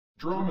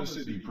Drama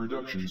City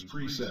Productions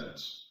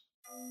presents.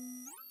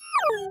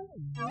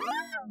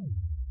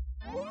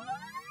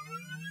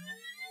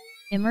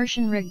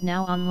 Immersion rig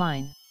now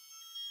online.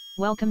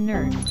 Welcome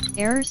nerd.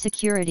 Error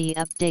security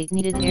update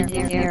needed.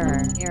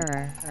 Error.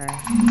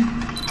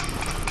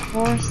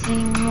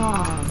 Forcing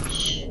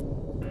launch.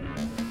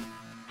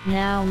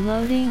 Now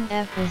loading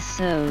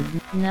episode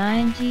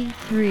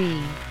 93.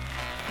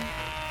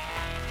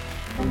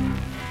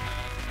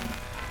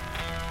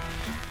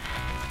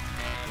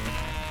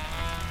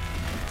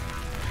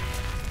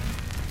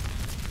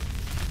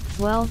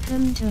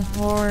 Welcome to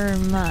Horror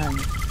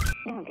Month.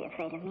 You won't be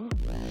afraid of me.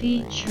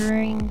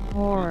 Featuring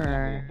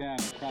horror.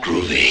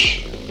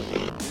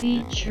 Groovy.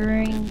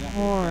 Featuring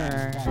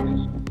horror.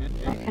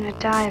 You're gonna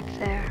die up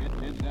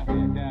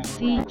there.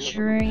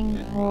 Featuring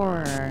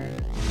horror.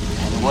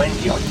 And when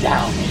you're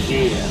down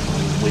here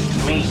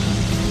with me,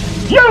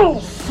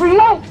 you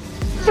float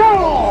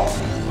down!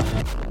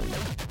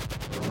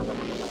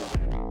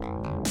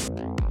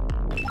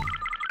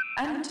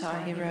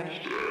 Anti-hero.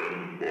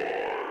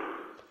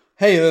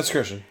 Hey, that's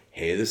Christian.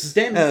 Hey, this is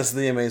Dan. That's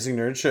the Amazing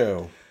Nerd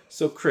Show.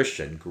 So,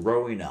 Christian,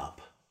 growing up,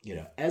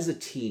 as a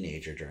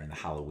teenager during the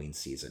Halloween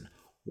season,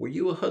 were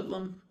you a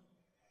hoodlum?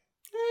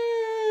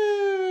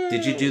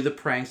 Did you do the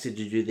pranks? Did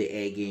you do the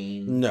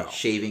egging? No.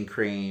 Shaving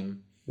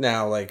cream?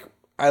 Now,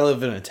 I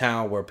live in a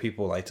town where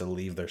people like to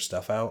leave their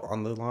stuff out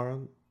on the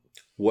lawn.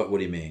 What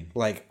do you mean?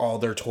 Like, all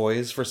their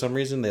toys, for some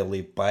reason, they'll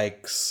leave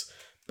bikes,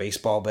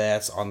 baseball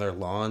bats on their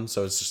lawn,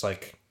 so it's just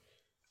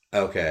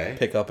okay,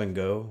 pick up and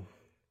go.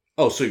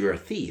 Oh, so you're a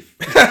thief.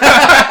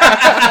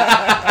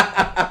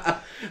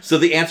 So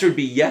the answer would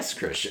be yes,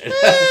 Christian.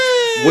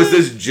 Was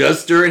this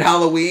just during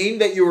Halloween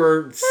that you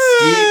were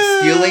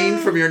stealing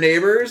from your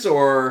neighbors,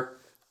 or?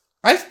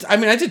 I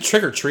mean, I did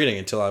trick-or-treating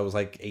until I was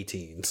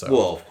 18, so.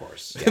 Well, of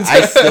course. Yeah.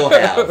 I still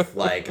have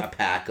a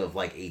pack of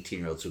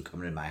 18-year-olds who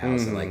come into my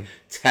house at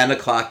 10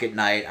 o'clock at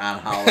night on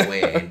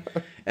Halloween.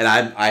 And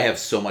I have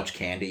so much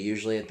candy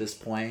usually at this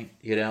point,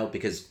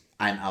 because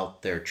I'm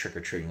out there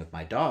trick-or-treating with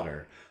my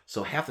daughter.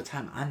 So half the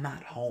time I'm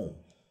not home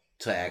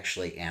to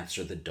actually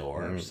answer the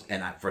doors.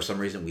 And for some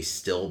reason we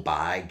still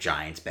buy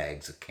giant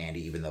bags of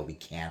candy even though we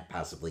can't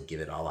possibly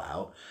give it all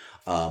out.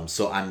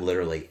 So I'm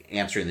literally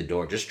answering the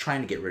door, just trying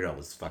to get rid of all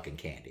this fucking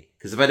candy.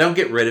 Because if I don't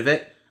get rid of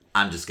it,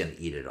 I'm just going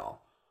to eat it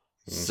all.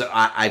 So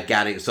I've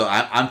got it. So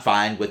I'm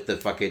fine with the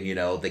fucking,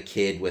 the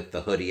kid with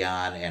the hoodie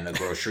on and a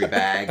grocery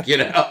bag,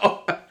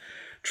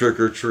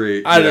 Trick or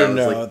treat. I don't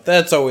know.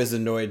 That's always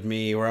annoyed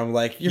me where I'm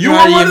like, you're you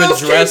not were even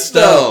dressed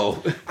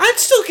up. Though. I'd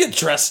still get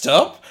dressed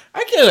up.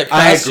 I get a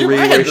costume.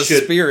 I had the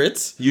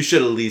spirits. You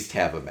should at least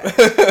have a mask.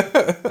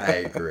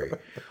 I agree.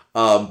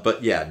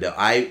 But yeah, no,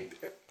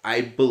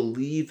 I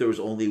believe there was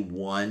only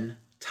one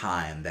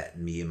time that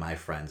me and my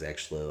friends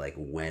actually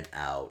went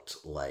out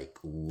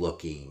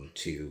looking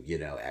to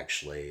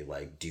actually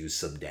do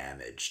some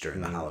damage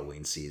during the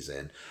Halloween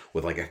season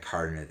with a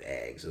carton of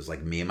eggs. It was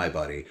me and my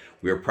buddy.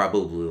 We were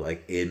probably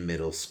in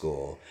middle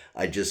school.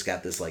 I just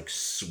got this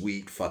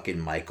sweet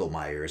fucking Michael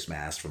Myers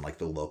mask from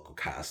the local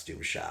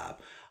costume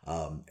shop.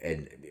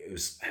 And it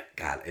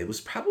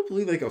was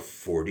probably a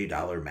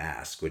 $40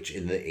 mask, which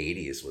in the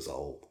 80s was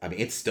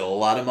it's still a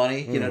lot of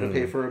money, to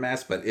pay for a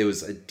mask, but it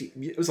was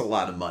a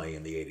lot of money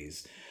in the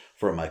 80s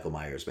for a Michael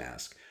Myers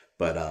mask.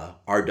 But,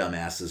 our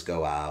dumbasses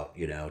go out,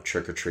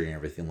 trick-or-treating,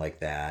 everything like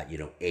that,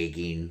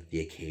 egging the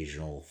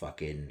occasional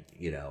fucking,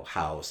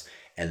 house.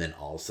 And then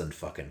all of a sudden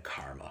fucking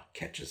karma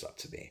catches up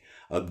to me.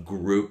 A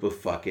group of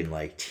fucking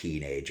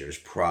teenagers,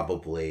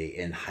 probably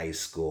in high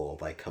school,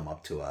 come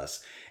up to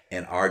us.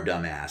 And our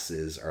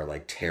dumbasses are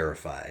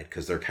terrified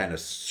because they're kind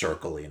of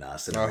circling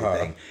us and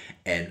everything.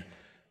 And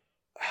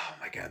oh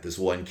my God, this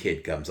one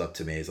kid comes up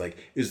to me. He's like,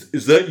 is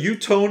that you,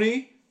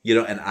 Tony?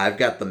 And I've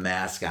got the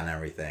mask on and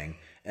everything.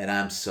 And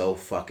I'm so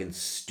fucking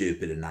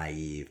stupid and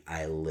naive.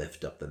 I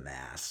lift up the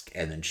mask.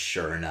 And then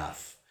sure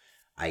enough,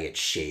 I get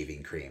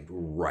shaving cream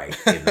right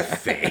in the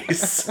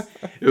face.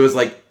 It was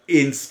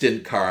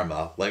instant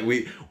karma.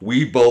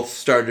 We both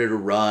started to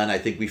run. I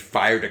think we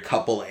fired a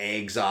couple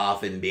eggs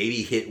off and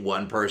maybe hit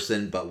one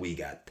person, but we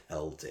got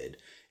pelted.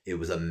 It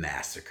was a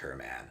massacre,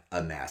 man.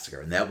 A massacre.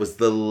 And that was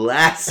the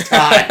last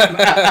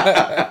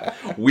time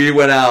we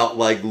went out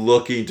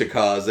looking to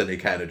cause any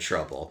kind of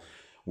trouble.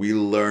 We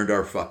learned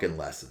our fucking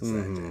lessons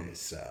that day.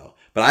 So,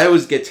 but I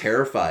always get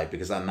terrified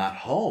because I'm not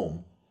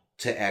home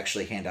to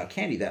actually hand out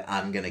candy that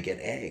I'm going to get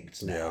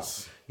egged now.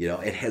 Yes.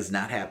 It has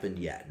not happened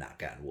yet,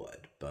 knock on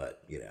wood.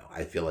 But,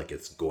 I feel like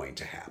it's going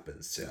to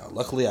happen soon.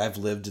 Luckily, I've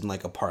lived in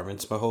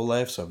apartments my whole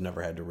life, so I've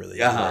never had to really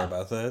worry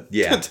about that.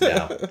 Yeah,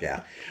 no,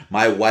 yeah.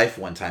 My wife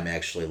one time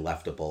actually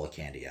left a bowl of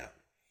candy out.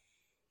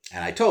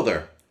 And I told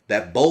her,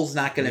 that bowl's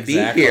not going to be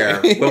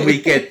here when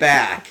we get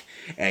back.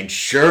 And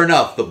sure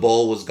enough, the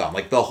bowl was gone,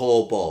 the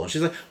whole bowl. And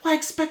she's like, well, I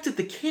expected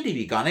the candy to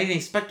be gone. I didn't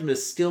expect him to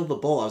steal the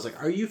bowl. I was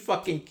like, are you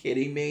fucking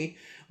kidding me?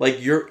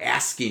 You're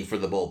asking for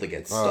the bowl to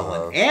get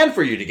stolen and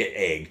for you to get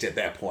egged at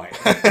that point.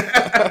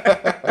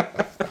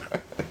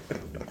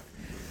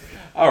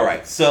 All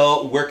right,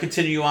 so we're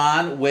continuing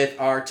on with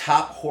our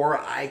top horror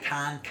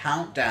icon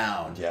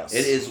countdown. Yes.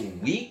 It is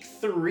week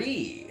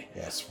 3.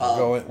 Yes,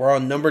 we're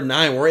on number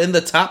 9. We're in the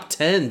top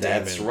 10,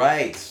 That's Damon.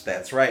 right.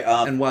 That's right.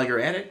 And while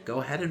you're at it, go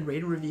ahead and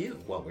rate and review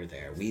while we're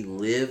there. We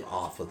live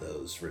off of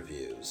those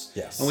reviews.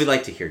 Yes. And we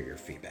like to hear your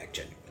feedback,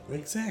 genuinely.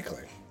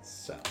 Exactly.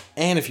 So.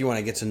 And if you want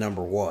to get to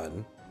number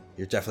 1,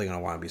 you're definitely going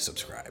to want to be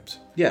subscribed.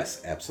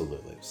 Yes,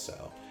 absolutely.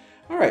 So,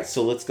 all right.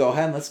 So let's go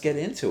ahead and let's get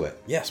into it.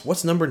 Yes.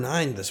 What's number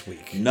 9 this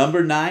week?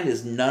 Number 9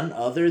 is none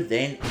other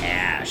than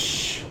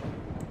Ash.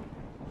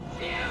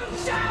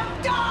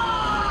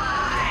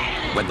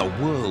 When the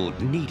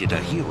world needed a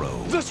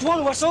hero, This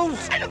one was all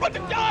about to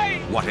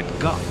die! what it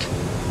got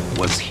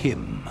was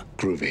him.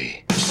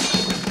 Groovy.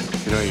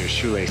 You know your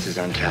shoelace is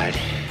untied.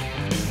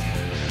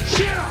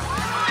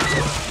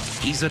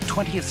 He's a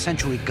 20th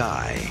century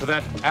guy For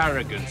that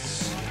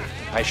arrogance,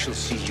 I shall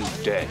see you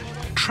dead.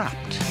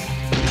 trapped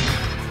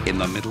in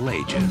the Middle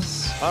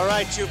Ages. All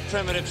right, you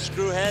primitive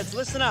screwheads,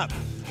 listen up.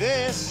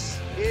 This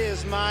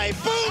is my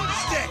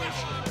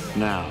boomstick!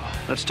 Now,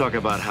 let's talk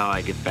about how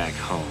I get back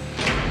home.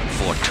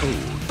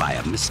 Foretold by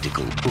a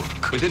mystical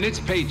book. Within its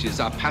pages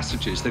are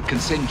passages that can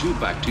send you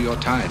back to your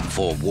time.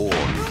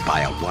 Forewarned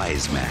by a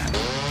wise man.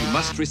 You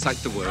must recite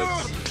the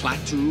words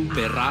Klaatu,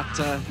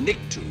 Berata,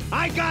 Niktu.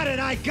 I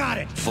got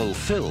it!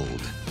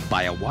 Fulfilled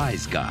by a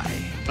wise guy.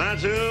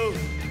 Klaatu,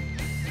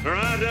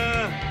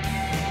 Barada.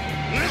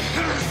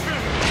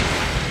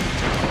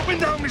 When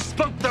thou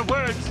misspoke the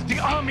words, the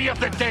army of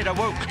the dead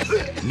awoke.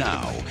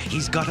 Now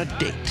he's got a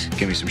date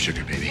Give me some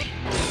sugar, baby.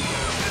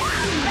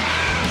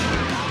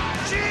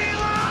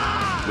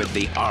 with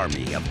the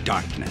army of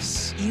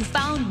darkness. You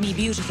found me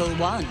beautiful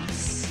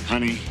once.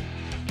 Honey,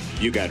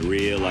 you got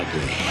real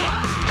ugly.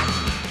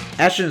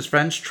 Ash and his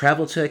friends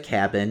travel to a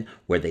cabin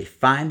where they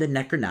find the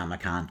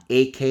Necronomicon,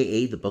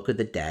 aka the Book of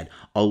the Dead,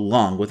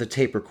 along with a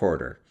tape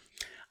recorder.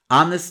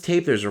 On this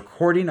tape, there's a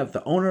recording of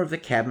the owner of the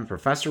cabin,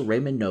 Professor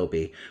Raymond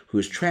Noby, who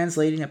is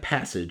translating a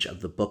passage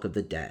of the Book of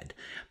the Dead.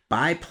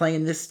 By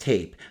playing this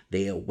tape,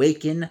 they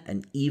awaken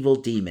an evil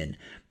demon.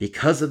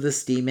 Because of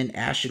this demon,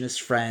 Ash and his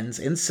friends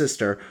and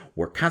sister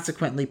were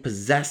consequently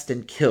possessed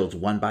and killed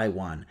one by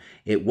one.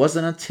 It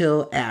wasn't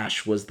until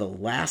Ash was the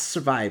last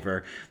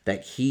survivor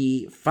that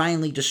he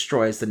finally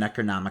destroys the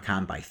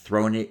Necronomicon by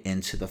throwing it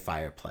into the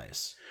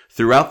fireplace.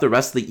 Throughout the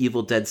rest of the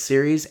Evil Dead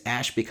series,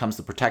 Ash becomes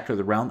the protector of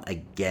the realm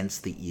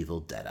against the evil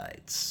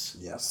Deadites.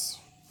 Yes.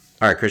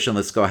 All right, Christian,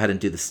 let's go ahead and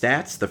do the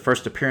stats. The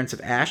first appearance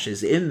of Ash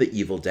is in The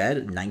Evil Dead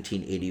in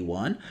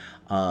 1981,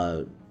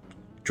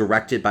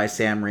 directed by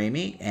Sam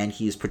Raimi, and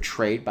he's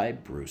portrayed by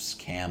Bruce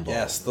Campbell.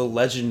 Yes, the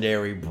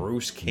legendary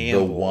Bruce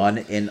Campbell. The one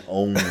and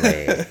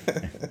only.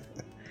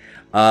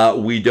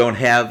 We don't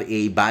have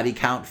a body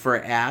count for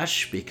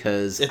Ash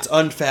because... It's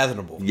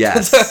unfathomable.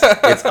 Yes,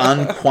 it's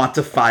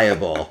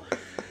unquantifiable.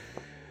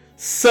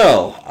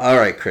 So, all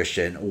right,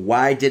 Christian,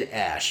 why did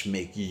Ash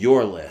make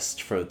your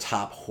list for the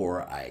top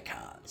horror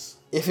icons?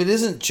 If it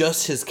isn't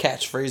just his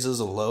catchphrases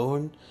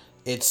alone,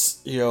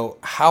 it's,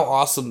 how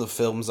awesome the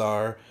films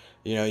are.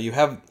 You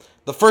have...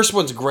 The first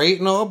one's great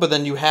and all, but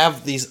then you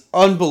have these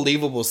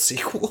unbelievable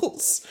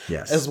sequels.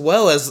 Yes. As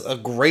well as a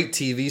great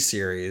TV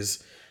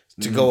series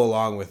to go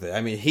along with it.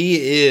 I mean,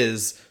 he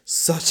is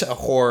such a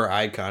horror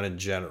icon in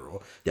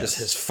general. Yes. Just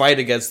his fight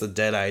against the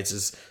Deadites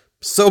is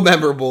so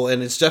memorable,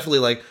 and it's definitely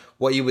like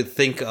what you would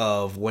think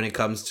of when it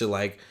comes to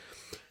like,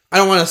 I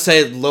don't want to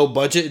say low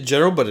budget in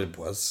general, but it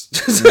was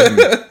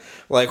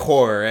like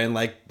horror and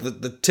like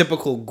the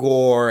typical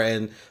gore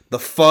and the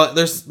fun.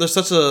 There's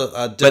such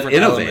a different but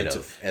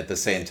innovative element at the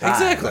same time.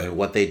 Exactly. I mean,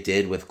 what they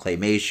did with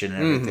claymation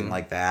and everything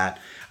like that.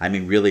 I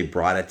mean, really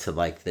brought it to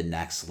like the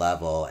next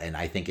level, and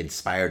I think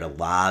inspired a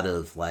lot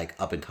of like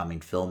up and coming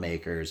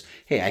filmmakers.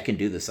 Hey, I can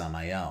do this on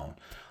my own.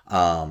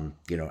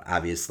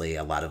 Obviously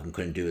a lot of them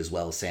couldn't do as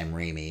well as Sam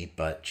Raimi,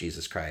 but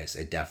Jesus Christ,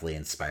 it definitely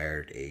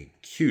inspired a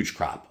huge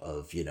crop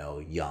of,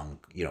 young,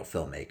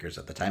 filmmakers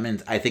at the time.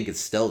 And I think it's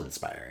still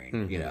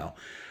inspiring,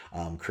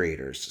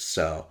 creators.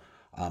 So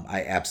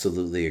I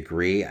absolutely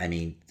agree. I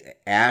mean,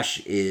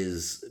 Ash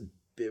is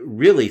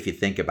really, if you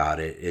think about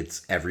it,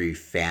 it's every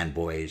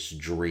fanboy's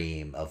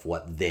dream of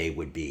what they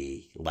would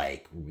be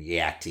like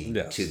reacting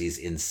to these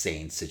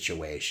insane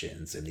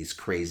situations and these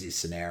crazy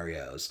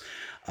scenarios.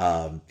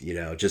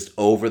 Just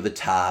over the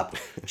top,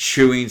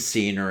 chewing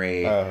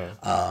scenery,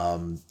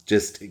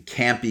 just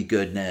campy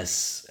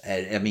goodness.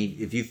 And I mean,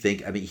 if you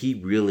think, he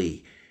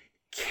really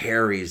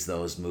carries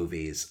those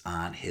movies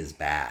on his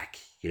back.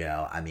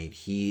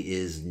 He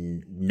is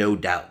no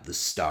doubt the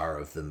star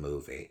of the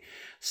movie.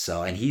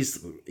 So, and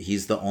he's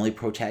the only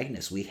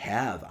protagonist we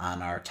have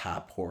on our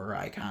top horror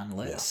icon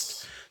list.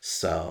 Yes.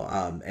 So,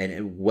 and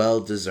it well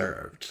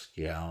deserved.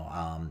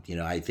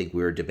 I think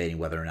we were debating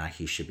whether or not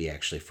he should be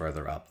actually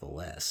further up the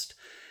list.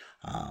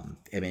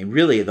 I mean,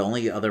 really, the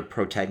only other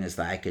protagonists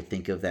that I could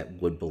think of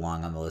that would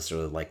belong on the list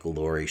are like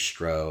Laurie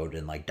Strode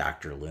and like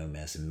Dr.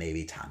 Loomis and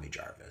maybe Tommy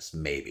Jarvis.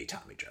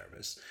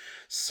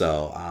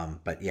 So,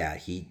 but yeah,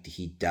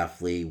 he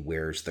definitely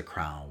wears the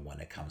crown when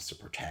it comes to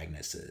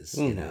protagonists.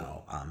 You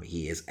know,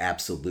 he is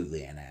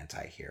absolutely an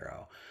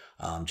anti-hero.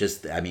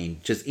 Just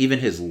even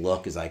his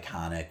look is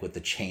iconic with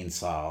the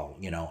chainsaw,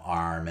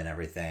 arm and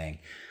everything.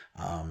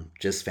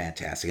 Just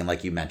fantastic. And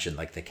like you mentioned,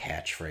 like the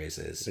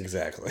catchphrases.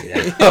 Exactly.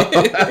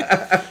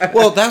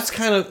 Well, that's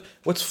kind of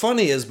what's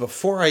funny is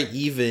before I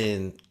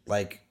even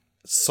like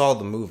saw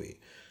the movie,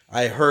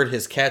 I heard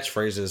his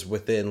catchphrases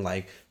within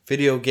like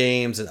video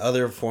games and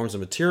other forms of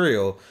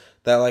material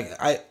that like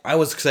I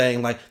was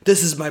saying like,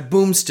 this is my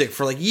boomstick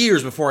for like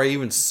years before I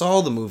even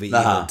saw the movie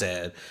Evil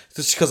Dead.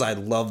 Just because I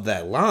love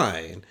that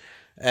line.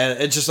 And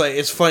it's just like,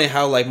 it's funny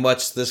how like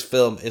much this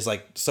film is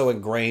like so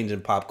ingrained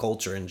in pop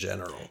culture in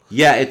general.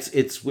 Yeah,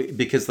 it's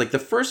because like the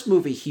first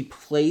movie, he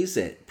plays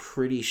it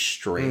pretty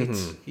straight,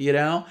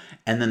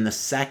 and then the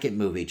second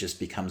movie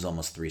just becomes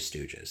almost Three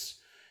Stooges.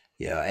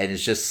 And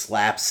it's just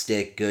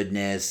slapstick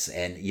goodness,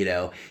 and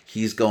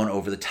he's going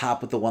over the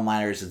top with the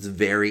one-liners. It's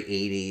very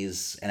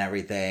 80s and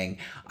everything.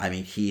 I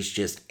mean, he's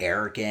just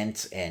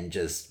arrogant and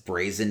just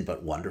brazen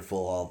but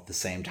wonderful all at the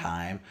same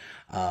time.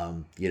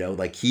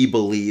 Like he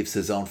believes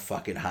his own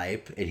fucking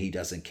hype and he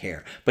doesn't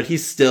care. But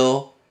he's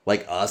still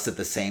like us at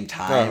the same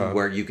time,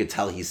 where you could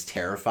tell he's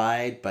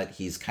terrified, but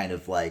he's kind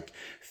of like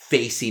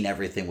facing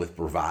everything with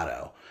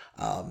bravado.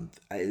 And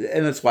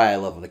that's why I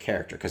love the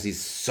character, because he's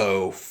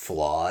so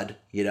flawed.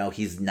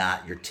 He's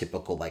not your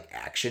typical like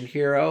action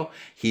hero.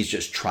 He's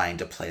just trying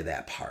to play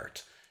that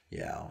part.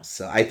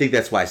 So I think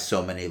that's why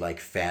so many like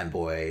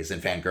fanboys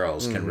and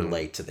fangirls can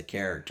relate to the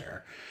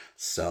character.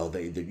 So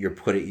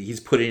he's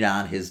putting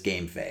on his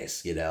game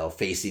face,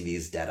 facing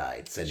these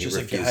deadites, and just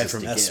he refuses a guy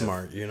from to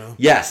S-Smart,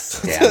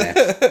 Yes, damn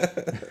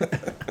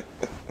it.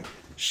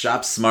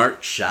 Shop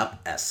smart,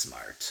 shop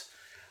S-Smart.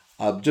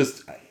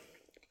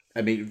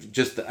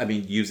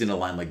 Using a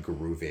line like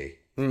groovy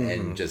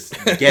and just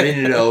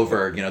getting it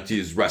over, to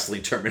use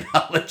wrestling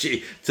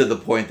terminology to the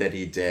point that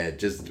he did,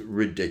 just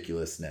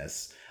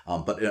ridiculousness,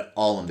 but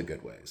all in the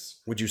good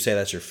ways. Would you say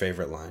that's your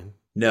favorite line?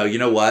 No, you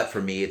know what?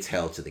 For me, it's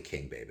Hail to the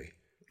King, baby.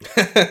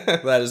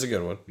 That is a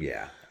good one.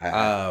 Yeah.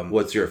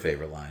 What's your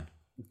favorite line?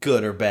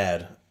 Good or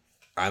bad,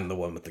 I'm the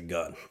one with the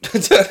gun.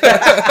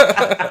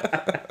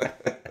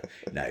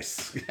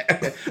 Nice.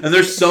 And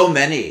there's so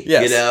many,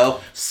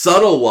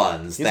 subtle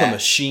ones. He's a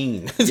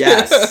machine.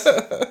 Yes,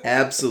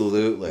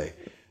 absolutely.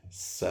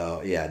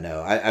 So, yeah,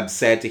 no, I'm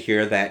sad to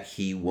hear that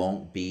he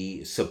won't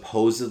be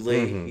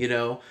supposedly,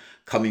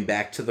 coming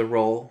back to the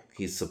role.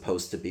 He's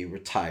supposed to be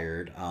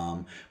retired.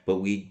 But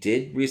we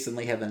did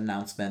recently have an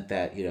announcement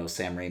that,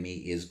 Sam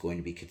Raimi is going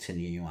to be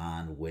continuing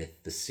on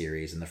with the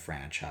series and the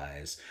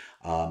franchise.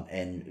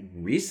 And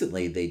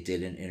recently they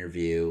did an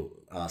interview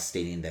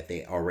stating that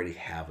they already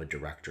have a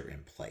director in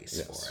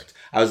place for it.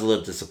 I was a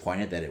little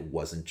disappointed that it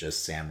wasn't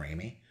just Sam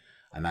Raimi.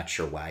 I'm not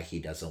sure why he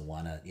doesn't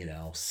want to,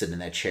 sit in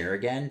that chair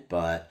again,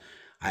 but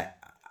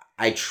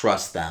I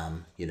trust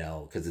them,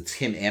 because it's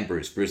him and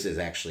Bruce. Bruce is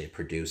actually a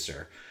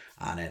producer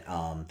on it,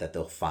 that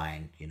they'll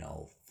find,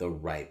 the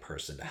right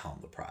person to helm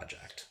the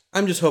project.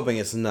 I'm just hoping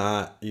it's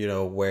not,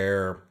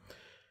 where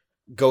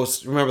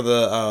remember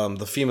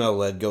the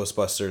female-led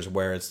Ghostbusters,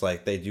 where it's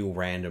like they do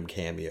random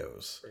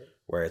cameos,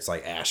 where it's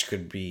like Ash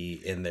could be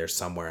in there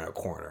somewhere in a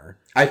corner.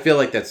 I feel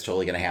like that's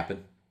totally going to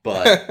happen,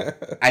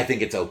 but I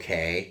think it's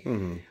okay.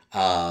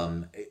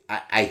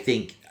 I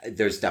think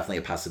there's definitely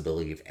a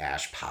possibility of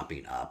Ash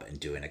popping up and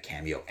doing a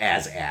cameo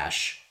as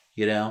Ash,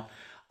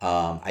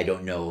 I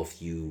don't know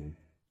if you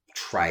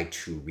try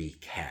to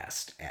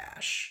recast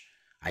Ash.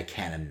 I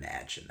can't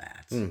imagine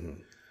that.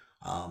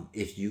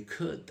 If you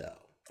could, though.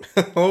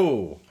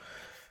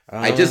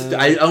 I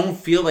don't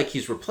feel like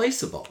he's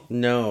replaceable.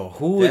 No,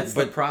 that's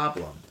the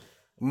problem.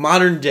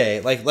 Modern day,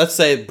 like let's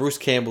say Bruce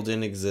Campbell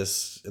didn't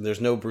exist and there's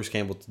no Bruce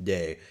Campbell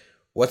today.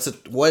 What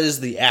is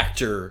the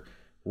actor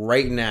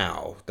right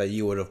now that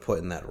you would have put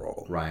in that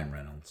role? Ryan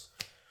Reynolds.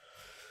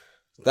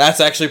 That's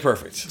actually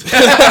perfect.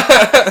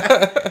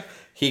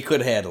 He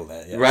could handle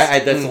that, yes.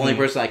 Right? That's the only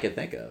person I could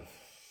think of.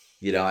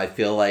 I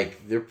feel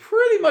like they're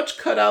pretty much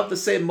cut out the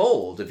same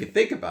mold if you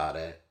think about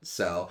it.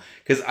 So,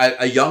 because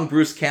a young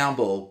Bruce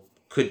Campbell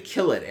could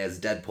kill it as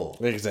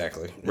Deadpool.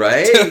 Exactly.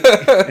 Right?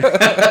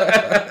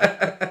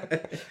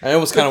 I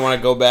almost kind of want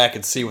to go back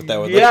and see what that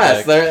would look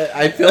like. Yes,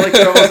 I feel like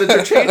they're almost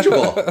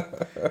interchangeable.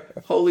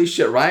 Holy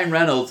shit, Ryan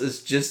Reynolds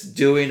is just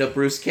doing a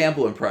Bruce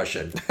Campbell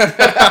impression.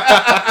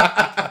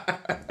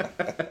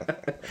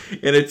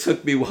 And it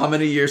took me how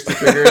many years to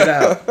figure it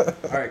out?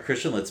 All right,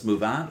 Christian, let's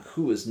move on.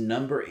 Who is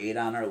number 8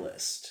 on our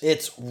list?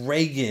 It's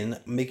Reagan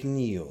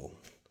McNeil,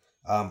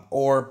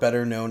 or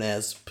better known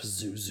as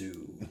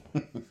Pazuzu.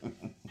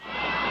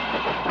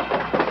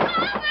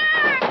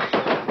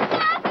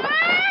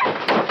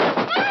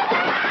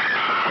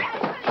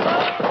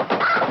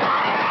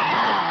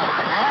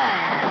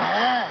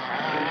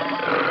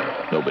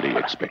 Nobody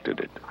expected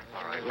it.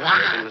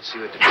 Let's see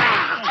what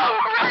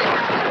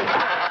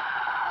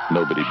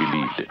Nobody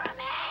believed it.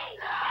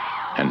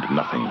 And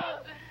nothing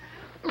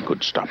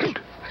could stop it.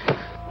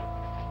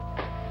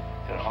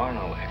 There are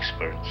no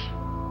experts.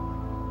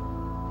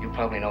 You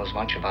probably know as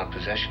much about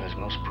possession as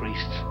most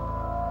priests.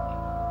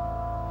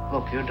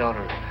 Look, your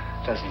daughter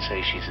doesn't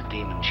say she's a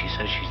demon. She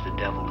says she's the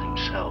devil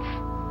himself.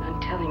 I'm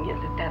telling you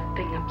that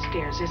thing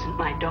upstairs isn't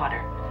my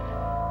daughter.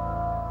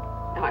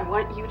 Now, I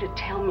want you to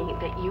tell me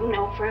that you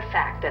know for a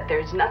fact that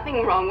there's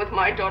nothing wrong with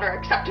my daughter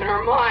except in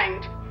her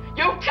mind.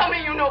 You tell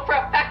me you know for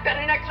a fact that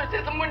an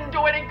exorcism wouldn't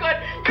do any good.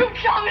 You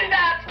tell me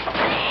that!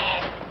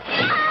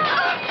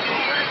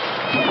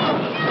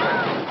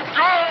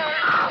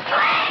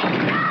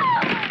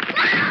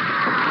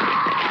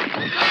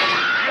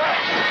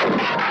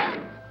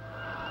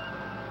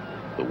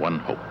 The one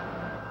hope.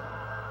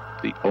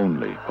 The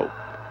only hope.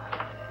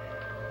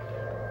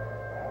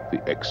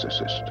 The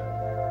Exorcist.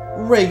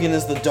 Reagan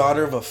is the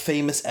daughter of a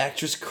famous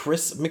actress,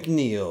 Chris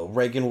McNeil.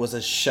 Reagan was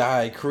a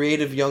shy,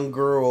 creative young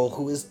girl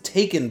who is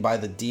taken by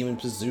the demon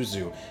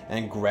Pazuzu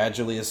and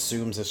gradually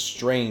assumes a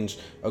strange,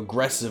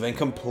 aggressive, and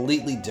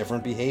completely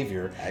different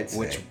behavior,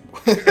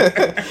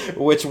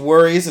 which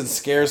worries and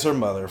scares her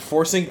mother,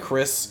 forcing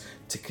Chris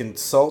to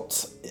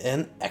consult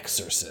an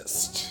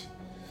exorcist.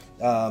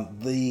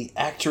 The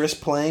actress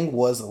playing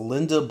was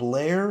Linda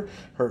Blair.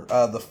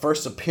 The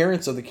first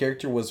appearance of the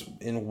character was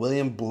in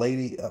William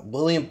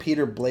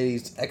Peter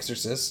Blady's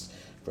Exorcist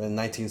in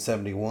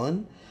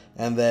 1971,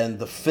 and then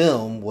the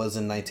film was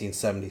in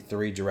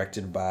 1973,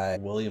 directed by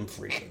William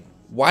Friedkin.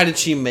 Why did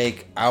she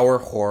make our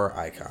horror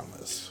icon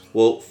list?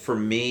 Well, for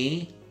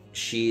me,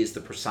 she is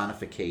the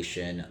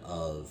personification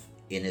of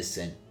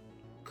innocent,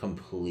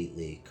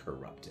 completely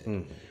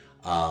corrupted.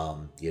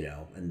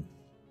 And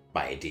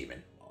by a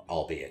demon.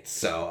 Albeit.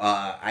 So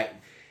I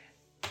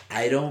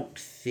don't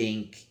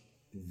think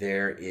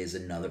there is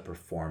another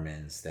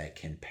performance that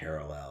can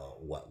parallel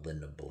what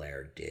Linda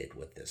Blair did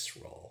with this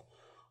role.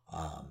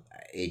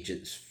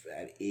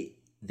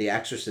 The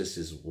Exorcist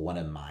is one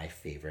of my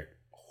favorite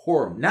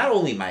horror, not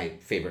only my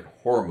favorite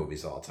horror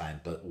movies of all time,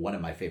 but one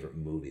of my favorite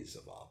movies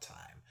of all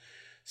time.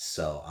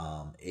 So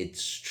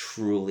it's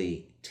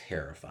truly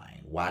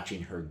terrifying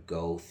watching her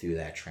go through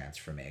that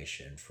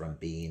transformation from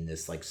being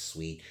this like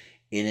sweet,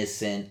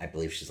 innocent, I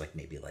believe she's like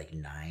maybe like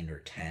 9 or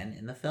 10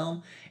 in the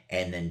film,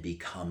 and then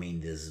becoming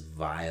this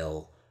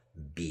vile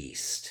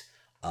beast,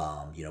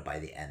 by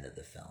the end of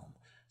the film.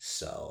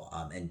 So,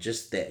 and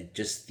just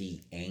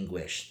the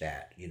anguish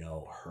that,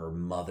 her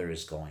mother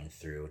is going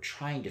through,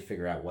 trying to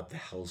figure out what the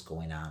hell's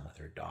going on with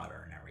her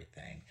daughter and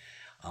everything.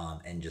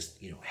 And just,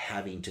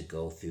 having to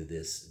go through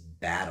this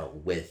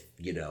battle with,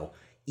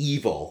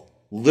 evil,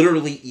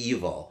 literally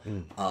evil.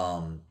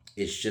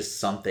 It's just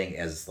something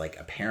as like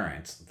a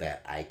parent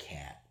that I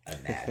can't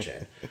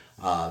imagine.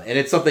 And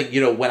it's something,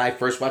 when I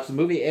first watched the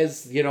movie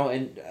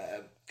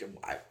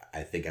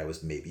I think I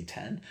was maybe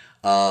 10.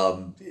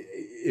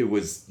 It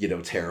was,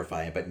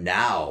 terrifying, but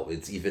now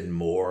it's even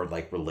more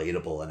like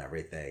relatable and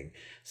everything.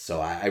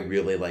 So I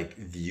really like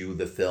view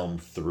the film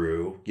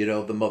through,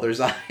 the mother's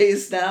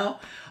eyes now.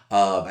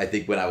 I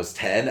think when I was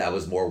 10, I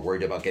was more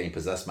worried about getting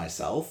possessed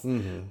myself.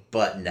 Mm-hmm.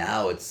 But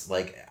now it's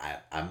like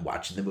I'm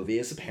watching the movie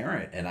as a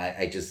parent, and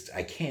I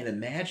can't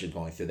imagine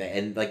going through that.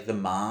 And like the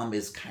mom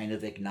is kind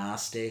of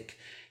agnostic,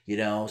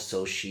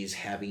 so she's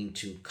having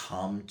to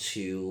come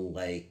to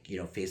like,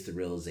 face the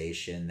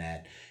realization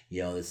that,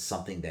 it's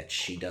something that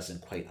she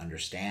doesn't quite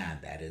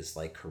understand that is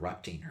like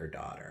corrupting her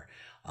daughter.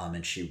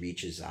 And she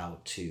reaches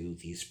out to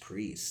these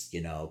priests,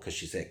 because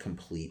she's at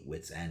complete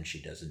wit's end.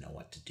 She doesn't know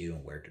what to do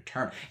and where to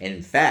turn. And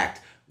in fact,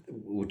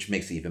 which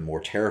makes it even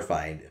more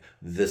terrifying,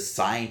 the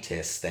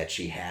scientists that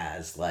she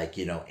has, like,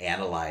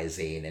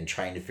 analyzing and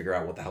trying to figure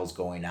out what the hell's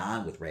going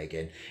on with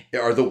Reagan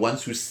are the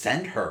ones who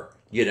send her,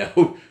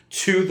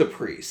 to the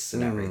priests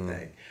and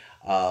everything.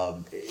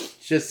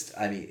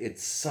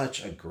 It's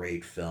such a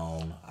great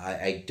film.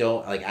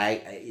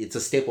 It's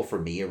a staple for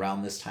me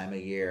around this time of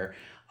year.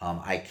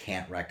 I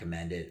can't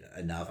recommend it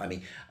enough.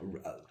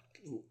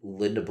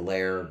 Linda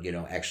Blair,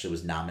 actually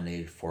was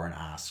nominated for an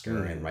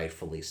Oscar, and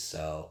rightfully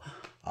so.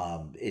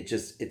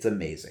 It's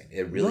amazing.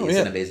 It really is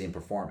an amazing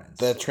performance.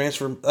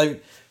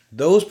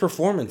 Those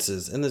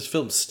performances in this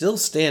film still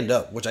stand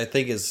up, which I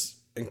think is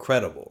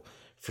incredible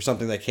for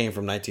something that came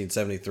from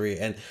 1973.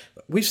 And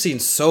we've seen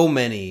so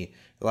many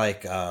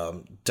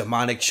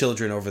demonic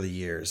children over the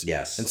years.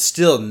 Yes. And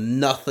still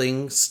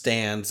nothing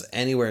stands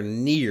anywhere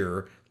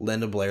near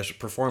Linda Blair's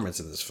performance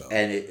in this film.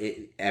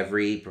 And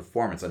every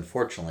performance,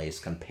 unfortunately, is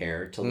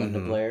compared to Linda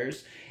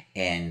Blair's,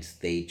 and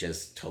they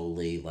just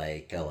totally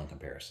pale in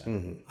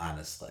comparison,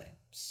 honestly.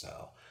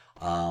 So,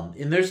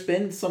 and there's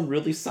been some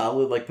really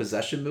solid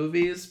possession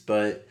movies,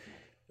 but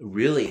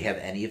really have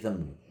any of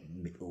them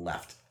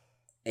left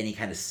any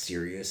kind of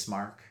serious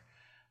mark?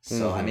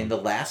 So, the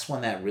last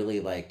one that really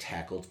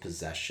tackled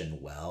possession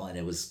well, and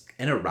it was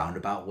in a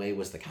roundabout way,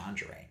 was The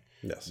Conjuring.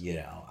 Yes.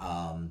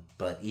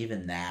 But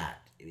even that,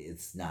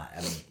 it's not,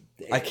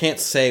 I can't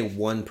say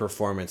one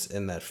performance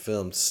in that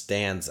film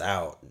stands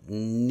out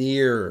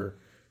near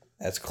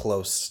as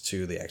close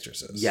to The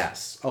Exorcist.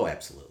 Yes. Oh,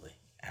 absolutely.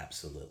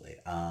 Absolutely.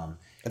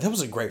 And that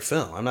was a great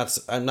film. I'm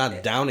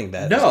not downing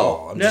that at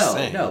all. I'm just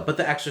saying. No. But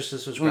The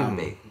Exorcist was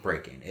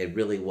groundbreaking. It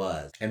really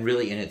was. And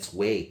really, in its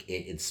wake,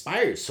 it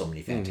inspired so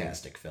many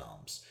fantastic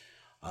films.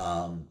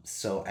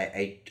 So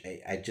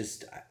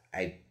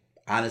I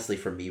honestly,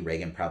 for me,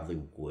 Reagan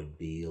probably would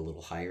be a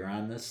little higher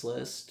on this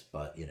list.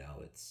 But, you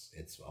know,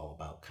 it's all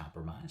about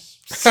compromise.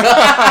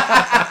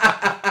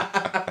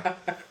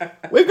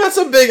 We've got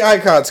some big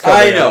icons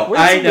coming up.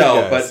 I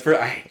know, but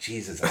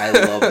Jesus, I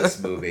love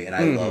this movie and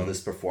I love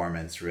this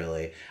performance,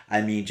 really.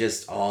 I mean,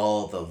 just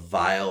all the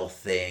vile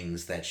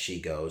things that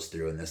she goes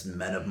through and this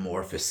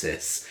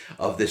metamorphosis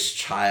of this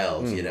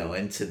child, you know,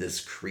 into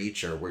this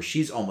creature where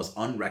she's almost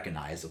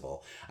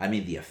unrecognizable. I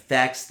mean, the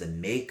effects, the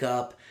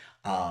makeup,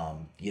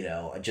 you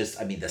know, just,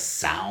 I mean, the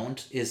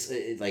sound is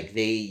like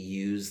they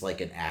use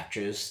like an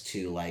actress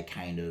to like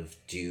kind of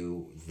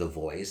do the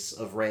voice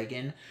of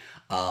Reagan.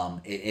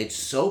 It's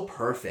so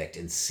perfect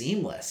and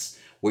seamless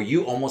where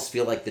you almost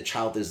feel like the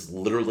child is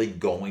literally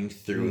going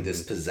through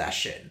this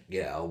possession,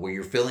 you know, where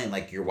you're feeling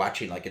like you're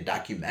watching like a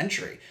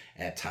documentary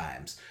at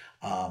times.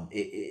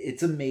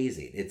 It's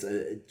amazing. It's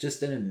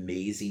just an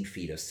amazing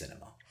feat of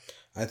cinema.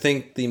 I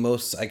think the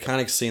most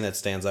iconic scene that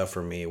stands out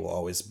for me will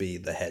always be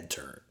the head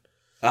turn.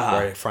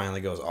 Where it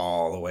finally goes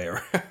all the way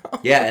around.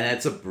 Yeah, and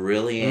it's a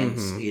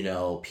brilliant, you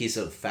know, piece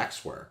of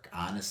effects work,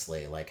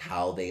 honestly. Like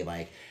how they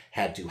like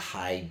had to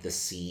hide the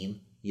seam,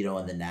 you know,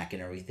 in the neck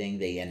and everything.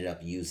 They ended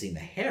up using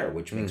the hair,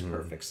 which makes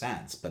perfect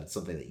sense. But it's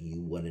something that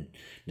you wouldn't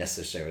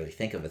necessarily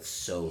think of. It's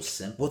so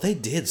simple. Well, they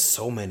did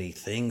so many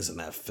things in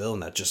that film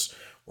that just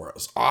were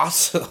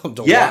awesome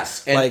to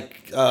watch.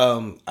 Like,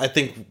 I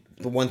think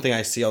the one thing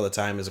I see all the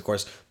time is, of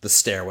course, the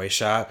stairway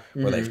shot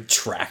where they've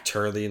tracked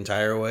her the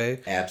entire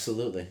way.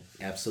 Absolutely.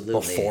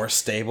 Before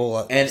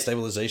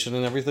stabilization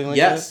and everything like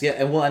that. Yes, yeah,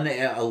 and well, and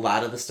a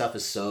lot of the stuff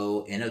is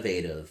so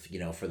innovative, you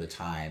know, for the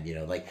time. You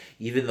know, like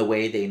even the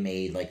way they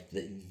made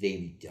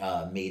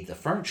made the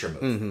furniture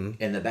move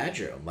in the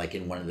bedroom, like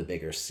in one of the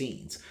bigger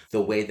scenes.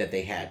 The way that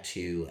they had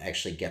to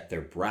actually get their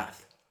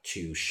breath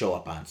to show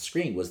up on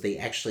screen was they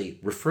actually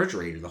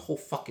refrigerated the whole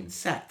fucking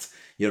set.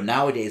 You know,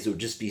 nowadays it would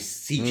just be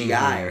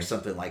CGI or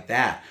something like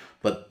that.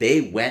 But they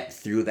went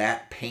through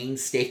that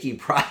painstaking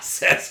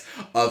process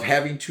of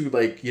having to,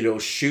 like, you know,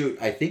 shoot.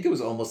 I think it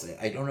was almost,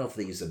 I don't know if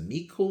they used a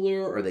meat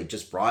cooler or they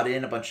just brought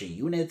in a bunch of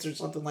units or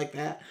something like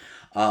that.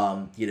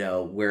 You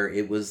know, where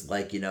it was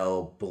like, you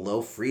know,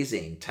 below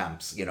freezing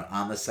temps, you know,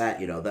 on the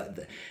set, you know,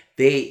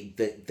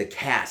 the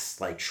cast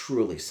like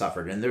truly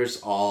suffered. And there's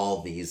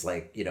all these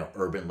like, you know,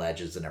 urban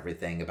legends and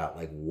everything about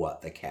like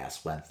what the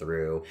cast went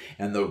through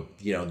and the,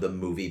 you know, the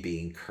movie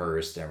being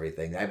cursed and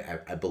everything.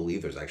 I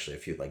believe there's actually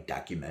a few like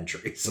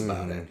documentaries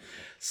about it.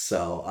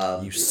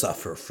 So, you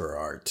suffer for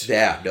art.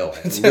 Yeah, no,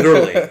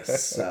 literally.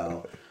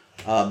 So,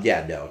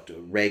 yeah, no,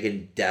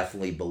 Reagan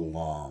definitely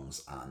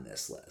belongs on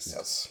this list.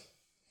 Yes.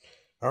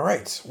 All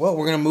right. Well,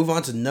 we're going to move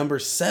on to number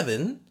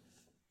 7,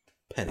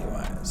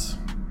 Pennywise.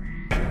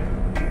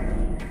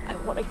 I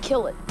want to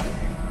kill it.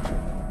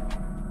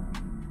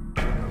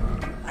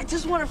 I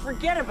just want to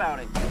forget about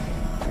it.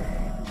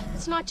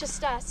 It's not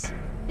just us.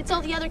 It's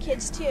all the other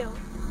kids, too.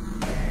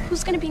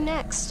 Who's going to be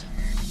next?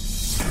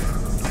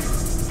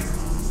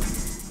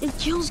 It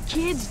kills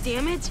kids,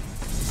 damn it.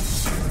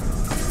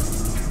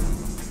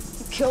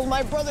 You killed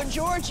my brother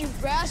George, you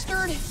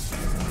bastard.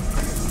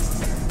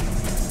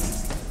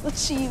 Let's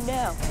see you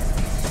now.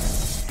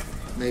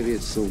 Maybe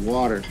it's the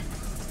water.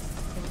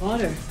 The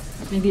water?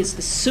 Maybe it's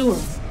the sewer.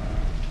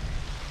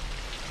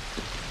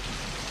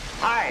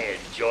 Hi,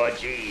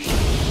 Georgie.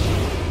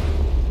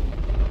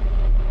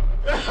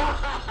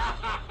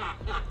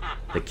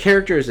 The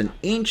character is an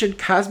ancient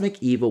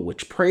cosmic evil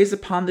which preys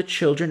upon the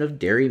children of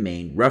Derry,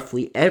 Maine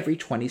roughly every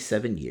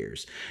 27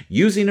 years,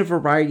 using a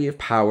variety of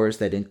powers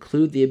that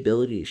include the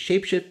ability to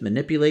shapeshift,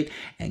 manipulate,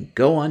 and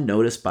go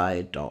unnoticed by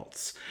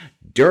adults.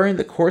 During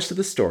the course of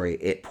the story,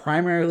 it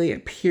primarily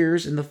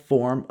appears in the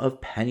form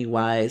of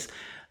Pennywise,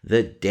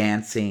 the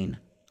dancing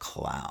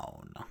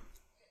clown.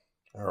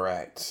 All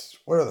right.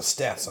 What are the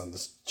stats on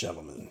this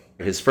gentleman?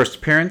 His first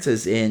appearance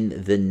is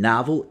in the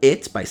novel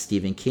It by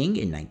Stephen King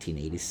in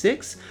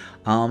 1986,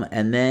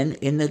 and then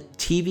in the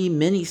TV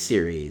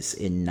miniseries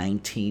in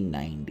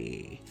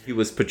 1990. He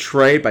was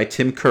portrayed by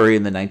Tim Curry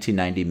in the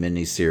 1990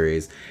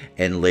 miniseries,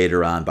 and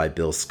later on by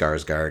Bill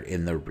Skarsgård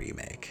in the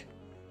remake.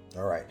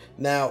 All right.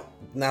 Now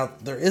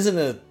there isn't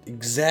an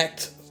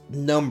exact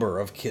number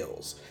of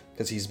kills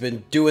because he's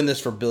been doing this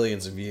for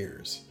billions of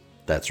years.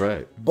 That's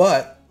right.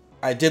 But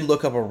I did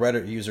look up a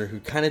Reddit user who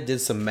kind of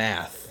did some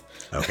math.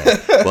 Okay.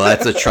 Well,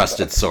 that's a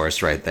trusted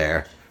source right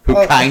there. Who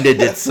kind of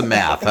did some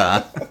math,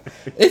 huh?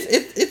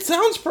 It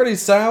sounds pretty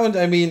sound.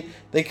 I mean,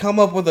 they come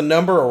up with a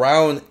number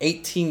around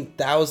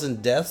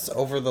 18,000 deaths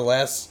over the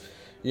last,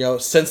 you know,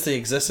 since the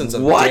existence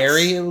of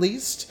Derry, at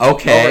least.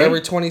 Okay. Over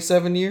every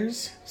 27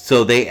 years.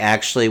 So they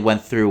actually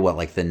went through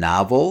like the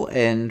novel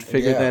and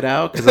figured that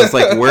out? Because it's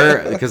like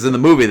because in the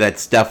movie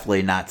that's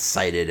definitely not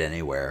cited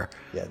anywhere.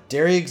 Yeah,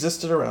 Derry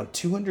existed around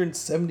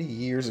 270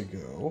 years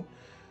ago.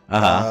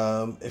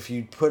 If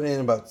you put in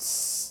about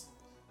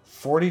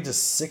 40 to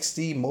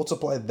 60,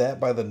 multiply that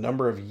by the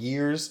number of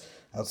years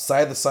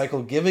outside the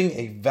cycle, giving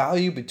a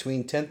value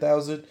between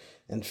 10,000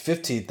 and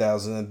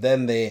 15,000, and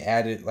then they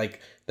added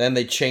then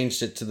they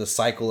changed it to the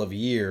cycle of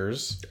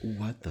years.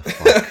 What the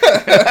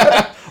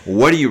fuck?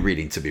 What are you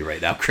reading to me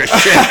right now,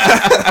 Christian?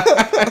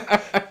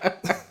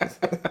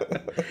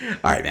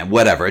 All right, man,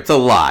 whatever. It's a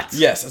lot.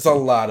 Yes, it's a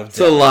lot of deaths.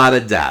 It's a lot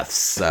of deaths.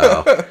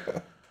 So,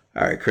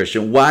 all right,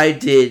 Christian, why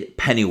did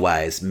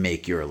Pennywise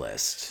make your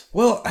list?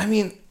 Well, I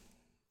mean,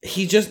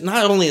 he just,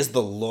 not only is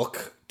the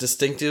look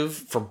distinctive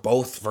for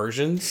both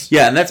versions.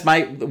 Yeah, and that's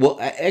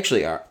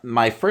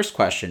my first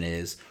question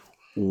is,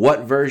 what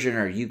version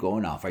are you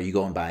going off? Are you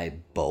going by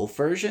both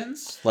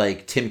versions?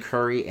 Like Tim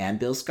Curry and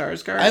Bill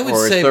Skarsgård? I would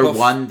or say is there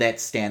one that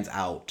stands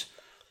out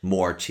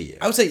more to you?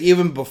 I would say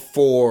even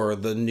before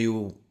the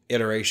new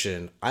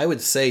iteration, I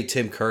would say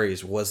Tim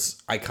Curry's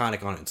was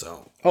iconic on its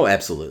own. Oh,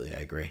 absolutely. I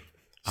agree.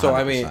 100%. So,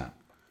 I mean,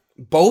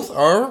 both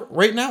are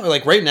right now.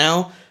 Like, right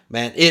now,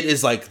 man, it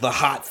is like the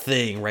hot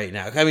thing right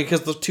now. I mean,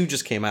 because the two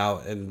just came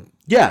out and...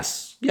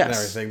 Yes. And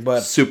everything,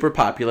 but... Super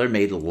popular,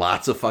 made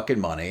lots of fucking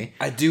money.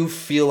 I do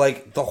feel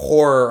like the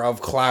horror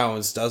of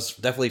clowns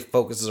definitely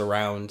focuses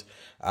around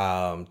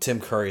Tim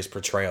Curry's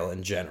portrayal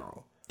in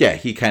general. Yeah,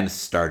 he kind of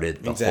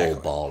started the whole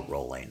ball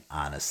rolling,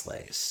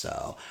 honestly.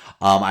 So,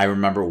 I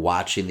remember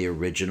watching the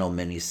original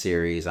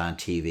miniseries on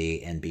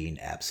TV and being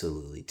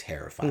absolutely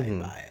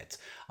terrified by it.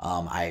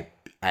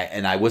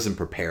 I wasn't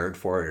prepared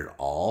for it at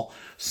all.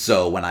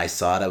 So when I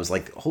saw it, I was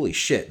like, holy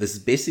shit, this is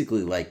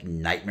basically like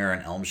Nightmare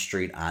on Elm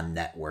Street on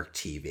network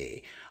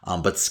TV,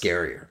 but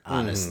scarier,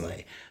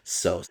 honestly.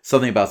 So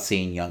something about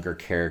seeing younger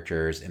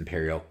characters in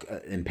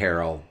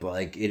peril,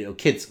 like,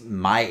 kids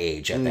my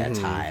age at that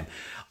time,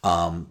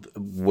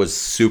 was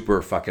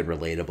super fucking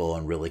relatable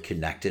and really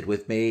connected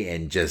with me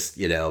and just,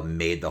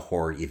 made the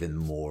horror even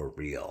more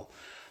real.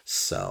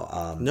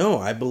 So, no,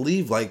 I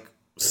believe like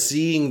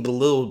seeing the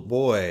little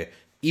boy,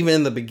 even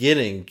in the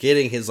beginning,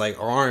 getting his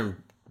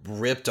arm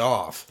ripped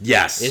off.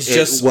 Yes. It's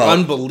just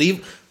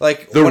unbelievable.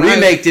 Like, the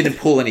remake didn't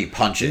pull any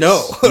punches.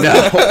 No.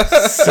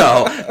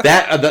 So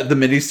that the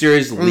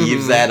miniseries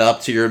leaves that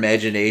up to your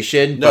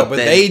imagination. No, but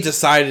they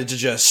decided to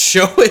just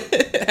show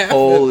it.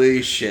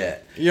 Holy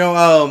shit.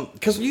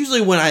 Because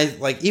usually when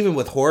I, even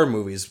with horror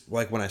movies,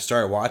 when I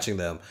started watching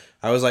them,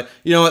 I was like,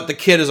 you know what? The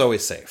kid is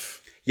always safe.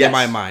 Yes. In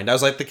my mind. I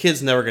was like, the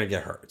kid's never going to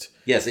get hurt.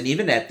 Yes, and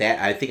even at that,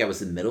 I think I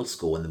was in middle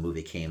school when the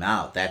movie came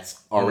out. That's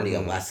already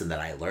a lesson that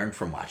I learned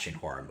from watching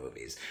horror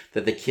movies,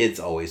 that the kids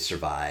always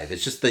survive.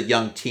 It's just the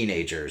young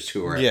teenagers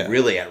who are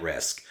really at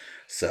risk.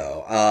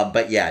 So,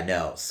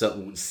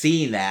 so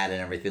seeing that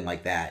and everything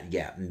like that,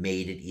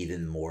 made it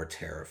even more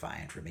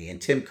terrifying for me. And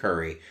Tim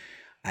Curry,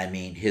 I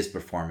mean, his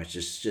performance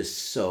is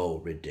just so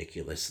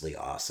ridiculously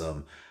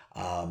awesome.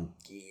 I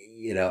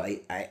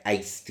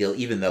still,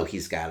 even though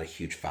he's got a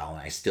huge following,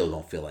 I still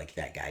don't feel like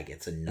that guy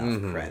gets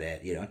enough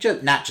credit,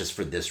 not just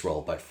for this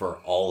role, but for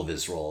all of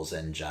his roles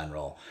in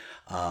general.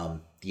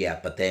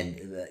 But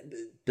then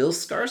Bill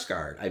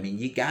Skarsgård, I mean,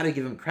 you got to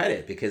give him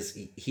credit because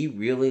he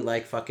really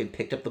fucking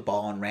picked up the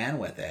ball and ran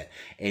with it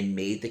and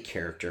made the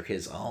character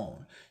his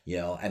own.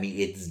 I mean,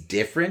 it's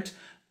different,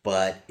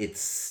 but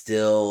it's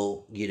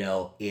still,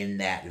 in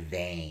that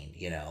vein,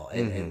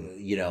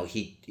 and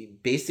he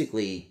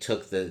basically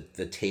took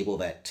the table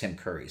that Tim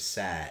Curry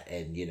sat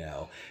and,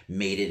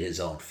 made it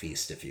his own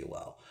feast, if you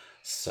will.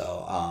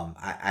 So,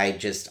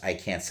 I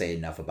can't say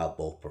enough about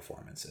both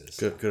performances.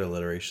 Good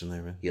alliteration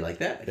there, man. You like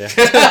that? Yeah.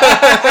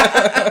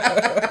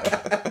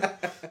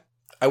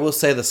 I will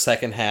say the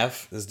second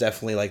half is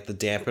definitely the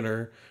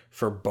dampener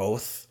for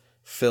both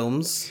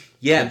films.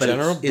 Yeah, but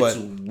it's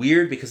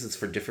weird because it's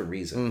for different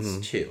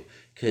reasons, too.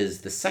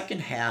 Because the second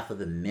half of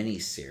the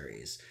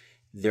miniseries,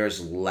 there's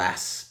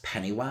less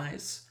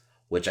Pennywise,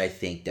 which I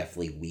think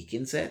definitely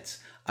weakens it.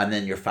 And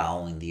then you're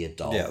following the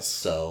adults. Yes.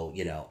 So,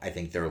 I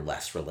think they're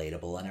less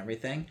relatable and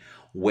everything.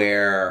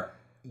 Where,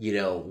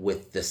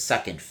 with the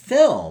second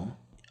film,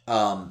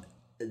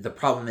 the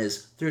problem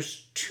is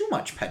there's too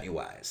much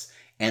Pennywise.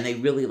 And they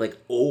really,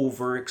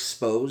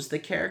 overexpose the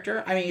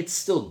character. I mean, it's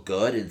still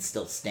good and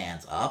still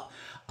stands up.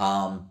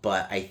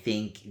 But I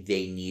think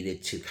they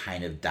needed to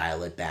kind of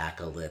dial it back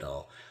a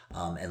little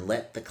and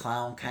let the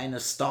clown kind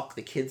of stalk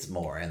the kids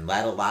more and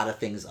let a lot of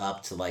things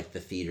up to the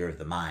theater of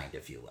the mind,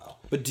 if you will.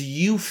 But do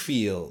you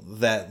feel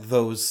that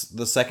the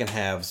second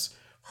halves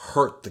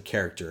hurt the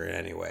character in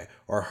any way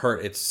or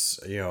hurt its,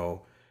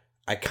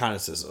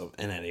 iconicism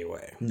in any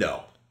way?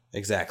 No.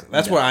 Exactly.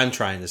 That's what I'm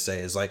trying to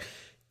say is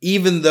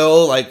even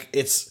though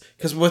it's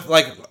because with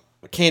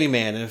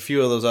Candyman and a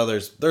few of those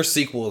others, their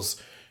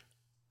sequels.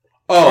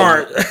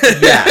 Oh,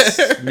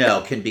 yes.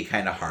 No, can be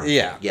kind of harmful.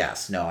 Yeah.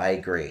 Yes. No, I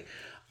agree.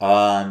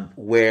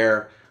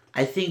 Where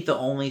I think the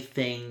only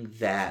thing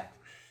that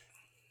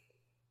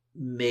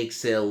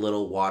makes it a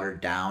little watered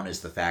down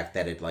is the fact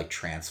that it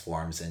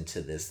transforms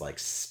into this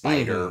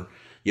spider.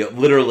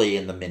 Literally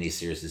in the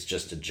miniseries it's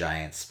just a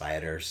giant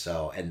spider.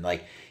 So, and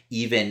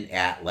even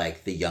at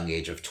the young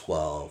age of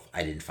 12,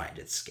 I didn't find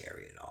it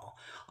scary at all.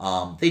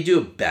 They do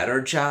a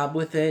better job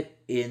with it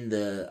in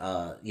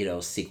the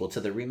sequel to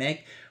the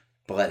remake,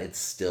 but it's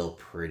still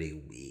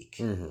pretty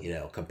weak,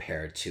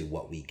 compared to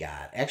what we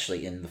got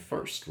actually in the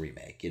first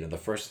remake, the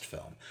first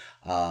film.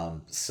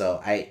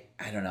 So I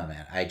don't know,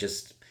 man.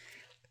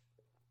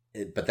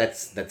 But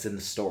that's in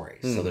the story,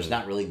 so there's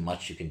not really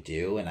much you can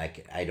do, and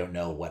I don't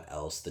know what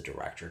else the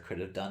director could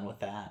have done with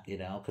that,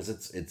 because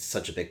it's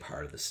such a big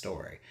part of the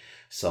story.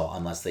 So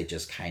unless they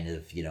just kind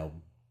of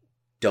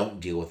don't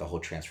deal with the whole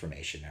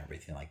transformation and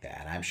everything like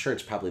that, I'm sure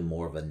it's probably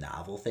more of a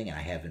novel thing, and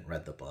I haven't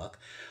read the book,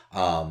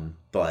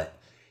 but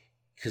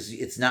because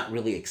it's not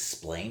really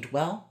explained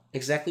well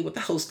exactly what the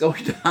hell's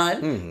going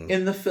on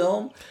in the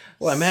film.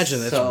 Well, I imagine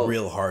that's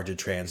real hard to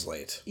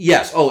translate.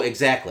 Yes. Oh,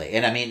 exactly.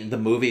 And I mean, the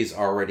movie's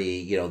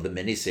already, the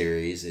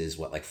miniseries is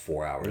like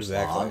 4 hours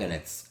long, and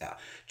it's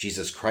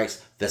Jesus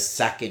Christ. The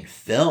second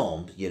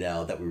film,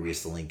 that we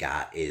recently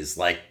got is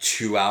like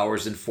 2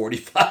 hours and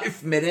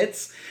 45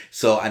 minutes.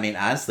 So I mean,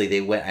 honestly,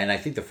 they went, and I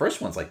think the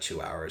first one's like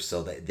 2 hours,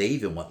 so they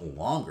even went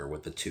longer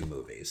with the two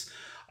movies.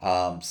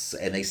 And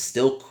they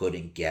still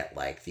couldn't get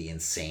like the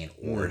insane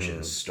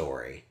origin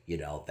story,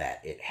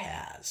 that it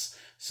has.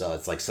 So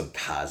it's like some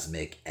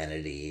cosmic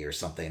entity or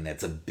something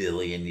that's 1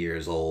 billion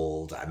years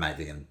old. I'm not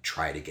even going to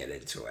try to get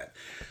into it.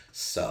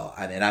 So,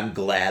 I mean, I'm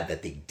glad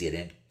that they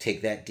didn't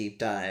take that deep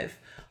dive.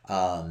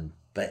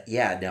 But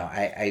yeah, no,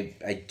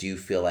 I do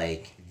feel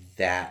like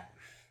that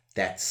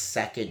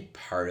second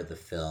part of the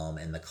film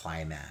and the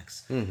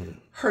climax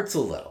hurts a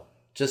little.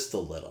 Just a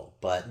little,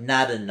 but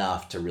not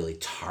enough to really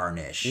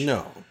tarnish,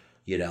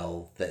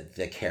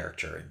 the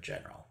character in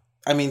general.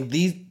 I mean,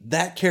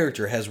 that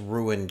character has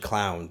ruined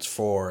clowns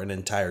for an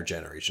entire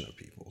generation of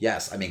people.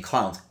 Yes, I mean,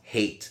 clowns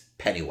hate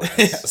Pennywise.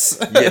 Yes.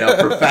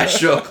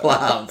 Professional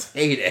clowns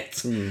hate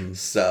it.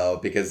 So,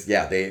 because,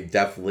 they've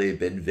definitely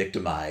been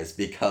victimized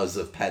because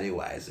of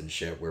Pennywise and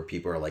shit, where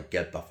people are like,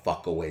 get the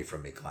fuck away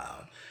from me,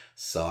 clown.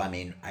 So, I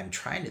mean, I'm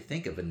trying to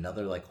think of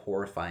another, like,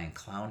 horrifying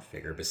clown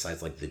figure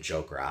besides, like, the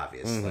Joker,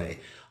 obviously,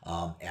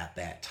 at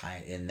that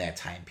time, in that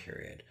time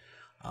period.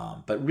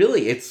 But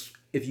really, if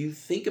you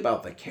think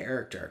about the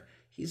character,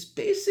 he's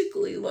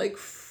basically like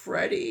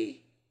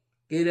Freddy,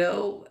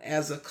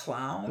 as a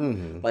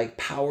clown, like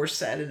power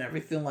set and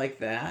everything like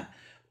that.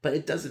 But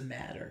it doesn't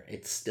matter.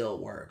 It still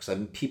works. I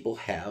mean, people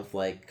have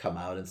like come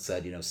out and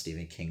said,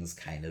 Stephen King's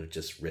kind of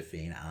just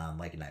riffing on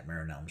like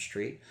Nightmare on Elm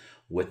Street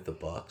with the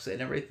books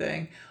and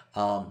everything.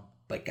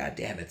 But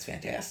goddamn, it's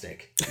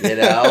fantastic.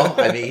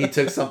 I mean, he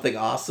took something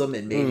awesome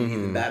and made it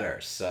even better.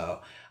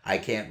 So I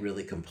can't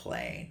really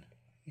complain.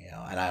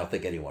 And I don't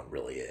think anyone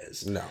really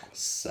is. No.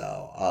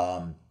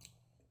 So,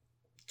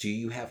 do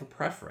you have a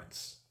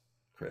preference,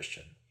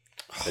 Christian,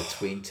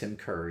 between Tim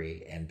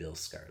Curry and Bill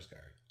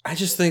Skarsgård? I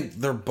just think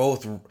they're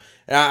both.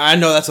 I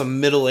know that's a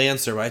middle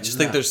answer, but I just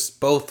think they're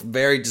both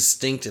very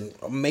distinct and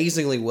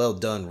amazingly well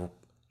done.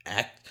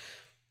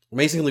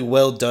 Amazingly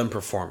well done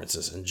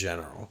performances in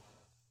general.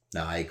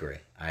 No, I agree.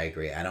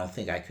 I don't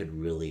think I could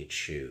really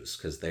choose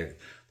because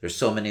there's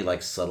so many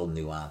like subtle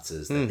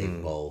nuances that they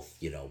both,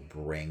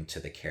 bring to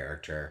the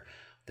character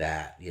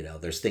that,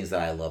 there's things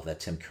that I love that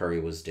Tim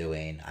Curry was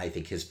doing. I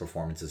think his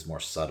performance is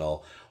more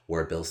subtle,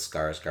 where Bill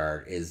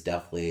Skarsgård is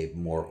definitely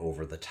more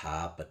over the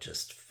top, but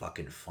just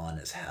fucking fun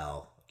as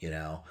hell,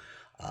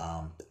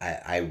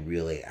 I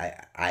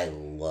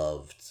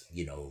loved,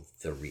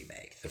 the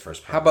remake, the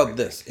first part. How about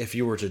this? If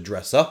you were to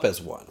dress up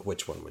as one,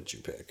 which one would you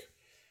pick?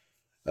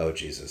 Oh,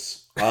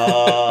 Jesus.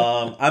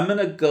 I'm going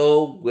to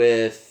go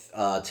with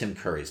Tim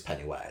Curry's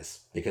Pennywise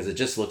because it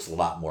just looks a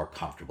lot more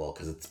comfortable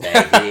because it's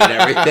baggy and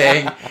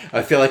everything.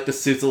 I feel like the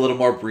suit's a little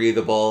more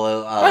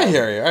breathable. I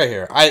hear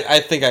you. I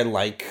think I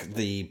like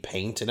the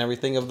paint and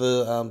everything of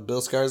the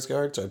Bill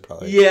Skarsgård, so I'd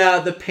probably... Yeah,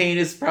 the paint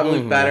is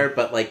probably better,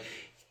 but like...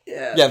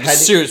 the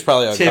suit is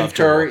probably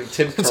uncomfortable.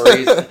 Tim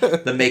Curry's,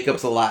 the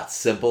makeup's a lot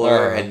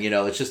simpler, and,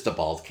 it's just a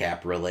bald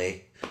cap,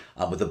 really.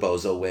 With a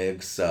bozo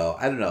wig, so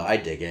I don't know. I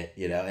dig it,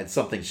 and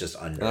something's just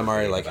under. I'm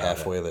already like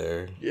halfway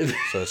there,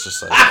 so it's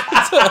just like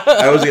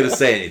I wasn't gonna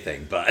say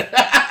anything, but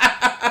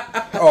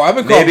I've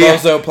been called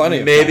bozo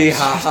plenty of maybe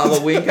times.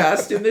 Halloween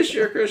costume this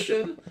year,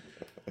 Christian.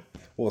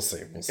 We'll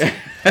see.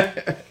 All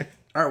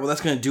right, well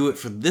that's gonna do it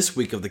for this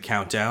week of the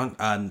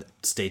countdown.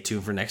 Stay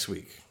tuned for next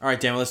week. All right,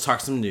 Dan, let's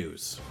talk some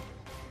news.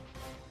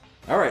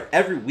 All right,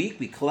 every week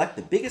we collect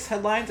the biggest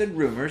headlines and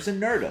rumors in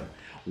nerdom.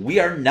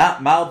 We are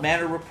not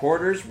mild-mannered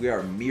reporters. We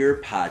are mere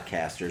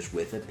podcasters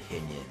with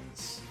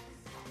opinions.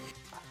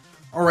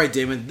 All right,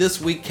 Damon. This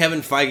week,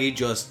 Kevin Feige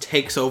just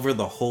takes over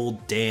the whole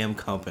damn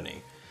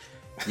company.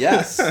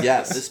 Yes.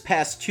 This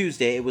past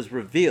Tuesday, it was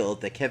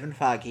revealed that Kevin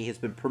Feige has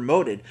been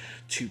promoted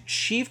to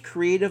Chief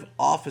Creative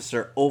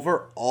Officer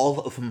over all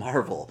of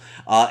Marvel,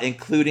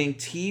 including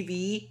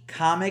TV,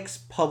 comics,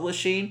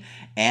 publishing,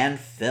 and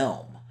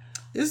film.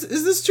 Is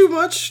this too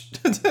much?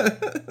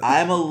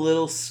 I'm a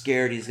little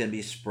scared he's going to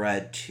be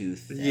spread too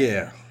thin.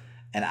 Yeah.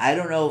 And I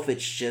don't know if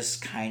it's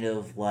just kind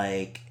of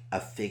like a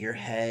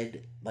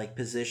figurehead like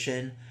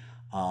position.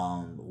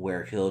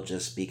 where he'll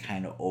just be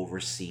kind of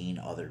overseeing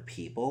other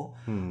people.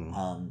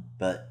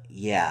 But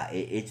yeah,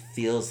 it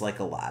feels like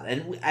a lot.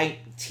 And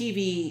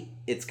TV,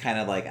 it's kind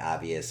of like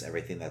obvious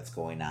everything that's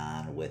going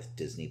on with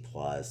Disney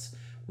Plus.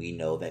 We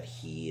know that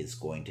he is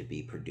going to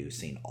be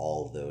producing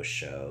all of those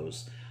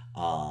shows,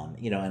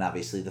 and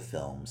obviously the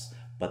films.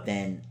 But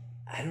then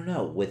I don't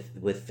know,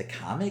 with the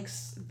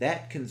comics,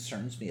 that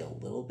concerns me a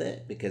little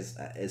bit because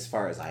as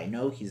far as I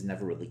know, he's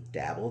never really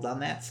dabbled on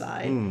that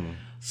side.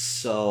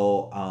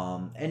 So,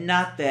 and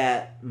not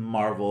that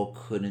Marvel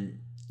couldn't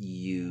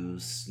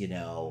use,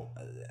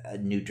 a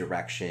new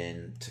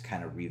direction to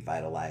kind of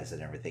revitalize it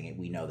and everything. And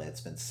we know that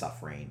it's been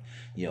suffering,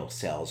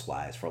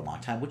 sales-wise for a long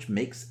time, which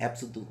makes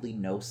absolutely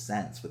no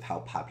sense with how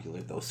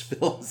popular those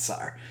films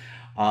are.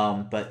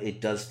 But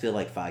it does feel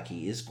like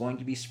Feige is going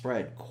to be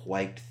spread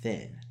quite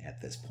thin at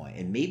this point.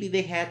 And maybe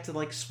they had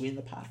to, sweeten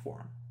the pot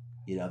for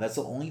him. That's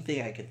the only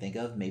thing I could think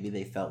of. Maybe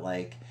they felt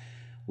like,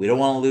 we don't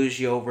want to lose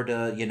you over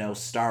to,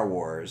 Star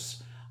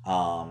Wars,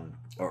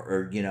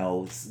 or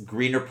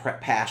greener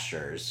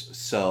pastures.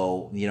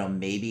 So,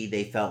 maybe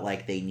they felt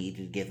like they needed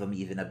to give him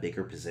even a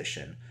bigger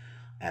position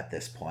at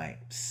this point.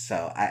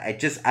 So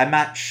I'm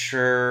not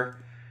sure,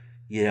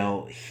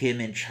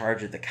 him in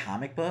charge of the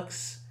comic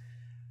books,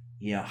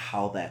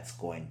 how that's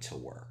going to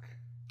work.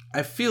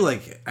 I feel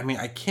like,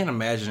 I can't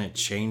imagine it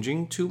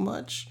changing too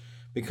much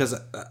because,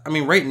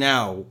 right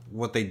now,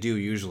 what they do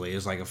usually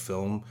is a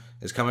film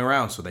is coming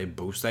around, so they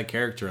boost that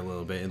character a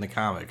little bit in the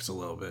comics a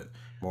little bit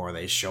more.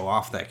 They show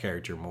off that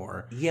character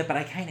more. Yeah, but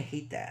I kind of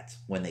hate that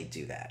when they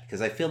do that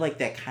because I feel like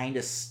that kind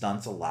of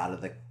stunts a lot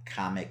of the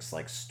comics,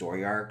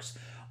 story arcs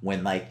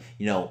when,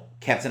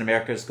 Captain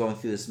America is going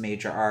through this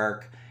major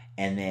arc.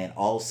 And then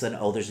all of a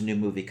sudden, there's a new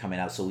movie coming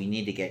out, so we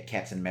need to get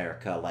Captain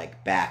America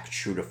back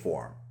true to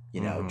form,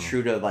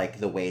 true to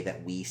the way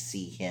that we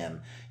see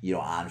him,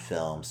 on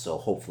film. So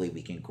hopefully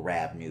we can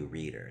grab new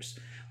readers.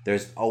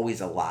 There's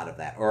always a lot of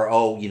that. Or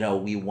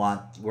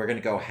we're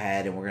gonna go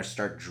ahead and we're gonna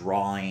start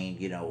drawing,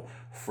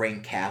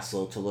 Frank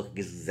Castle to look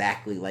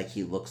exactly like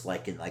he looks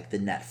like in the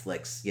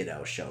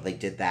Netflix, show. They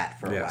did that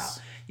for a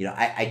while.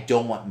 I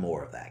don't want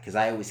more of that because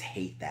I always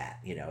hate that,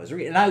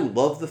 and I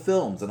love the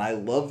films and I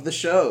love the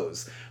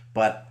shows.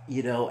 But,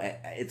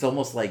 it's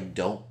almost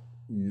don't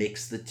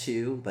mix the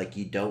two.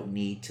 You don't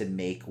need to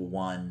make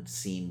one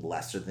seem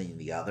lesser than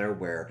the other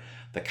where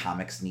the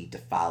comics need to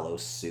follow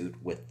suit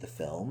with the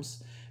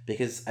films.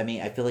 Because,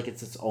 I feel like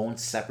it's its own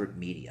separate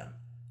medium.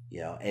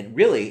 And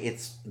really,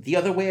 it's the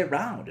other way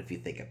around if you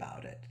think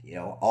about it.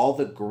 All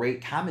the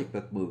great comic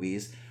book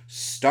movies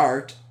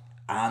start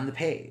on the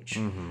page.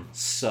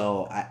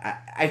 So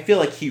I feel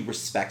like he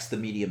respects the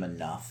medium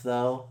enough,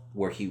 though,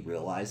 where he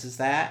realizes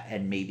that,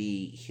 and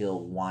maybe he'll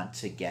want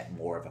to get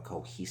more of a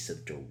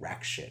cohesive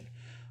direction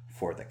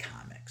for the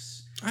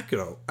comics. I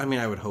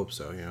would hope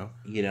so,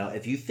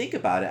 if you think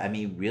about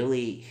it,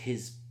 really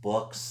his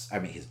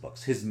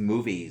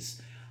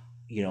movies,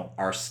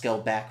 are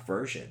scaled back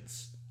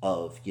versions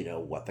of,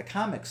 what the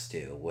comics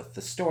do with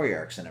the story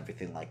arcs and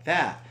everything like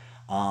that.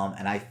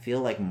 And I feel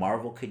like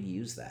Marvel could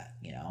use that,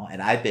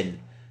 and I've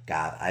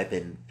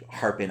been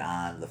harping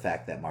on the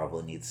fact that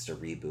Marvel needs to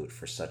reboot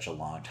for such a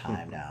long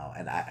time now.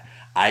 And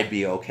I'd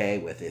be okay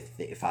with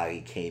if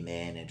I came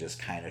in and just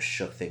kind of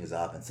shook things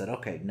up and said,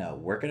 okay, no,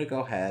 we're going to go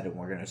ahead and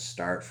we're going to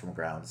start from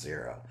ground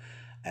zero.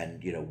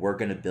 And, we're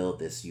going to build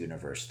this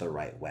universe the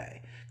right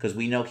way. Because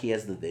we know he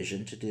has the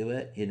vision to do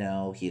it. He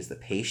has the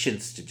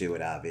patience to do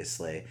it,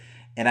 obviously.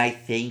 And I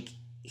think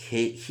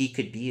he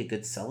could be a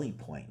good selling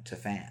point to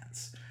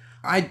fans.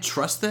 I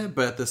trust that,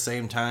 but at the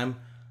same time,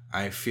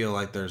 I feel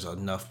like there's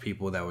enough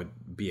people that would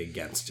be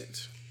against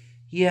it.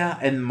 Yeah,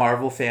 and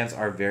Marvel fans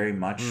are very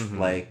much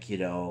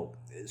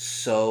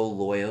so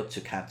loyal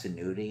to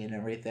continuity and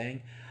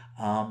everything.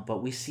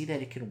 But we see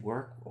that it can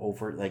work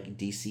over,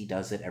 DC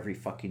does it every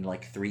fucking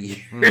 3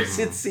 years,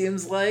 it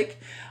seems like.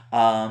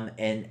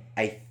 And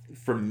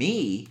for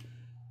me,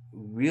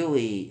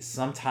 really,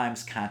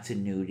 sometimes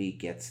continuity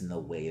gets in the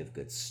way of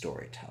good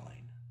storytelling.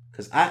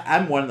 Because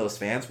I'm one of those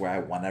fans where I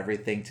want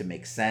everything to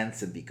make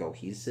sense and be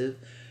cohesive.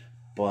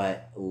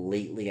 But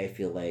lately, I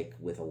feel like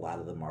with a lot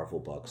of the Marvel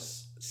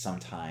books,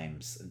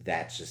 sometimes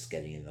that's just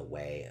getting in the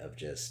way of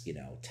just,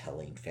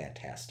 telling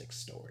fantastic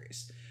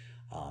stories.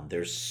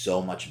 There's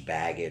so much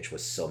baggage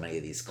with so many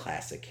of these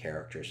classic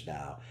characters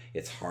now.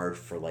 It's hard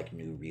for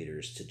new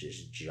readers to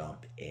just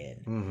jump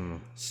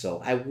in.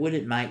 So I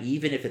wouldn't mind,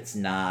 even if it's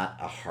not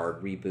a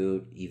hard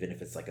reboot, even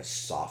if it's a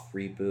soft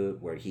reboot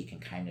where he can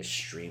kind of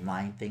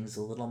streamline things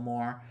a little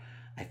more,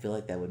 I feel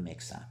like that would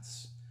make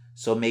sense.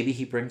 So maybe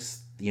he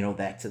brings,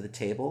 that to the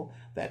table.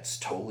 That's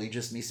totally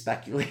just me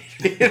speculating.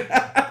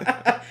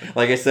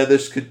 Like I said,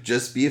 this could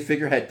just be a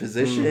figurehead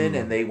position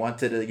and they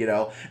wanted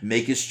to,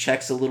 make his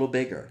checks a little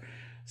bigger.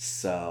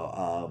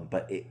 So,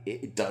 but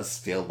it does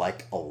feel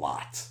like a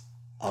lot.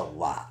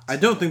 I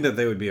don't think that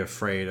they would be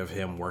afraid of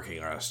him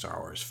working on a Star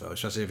Wars film,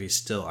 especially if he's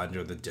still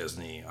under the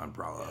Disney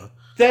umbrella.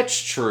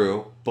 That's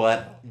true,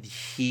 but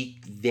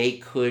they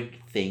could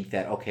think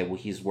that, okay, well,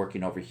 he's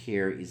working over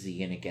here. Is he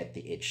going to get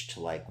the itch to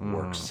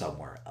work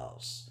somewhere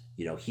else?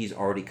 he's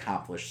already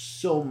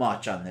accomplished so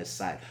much on this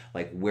side.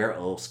 Like, where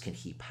else can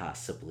he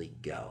possibly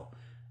go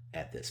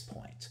at this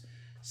point?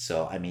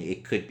 So, I mean,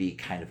 it could be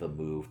kind of a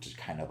move to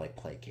kind of like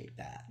placate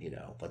that,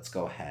 let's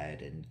go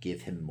ahead and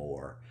give him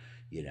more,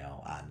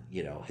 on,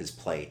 his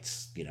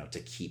plates, to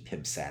keep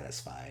him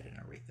satisfied and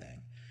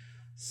everything.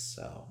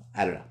 So,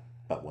 I don't know.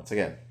 But once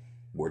again,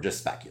 we're just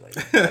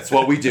speculating. That's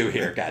what we do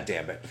here, God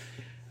damn it.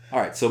 All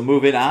right, so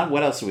moving on.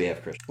 What else do we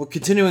have, Chris? Well,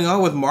 continuing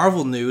on with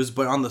Marvel news,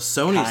 but on the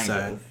Sony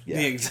side. Yeah.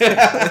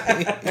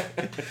 Exactly.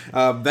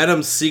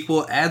 Venom's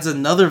sequel adds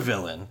another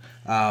villain,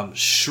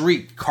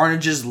 Shriek,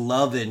 Carnage's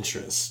love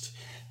interest.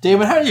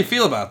 Damon, how do you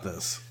feel about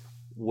this?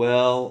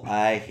 Well,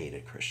 I hate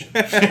it, Christian.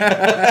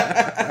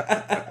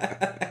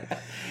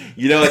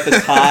 At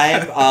the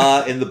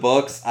time, in the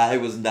books, I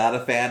was not a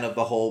fan of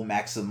the whole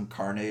Maxim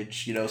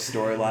Carnage,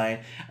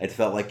 storyline. I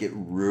felt like it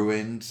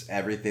ruined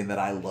everything that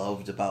I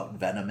loved about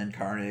Venom and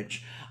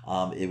Carnage.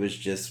 It was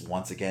just,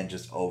 once again,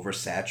 just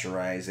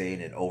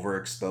oversaturizing and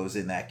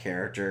overexposing that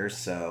character.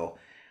 So,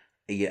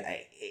 yeah,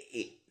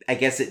 I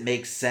guess it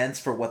makes sense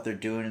for what they're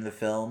doing in the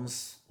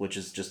films, which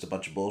is just a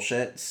bunch of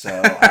bullshit.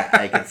 So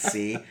I can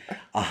see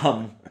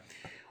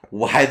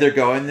why they're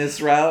going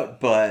this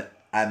route, but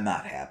I'm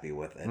not happy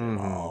with it at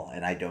all,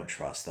 and I don't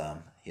trust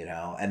them,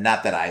 and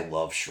not that I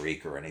love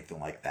Shriek or anything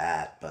like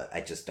that, but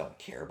I just don't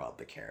care about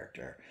the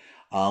character.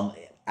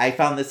 I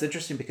found this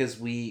interesting because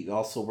we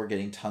also were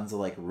getting tons of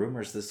like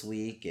rumors this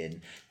week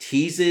and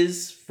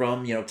teases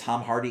from,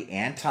 Tom Hardy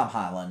and Tom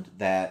Holland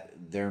that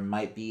there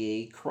might be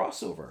a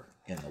crossover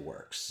in the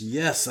works.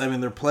 Yes, I mean,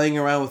 they're playing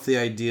around with the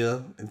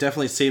idea. It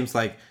definitely seems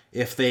like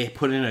if they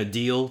put in a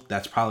deal,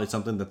 that's probably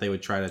something that they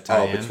would try to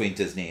tie in. Between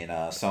Disney and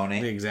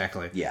Sony?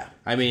 Exactly. Yeah.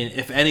 I mean,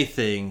 if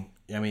anything,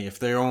 if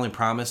they're only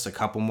promised a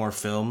couple more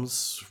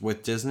films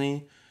with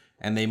Disney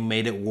and they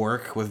made it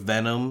work with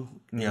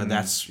Venom,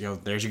 that's,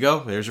 there's you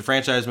go. There's your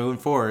franchise moving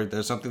forward.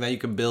 There's something that you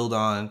can build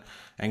on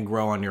and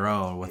grow on your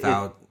own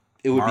without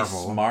It would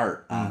Marvel. Be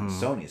smart on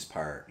Sony's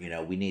part.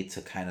 We need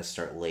to kind of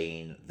start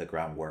laying the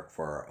groundwork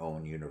for our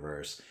own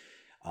universe,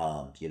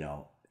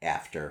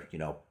 after,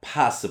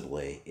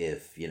 possibly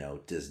if,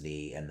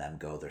 Disney and them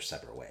go their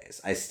separate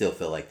ways. I still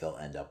feel like they'll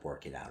end up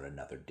working out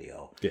another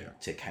deal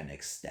to kind of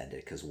extend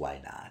it, because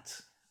why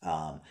not?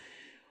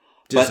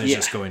 Disney's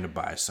just going to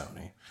buy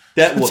Sony.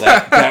 That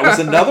was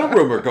another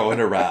rumor going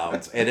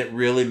around, and it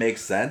really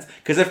makes sense.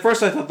 Because at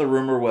first I thought the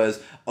rumor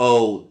was,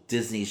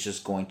 Disney's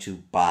just going to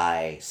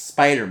buy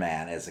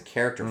Spider-Man as a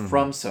character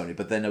from Sony.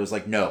 But then it was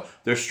like, no,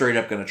 they're straight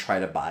up going to try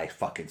to buy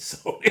fucking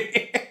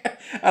Sony.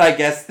 And I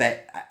guess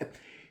that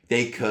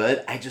they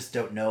could. I just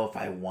don't know if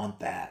I want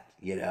that,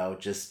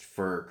 just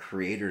for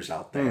creators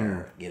out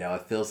there.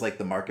 It feels like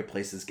the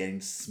marketplace is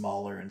getting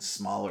smaller and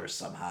smaller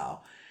somehow.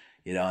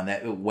 And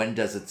that when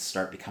does it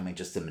start becoming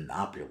just a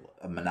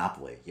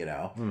monopoly?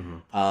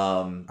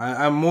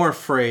 I'm more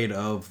afraid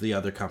of the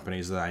other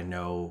companies that I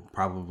know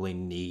probably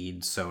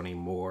need Sony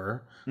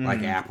more,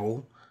 like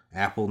Apple.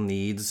 Apple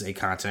needs a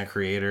content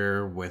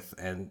creator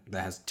and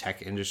that has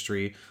tech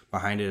industry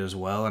behind it as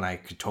well, and I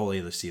could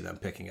totally see them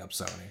picking up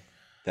Sony.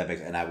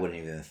 And I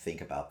wouldn't even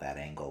think about that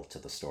angle to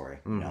the story.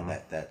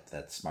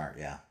 That's smart.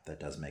 Yeah, that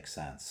does make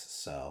sense.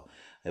 So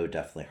it would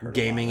definitely hurt.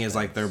 Gaming is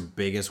like their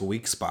biggest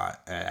weak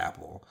spot at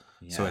Apple.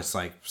 Yeah. So it's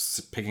like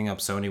picking up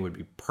Sony would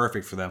be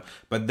perfect for them.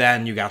 But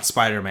then you got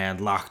Spider-Man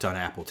locked on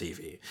Apple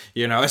TV.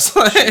 It's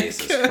like...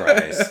 Jesus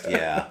Christ,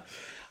 yeah.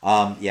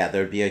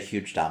 There'd be a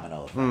huge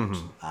domino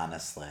effect,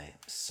 honestly.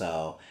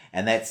 So,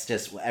 and that's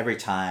just every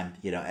time,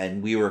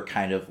 and we were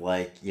kind of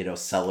like,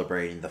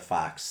 celebrating the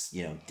Fox,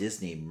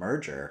 Disney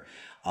merger.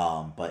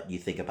 But you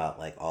think about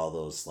like all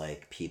those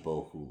like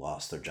people who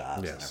lost their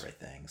jobs and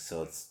everything.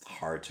 So it's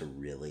hard to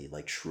really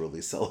like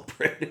truly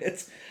celebrate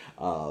it.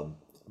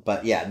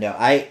 But yeah, no,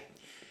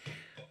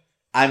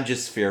 I'm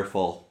just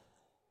fearful,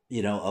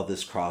 of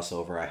this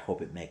crossover. I hope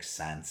it makes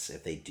sense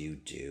if they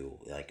do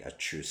like a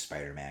true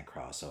Spider-Man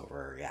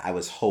crossover. Yeah, I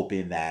was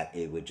hoping that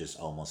it would just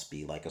almost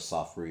be like a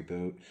soft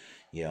reboot,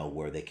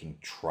 where they can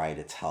try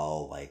to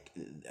tell like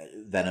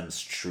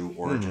Venom's true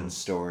origin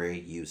story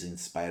using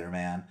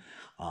Spider-Man.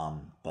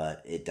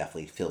 But it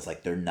definitely feels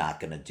like they're not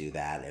going to do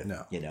that.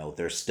 If,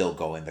 they're still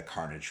going the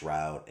Carnage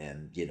route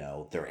and,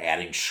 they're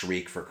adding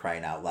Shriek for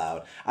crying out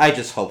loud. I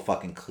just hope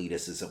fucking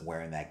Cletus isn't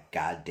wearing that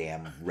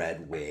goddamn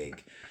red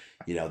wig,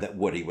 that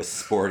Woody was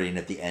sporting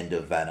at the end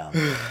of Venom.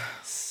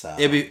 So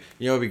it'd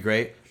be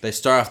great. They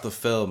start off the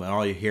film and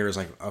all you hear is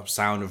like a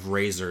sound of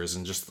razors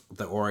and just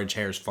the orange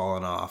hairs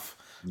falling off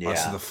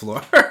onto the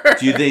floor.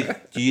 Do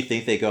you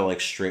think they go like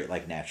straight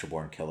like Natural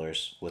Born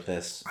Killers with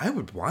this? I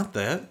would want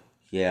that.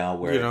 Yeah,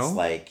 where it's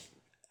like,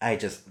 I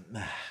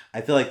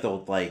feel like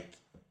they'll like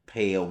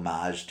pay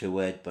homage to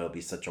it, but it'll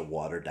be such a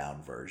watered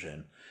down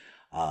version.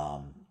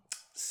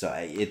 So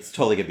it's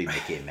totally gonna be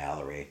Mickey and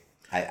Mallory.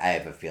 I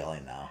have a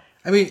feeling now.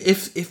 I mean,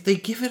 if they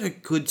give it a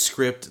good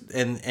script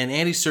and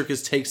Andy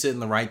Serkis takes it in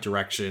the right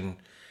direction,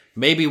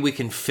 maybe we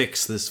can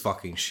fix this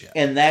fucking shit.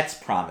 And that's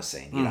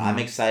promising. I'm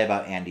excited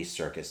about Andy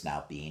Serkis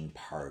now being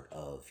part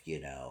of,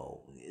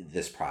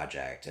 this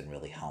project and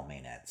really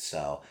helming it.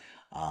 So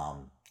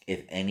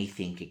If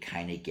anything could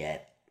kind of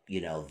get,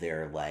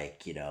 their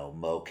like,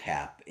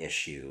 mocap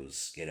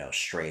issues,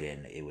 straight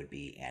in, it would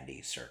be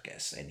Andy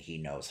Serkis, and he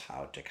knows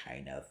how to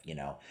kind of,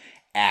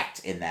 act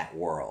in that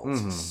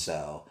world.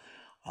 So,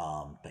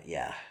 but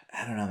yeah,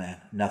 I don't know, man.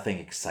 Nothing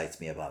excites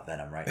me about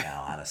Venom right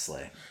now,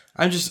 honestly.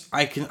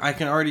 I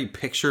can already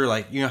picture,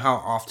 like, how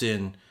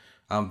often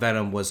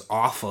Venom was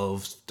off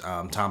of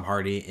Tom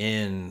Hardy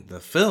in the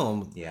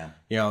film. Yeah.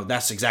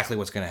 That's exactly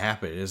what's going to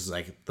happen. Is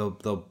like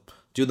they'll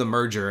do the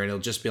merger, and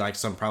it'll just be like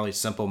some probably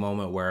simple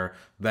moment where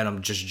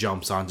Venom just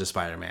jumps onto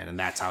Spider-Man, and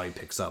that's how he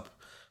picks up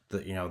the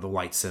the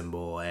white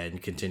symbol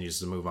and continues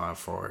to move on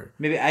forward.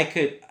 Maybe I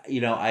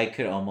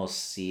could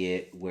almost see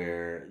it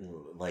where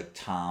like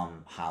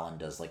Tom Holland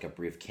does like a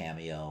brief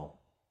cameo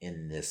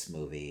in this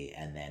movie,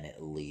 and then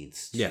it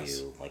leads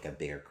to like a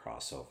bigger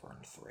crossover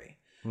in 3.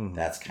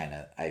 That's kind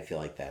of, I feel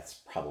like that's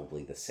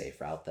probably the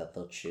safe route that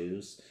they'll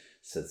choose,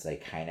 since they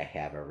kind of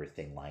have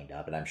everything lined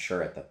up. And I'm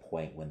sure at the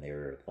point when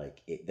they're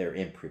like, they're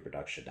in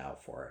pre-production now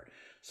for it.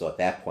 So at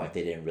that point,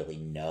 they didn't really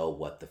know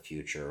what the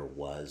future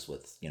was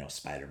with,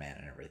 Spider-Man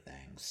and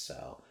everything.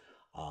 So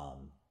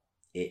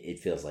it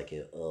feels like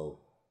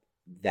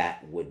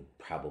that would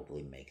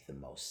probably make the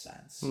most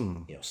sense,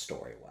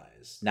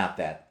 story-wise. Not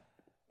that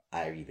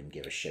I even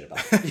give a shit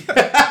about it.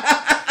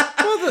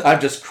 I'm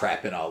just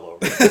crapping all over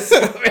this.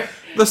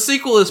 The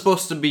sequel is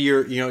supposed to be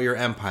your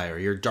empire,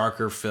 your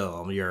darker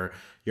film, your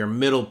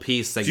middle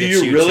piece that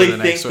gets you to the next one. Do you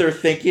really think they're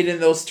thinking in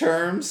those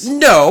terms?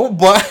 No,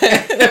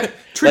 but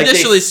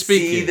traditionally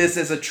speaking, see this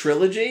as a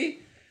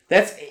trilogy.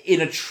 That's in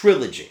a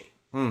trilogy.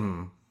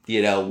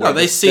 Mm-hmm. Where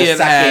they see it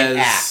as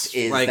act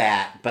is like,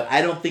 that, but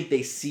I don't think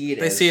they see it.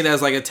 They see it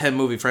as like a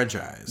 10-movie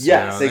franchise.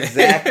 Yes,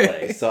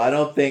 exactly. So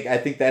I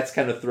think that's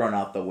kind of thrown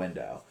out the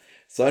window.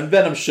 So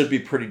Venom should be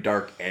pretty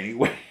dark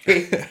anyway.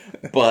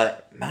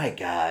 But my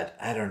God,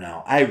 I don't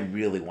know. I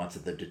really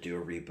wanted them to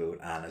do a reboot,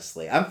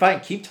 honestly. I'm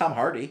fine. Keep Tom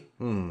Hardy.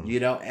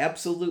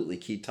 Absolutely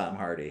keep Tom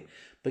Hardy.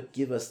 But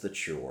give us the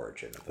true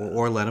origin of Venom.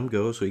 Or let him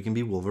go so he can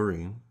be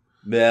Wolverine.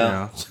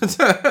 Yeah.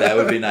 That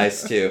would be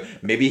nice too.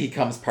 Maybe he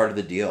becomes part of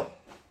the deal.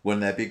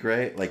 Wouldn't that be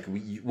great? Like,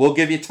 we'll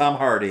give you Tom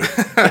Hardy.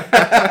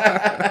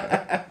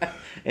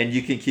 And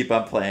you can keep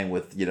on playing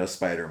with,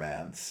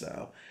 Spider-Man.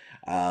 So...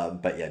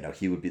 but yeah, no,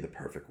 he would be the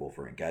perfect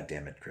Wolverine. God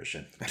damn it,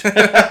 Christian. It's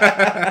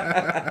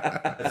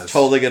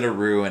totally going to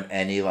ruin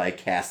any, like,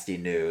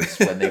 casting news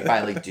when they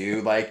finally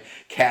do, like,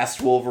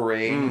 cast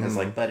Wolverine. It's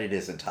like, but it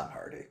isn't Tom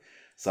Hardy.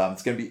 So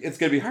it's going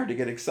to be hard to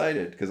get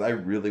excited because I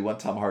really want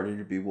Tom Hardy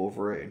to be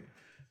Wolverine.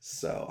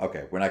 So,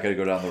 okay, we're not going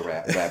to go down the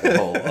rabbit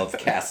hole of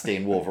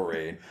casting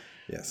Wolverine.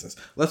 Yes.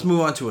 Let's move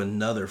on to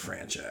another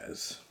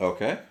franchise.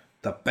 Okay.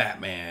 The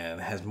Batman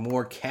has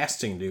more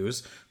casting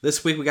news.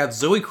 This week we got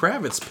Zoe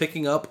Kravitz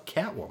picking up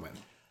Catwoman.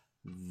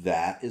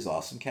 That is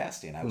awesome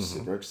casting. I was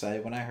super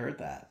excited when I heard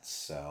that.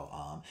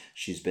 So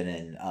she's been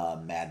in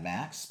Mad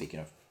Max, speaking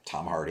of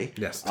Tom Hardy.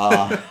 Yes.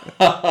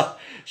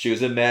 She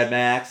was in Mad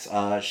Max.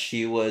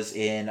 She was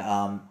in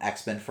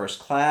X-Men First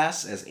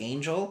Class as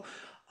Angel.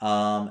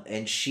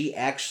 And she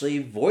actually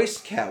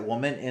voiced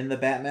Catwoman in the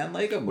Batman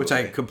Lego movie. Which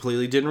I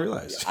completely didn't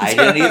realize. I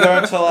didn't either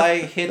until I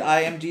hit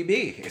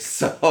IMDb.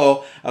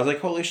 So I was like,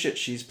 holy shit,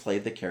 she's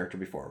played the character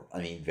before. I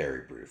mean,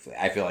 very briefly.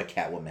 I feel like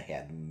Catwoman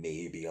had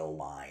maybe a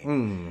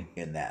line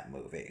in that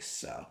movie.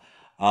 So,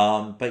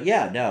 but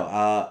yeah,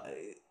 no,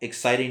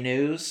 exciting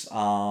news,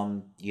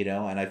 and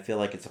I feel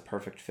like it's a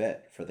perfect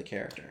fit for the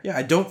character. Yeah,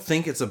 I don't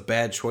think it's a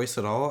bad choice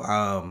at all.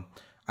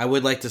 I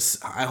would like to,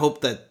 I hope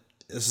that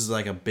this is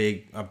like a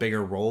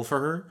bigger role for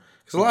her,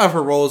 because a lot of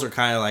her roles are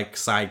kind of like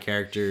side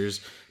characters,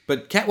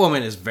 but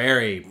Catwoman is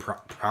very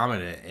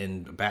prominent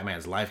in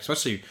Batman's life,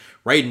 especially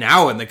right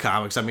now in the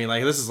comics. I mean,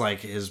 like, this is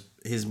like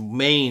his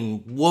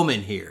main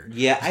woman here.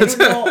 Yeah, I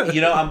don't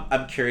know.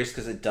 I'm curious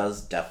because it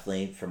does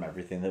definitely, from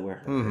everything that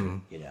we're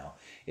hearing,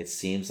 it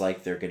seems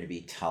like they're going to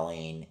be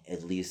telling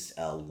at least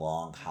a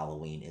long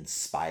Halloween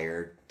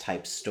inspired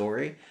type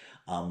story,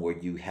 where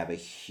you have a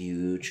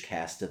huge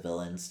cast of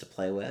villains to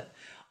play with.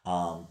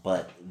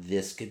 But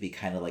this could be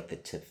kind of like the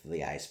tip of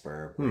the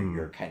iceberg where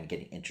you're kind of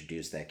getting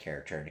introduced to that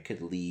character, and it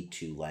could lead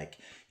to, like,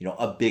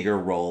 a bigger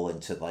role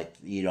into, like,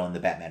 in the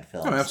Batman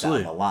films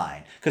down the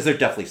line, because they're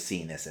definitely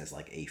seeing this as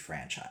like a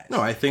franchise. No,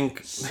 I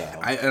think so.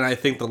 I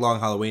think the Long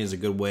Halloween is a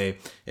good way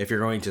if you're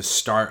going to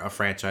start a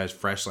franchise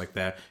fresh like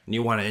that and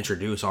you want to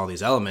introduce all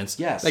these elements.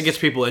 Yes, that gets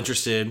people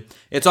interested.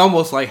 It's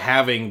almost like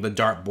having the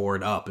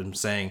dartboard up and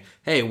saying,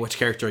 hey, which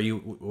character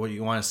what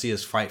you want to see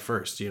us fight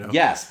first,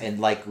 Yes, and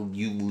like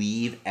you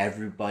leave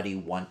everybody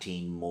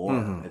wanting more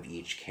of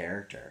each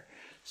character.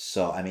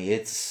 So, I mean,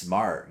 it's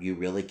smart. You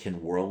really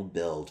can world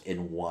build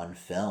in one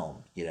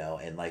film,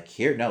 and like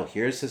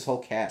here's his whole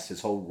cast,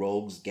 his whole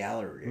rogues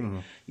gallery,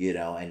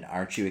 and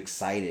aren't you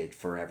excited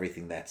for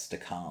everything that's to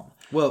come?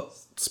 Well,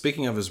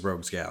 speaking of his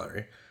rogues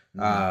gallery,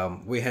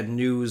 we had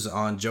news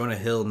on Jonah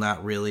Hill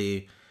not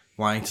really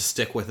wanting to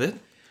stick with it.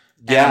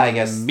 Yeah, I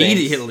guess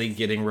immediately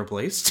getting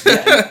replaced.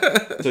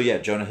 So yeah,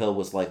 Jonah Hill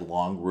was like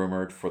long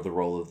rumored for the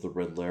role of the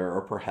Riddler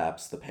or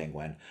perhaps the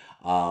Penguin.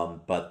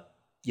 But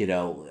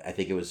I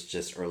think it was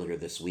just earlier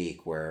this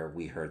week where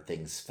we heard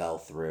things fell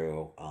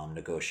through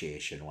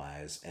negotiation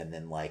wise. And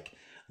then like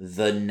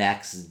the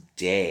next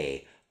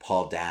day,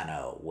 Paul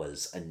Dano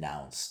was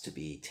announced to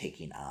be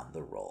taking on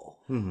the role.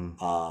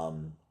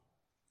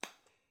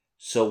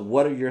 So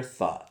what are your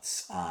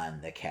thoughts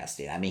on the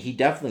casting? I mean, he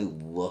definitely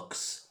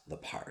looks the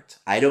part.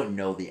 I don't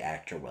know the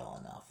actor well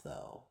enough,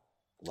 though,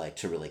 like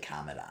to really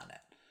comment on it.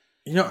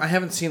 I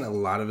haven't seen a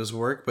lot of his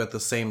work, but at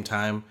the same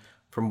time,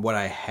 from what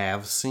I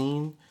have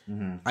seen,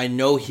 I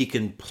know he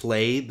can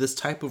play this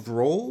type of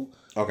role.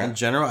 Okay. In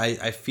general,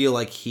 I feel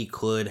like he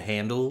could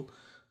handle...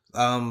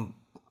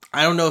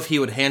 I don't know if he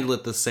would handle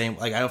it the same...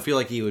 Like, I don't feel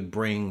like he would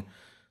bring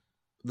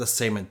the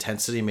same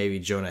intensity maybe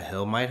Jonah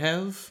Hill might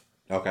have.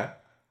 Okay.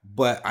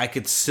 But I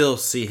could still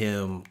see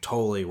him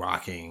totally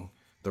rocking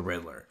the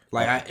Riddler.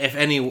 Like,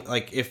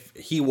 if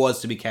he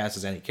was to be cast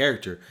as any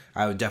character,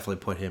 I would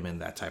definitely put him in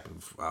that type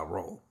of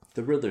role.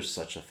 The Riddler's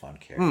such a fun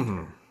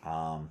character.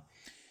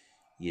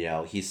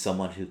 He's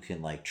someone who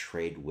can like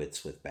trade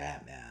wits with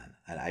Batman,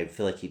 and I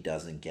feel like he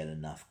doesn't get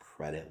enough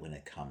credit when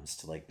it comes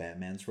to like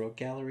Batman's rogue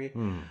gallery.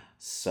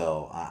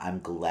 So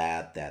I'm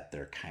glad that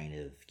they're kind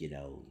of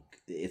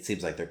it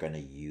seems like they're going to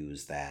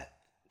use that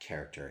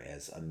character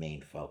as a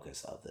main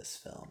focus of this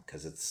film,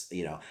 because it's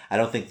I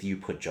don't think you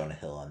put Jonah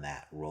Hill in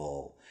that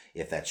role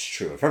if that's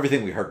true, if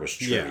everything we heard was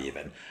true,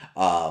 even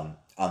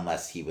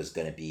unless he was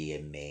going to be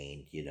a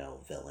main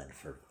villain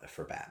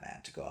for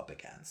Batman to go up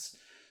against.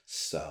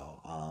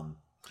 So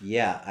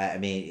I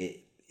mean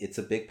it's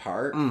a big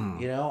part.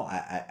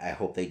 I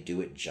hope they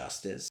do it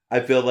justice. I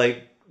feel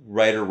like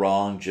right or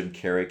wrong, Jim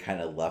Carrey kind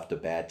of left a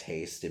bad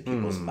taste in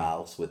people's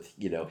mouths with,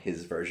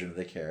 his version of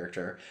the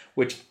character,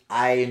 which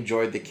I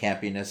enjoyed the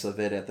campiness of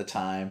it at the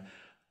time,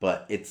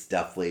 but it's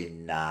definitely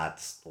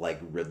not like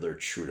Riddler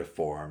true to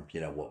form,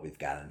 what we've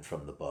gotten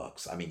from the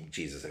books. I mean,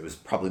 Jesus, it was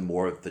probably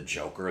more of the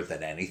Joker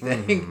than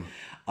anything.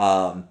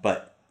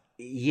 But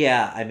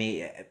yeah, I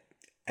mean,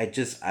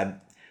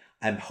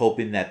 I'm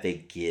hoping that they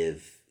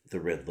give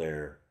the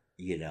Riddler,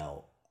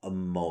 a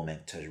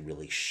moment to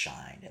really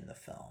shine in the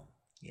film.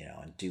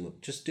 And do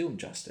him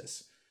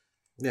justice.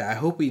 Yeah, I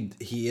hope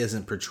he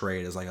isn't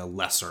portrayed as like a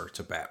lesser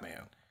to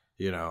Batman.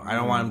 I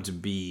don't want him to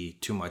be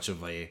too much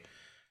of a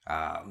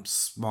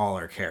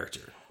smaller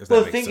character.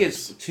 Well, the thing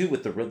is, too,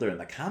 with the Riddler in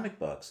the comic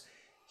books,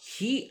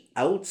 he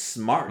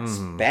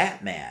outsmarts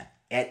Batman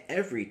at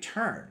every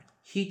turn.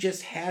 He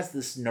just has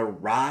this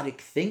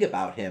neurotic thing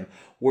about him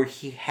where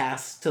he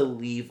has to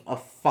leave a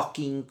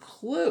fucking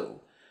clue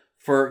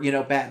for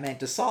Batman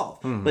to solve.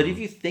 But if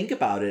you think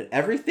about it,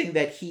 everything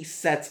that he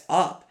sets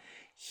up,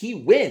 he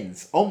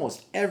wins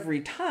almost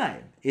every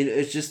time.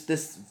 It's just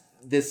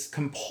this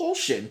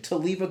compulsion to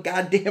leave a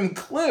goddamn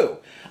clue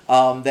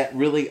that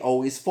really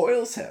always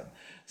foils him.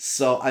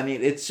 So I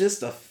mean, it's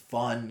just a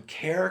fun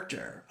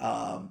character.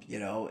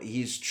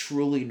 He's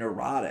truly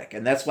neurotic,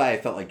 and that's why I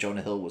felt like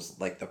Jonah Hill was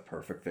like the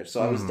perfect fit.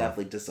 So I was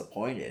definitely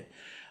disappointed.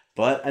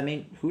 But I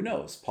mean, who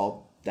knows?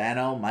 Paul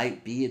Dano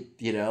might be,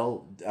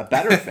 a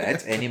better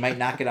fit, and he might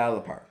knock it out of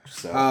the park.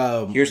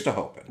 So here's to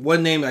hoping.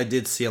 One name I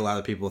did see a lot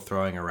of people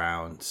throwing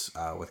around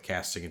with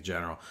casting in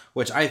general,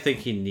 which I think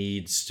he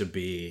needs to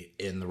be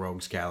in the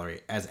Rogues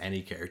Gallery as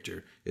any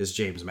character, is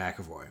James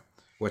McAvoy,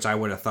 which I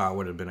would have thought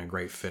would have been a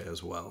great fit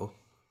as well.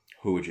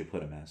 Who would you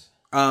put him as?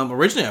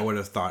 Originally, I would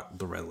have thought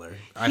the Riddler.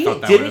 I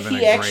thought that didn't would have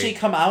been he actually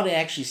come out and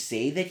actually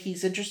say that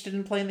he's interested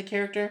in playing the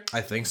character?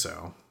 I think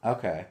so.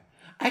 Okay.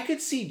 I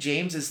could see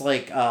James as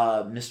like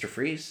Mr.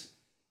 Freeze.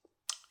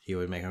 He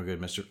would make him a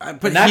good Mr.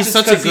 But not he's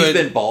just because he's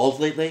been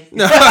bald lately.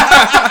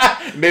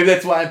 Maybe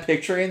that's why I'm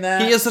picturing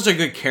that. He is such a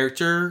good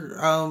character,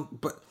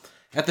 but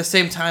at the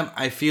same time,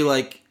 I feel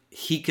like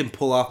he can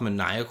pull off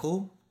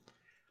maniacal.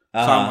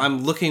 So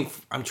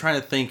I'm trying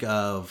to think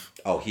of...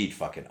 Oh, he'd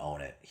fucking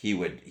own it.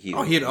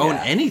 He'd own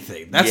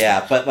anything.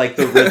 But like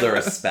the Riddler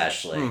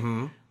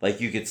especially.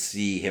 Like you could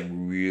see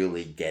him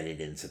really getting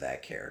into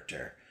that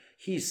character.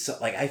 He's so,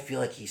 like, I feel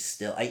like he's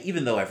still,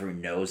 even though everyone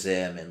knows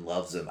him and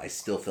loves him, I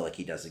still feel like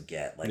he doesn't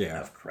get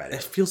enough credit.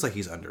 It feels like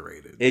he's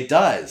underrated. It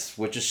does,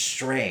 which is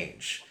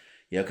strange,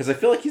 because I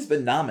feel like he's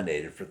been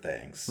nominated for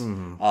things,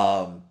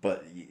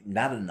 but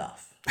not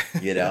enough,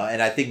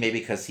 and I think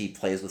maybe because he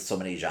plays with so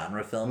many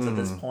genre films at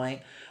this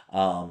point,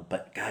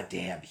 but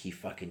goddamn, he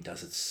fucking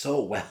does it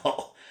so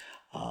well.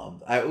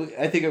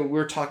 I think we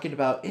were talking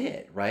about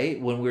it, right?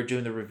 When we were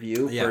doing the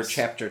review for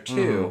chapter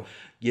 2,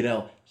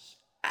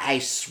 I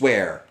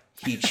swear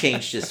he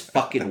changed his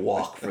fucking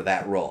walk for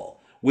that role,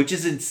 which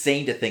is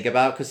insane to think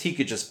about because he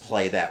could just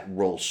play that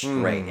role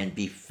straight and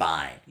be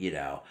fine,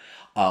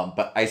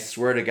 But I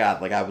swear to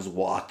God, like I was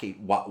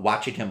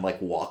watching him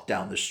like walk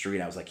down the street.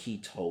 And I was like, he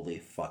totally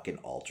fucking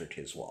altered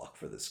his walk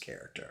for this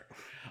character.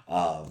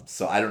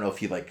 So I don't know if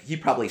he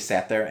probably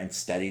sat there and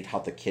studied how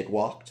the kid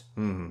walked,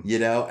 and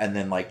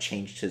then like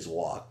changed his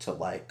walk to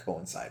like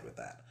coincide with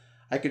that.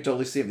 I could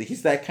totally see him.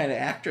 He's that kind of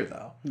actor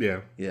though.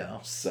 Yeah.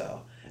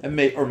 So. Or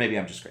maybe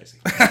I'm just crazy.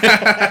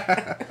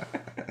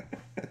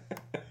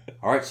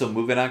 All right, so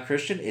moving on,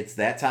 Christian. It's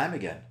that time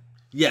again.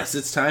 Yes,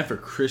 it's time for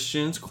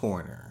Christian's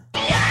Corner.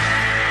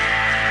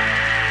 Yeah!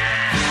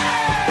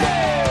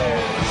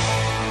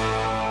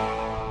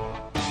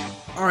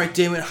 right,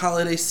 damn it,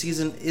 holiday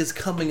season is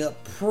coming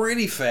up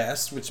pretty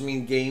fast, which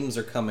means games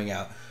are coming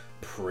out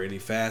pretty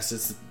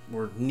fast.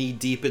 We're knee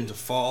deep into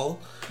fall.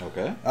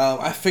 Okay.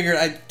 I figured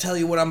I'd tell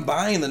you what I'm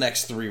buying the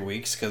next 3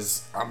 weeks,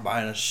 because I'm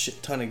buying a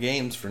shit ton of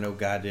games for no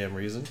goddamn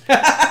reason.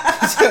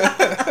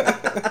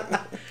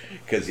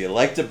 Because you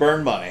like to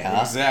burn money, huh?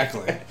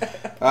 Exactly.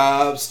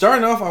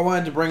 Starting off, I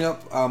wanted to bring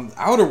up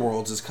Outer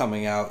Worlds is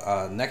coming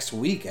out next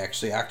week,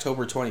 actually,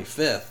 October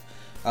 25th.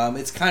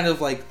 It's kind of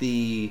like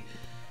the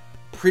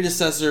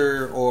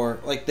predecessor, or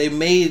like they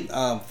made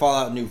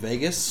Fallout New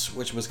Vegas,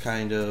 which was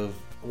kind of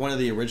one of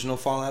the original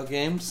Fallout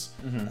games.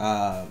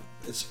 Mm-hmm.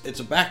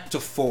 It's back to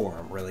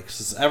form, really,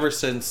 because ever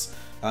since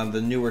the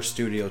newer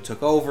studio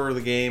took over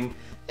the game,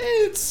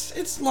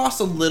 it's lost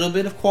a little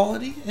bit of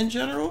quality in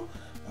general.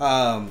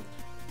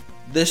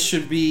 This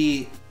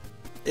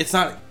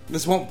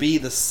won't be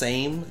the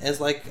same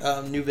as like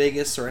New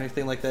Vegas or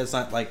anything like that. It's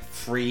not like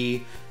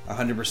free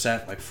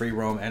 100% like free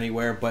roam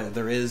anywhere, but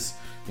there is,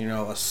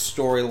 a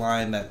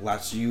storyline that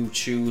lets you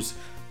choose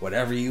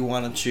whatever you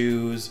want to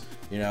choose.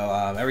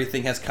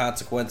 Everything has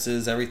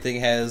consequences. Everything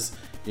has,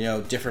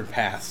 different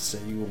paths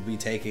that you will be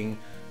taking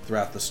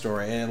throughout the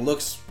story, and it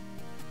looks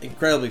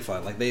incredibly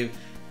fun. Like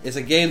it's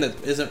a game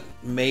that isn't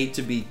made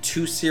to be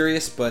too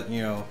serious, but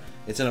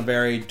it's in a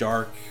very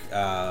dark,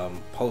 not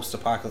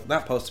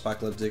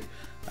post-apocalyptic,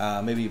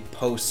 maybe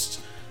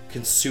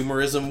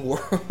post-consumerism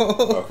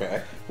world.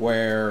 Okay.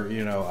 Where,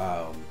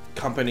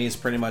 companies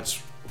pretty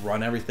much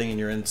run everything and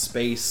you're in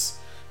space.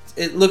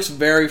 It looks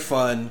very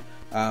fun.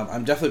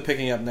 I'm definitely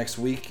picking up next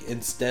week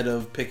instead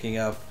of picking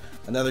up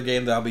another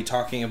game that I'll be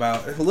talking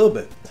about in a little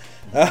bit.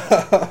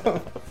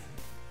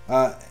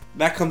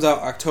 That comes out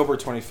October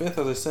 25th,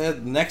 as I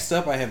said. Next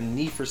up, I have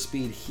Need for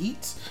Speed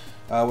Heat,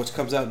 which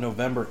comes out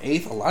November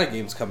 8th. A lot of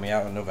games coming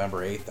out on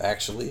November 8th,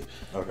 actually.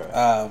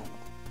 Okay.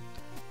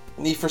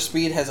 Need for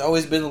Speed has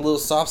always been a little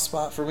soft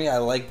spot for me. I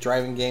like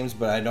driving games,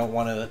 but I don't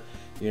want to,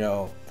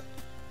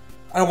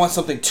 I don't want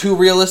something too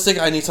realistic.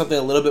 I need something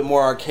a little bit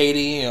more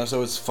arcadey,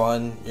 so it's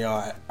fun.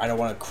 I don't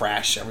want to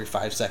crash every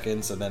 5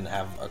 seconds and then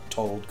have a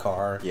totaled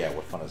car. Yeah,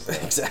 what fun is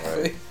that?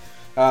 Exactly.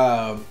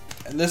 Right.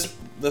 And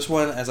this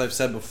one, as I've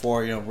said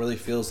before, really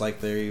feels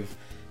like they've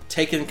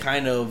taken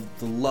kind of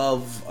the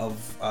love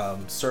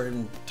of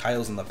certain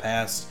titles in the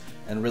past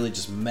and really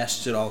just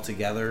meshed it all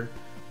together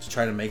to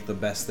try to make the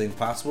best thing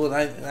possible.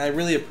 And I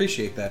really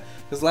appreciate that,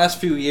 because the last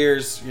few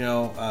years,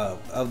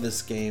 of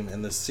this game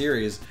and this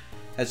series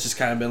has just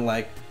kind of been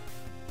like,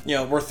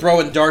 we're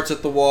throwing darts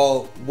at the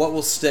wall. What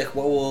will stick?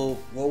 What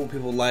will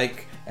people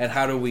like? And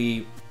how do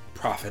we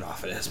profit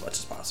off it as much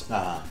as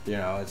possible?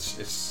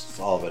 It's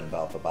all been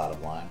about the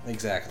bottom line.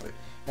 Exactly.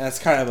 And that's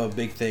kind of a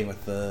big thing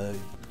with the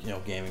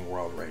gaming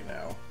world right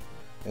now,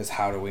 is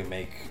how do we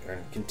make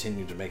and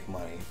continue to make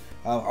money.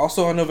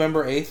 Also on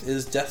November 8th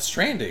is Death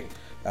Stranding,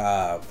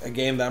 a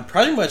game that I'm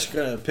pretty much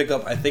going to pick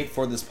up, I think,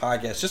 for this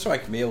podcast, just so I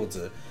can be able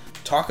to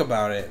talk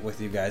about it with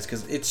you guys,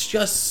 because it's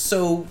just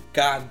so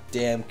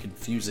goddamn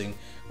confusing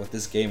what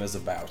this game is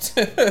about.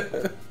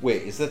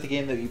 Wait, is that the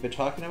game that you've been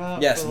talking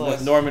about? Yes,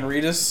 with Norman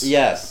Reedus.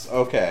 Yes,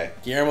 okay.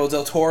 Guillermo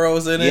del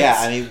Toro's in it. Yeah,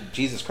 I mean,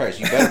 Jesus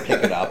Christ, you better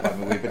pick it up. I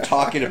mean, we've been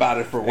talking about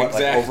it for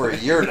over a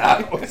year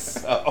now.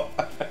 So,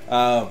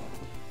 I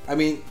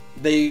mean,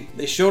 they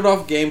showed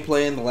off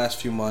gameplay in the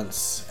last few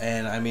months,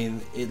 and I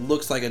mean, it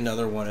looks like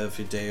another one of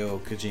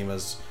Hideo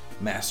Kojima's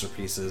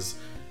masterpieces.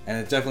 And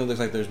it definitely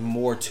looks like there's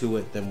more to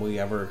it than we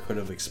ever could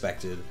have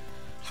expected.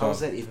 How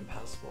is that even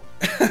possible?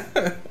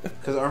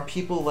 Because aren't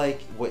people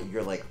like,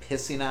 you're like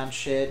pissing on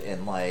shit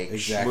and like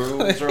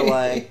shrooms are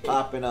like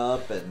popping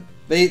up, and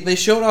they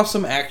showed off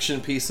some action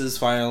pieces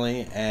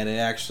finally, and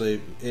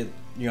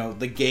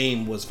the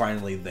game was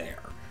finally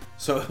there.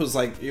 So it was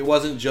like, it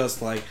wasn't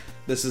just like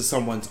this is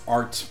someone's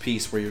art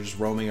piece where you're just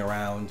roaming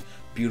around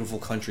beautiful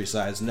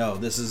countrysides. No,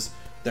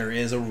 there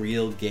is a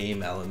real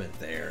game element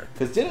there.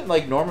 Because didn't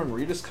Norman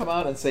Reedus come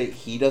out and say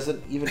he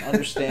doesn't even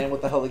understand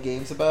what the hell the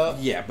game's about?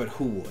 Yeah, but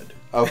who would?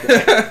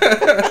 Okay.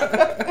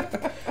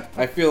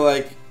 I feel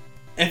like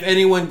if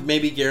anyone,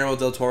 maybe Guillermo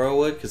del Toro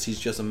would, because he's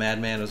just a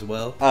madman as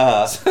well.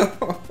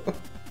 So,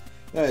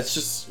 it's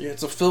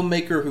a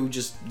filmmaker who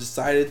just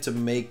decided to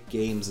make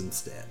games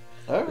instead.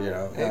 All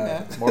right. Hey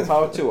man, more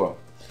power to him.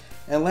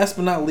 And last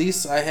but not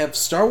least, I have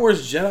Star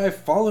Wars Jedi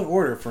Fallen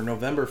Order for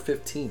November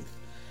 15th.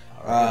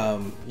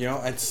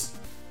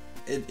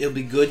 It'll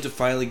be good to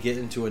finally get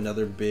into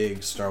another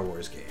big Star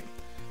Wars game.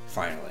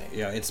 Finally,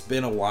 it's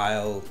been a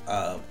while.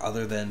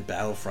 Other than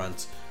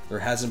Battlefront, there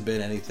hasn't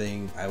been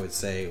anything I would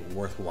say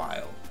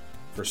worthwhile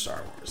for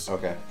Star Wars.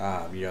 Okay.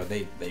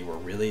 They were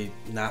really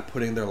not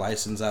putting their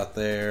license out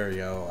there.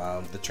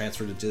 The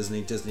transfer to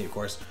Disney. Disney, of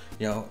course,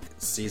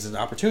 sees an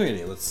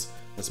opportunity. Let's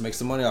make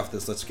some money off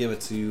this. Let's give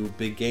it to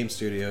big game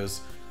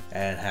studios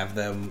and have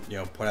them,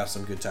 put out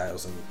some good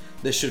titles. And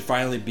this should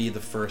finally be the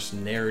first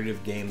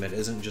narrative game that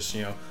isn't just,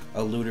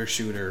 a looter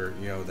shooter,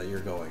 that you're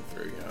going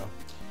through,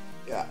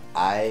 Yeah,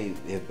 I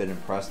have been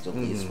impressed at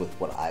least with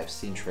what I've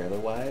seen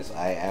trailer-wise.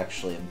 I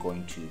actually am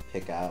going to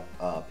pick up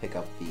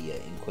the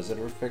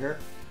Inquisitor figure.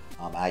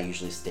 I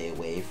usually stay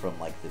away from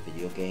like the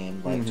video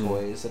game like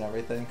toys and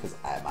everything because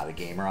I'm not a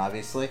gamer,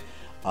 obviously.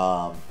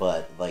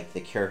 But like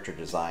the character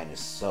design is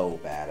so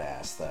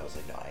badass that I was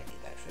like, no, I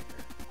need that figure.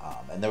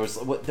 And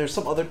there's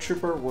some other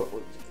trooper.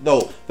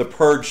 No, the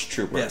Purge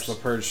Troopers. Yes, the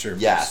Purge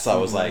Troopers. Yes, I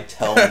was like,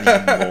 tell me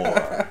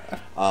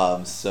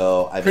more.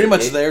 So I pretty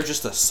much there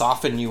just to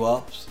soften you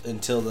up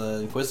until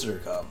the Inquisitor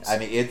comes. I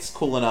mean, it's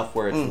cool enough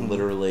where it's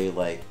literally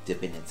like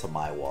dipping into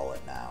my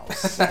wallet now.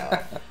 So,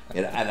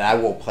 and I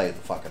won't play the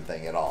fucking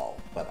thing at all.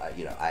 But I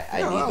need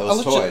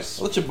those toys.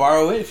 I'll let you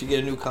borrow it if you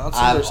get a new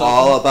console I'm or something.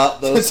 all about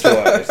those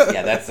toys.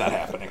 Yeah, that's not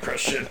happening,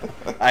 Christian.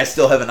 I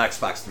still have an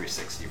Xbox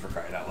 360 for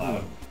crying out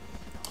loud.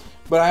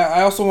 But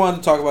I also wanted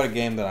to talk about a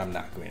game that I'm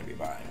not going to be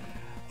buying.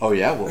 Oh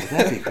yeah, what would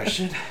that be,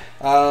 Christian?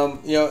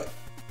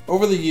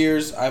 Over the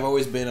years, I've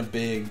always been a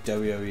big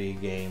WWE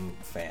game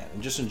fan,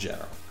 just in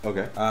general.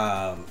 Okay.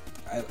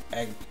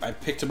 I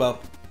picked them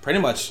up pretty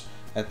much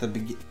at the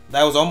beginning.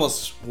 That was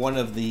almost one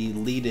of the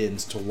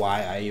lead-ins to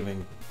why I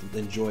even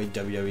enjoyed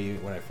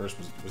WWE when I first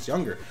was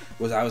younger.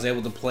 Was I was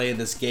able to play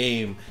this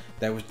game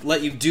that would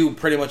let you do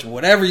pretty much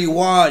whatever you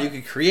want. You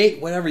could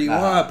create whatever you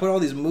want, put all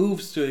these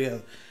moves to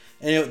it,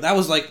 and that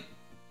was like,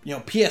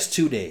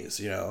 PS2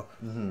 days,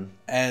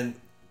 and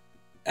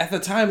at the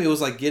time it was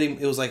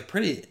like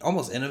pretty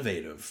almost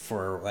innovative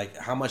for like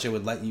how much it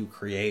would let you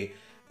create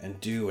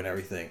and do and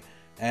everything.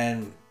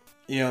 And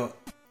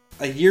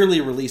a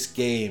yearly release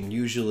game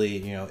usually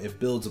it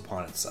builds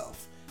upon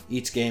itself.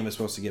 Each game is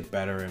supposed to get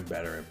better and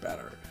better and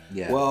better.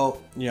 Yeah.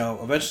 Well,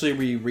 eventually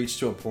we reached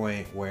to a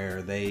point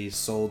where they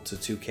sold to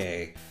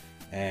 2K,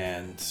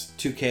 and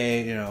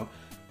 2K,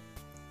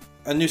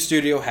 a new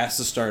studio has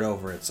to start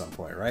over at some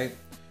point, right?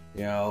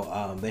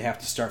 They have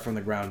to start from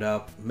the ground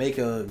up, make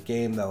a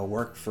game that'll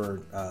work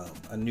for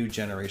a new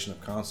generation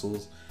of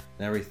consoles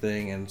and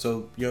everything. And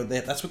so,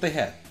 that's what they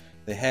had.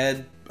 They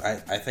had,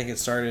 I think it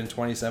started in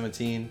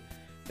 2017.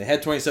 They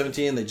had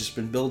 2017. They've just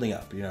been building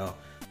up.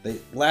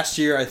 Last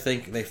year, I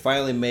think they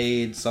finally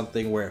made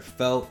something where it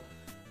felt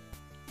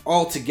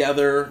all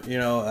together.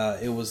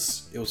 It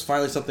was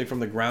finally something from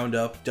the ground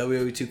up.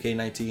 WWE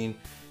 2K19.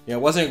 It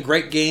wasn't a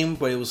great game,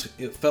 but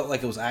it felt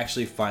like it was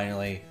actually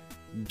finally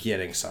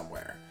getting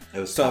somewhere. It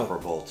was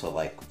comparable to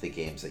like the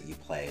games that you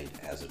played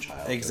as a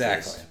child.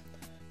 Exactly.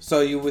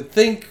 So you would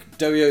think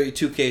WWE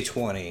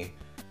 2K20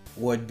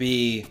 would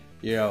be,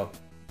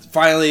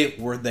 finally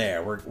we're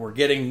there. We're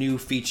getting new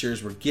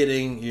features. We're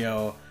getting,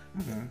 a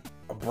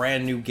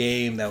brand new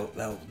game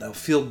that'll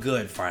feel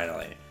good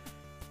finally.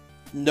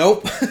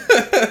 Nope.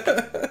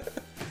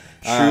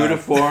 True to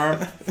form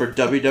for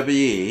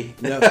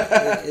WWE. No,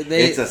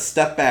 it's a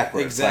step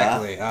backwards.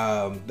 Exactly.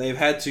 They've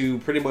had to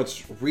pretty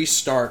much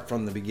restart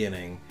from the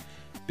beginning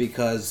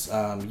because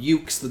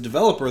Ukes, the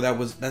developer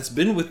that's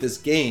been with this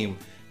game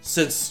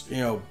since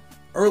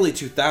early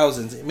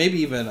 2000s,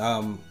 maybe even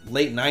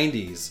late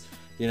 90s,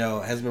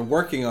 has been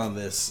working on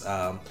this.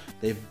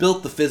 They've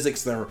built the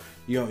physics that are,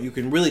 you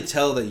can really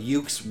tell that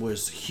Ukes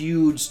was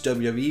huge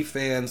WWE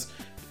fans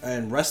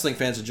and wrestling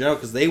fans in general,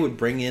 because they would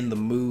bring in the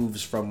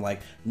moves from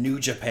like New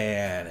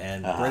Japan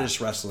and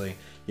British wrestling.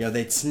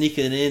 They'd sneak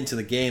it into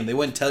the game. They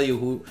wouldn't tell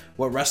you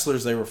what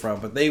wrestlers they were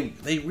from, but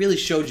they really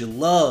showed you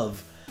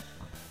love.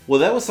 Well,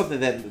 that was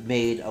something that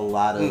made a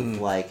lot of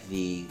like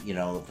the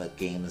the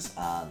games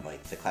on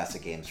like the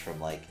classic games from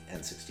like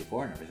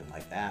N64 and everything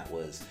like that,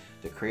 was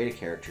the creative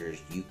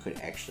characters. You could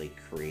actually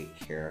create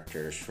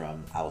characters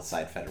from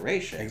outside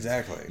Federation.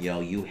 Exactly.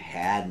 You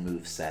had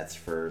movesets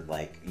for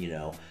like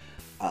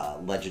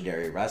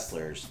legendary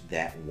wrestlers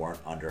that weren't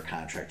under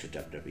contract to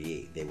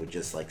WWE. They would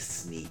just like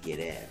sneak it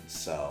in.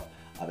 So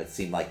it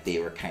seemed like they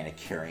were kind of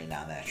carrying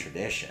on that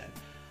tradition.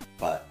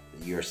 But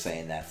you're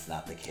saying that's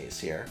not the case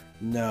here?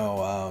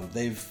 No,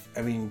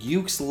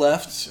 Ukes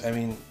left.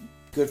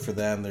 Good for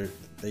them.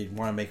 They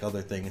want to make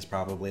other things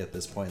probably at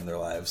this point in their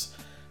lives.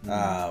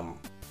 And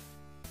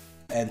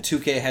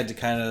 2K had to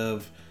kind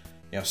of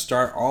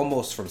start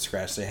almost from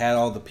scratch. They had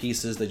all the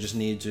pieces. They just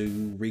needed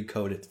to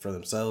recode it for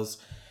themselves.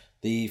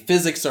 The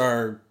physics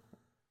are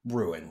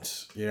ruined,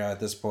 at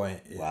this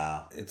point.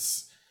 Wow.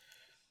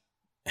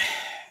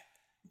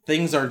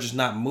 Things are just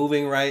not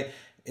moving right.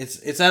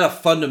 It's at a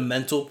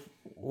fundamental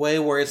way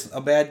where it's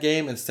a bad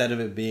game, instead of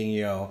it being,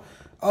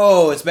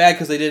 it's bad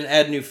because they didn't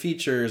add new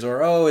features,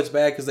 or, it's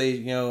bad because they,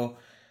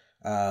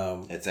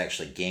 it's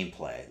actually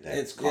gameplay.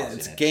 It's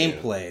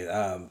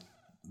gameplay.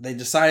 They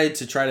decided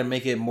to try to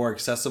make it more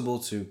accessible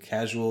to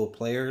casual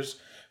players,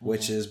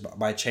 which is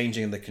by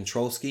changing the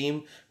control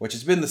scheme, which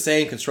has been the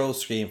same control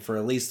scheme for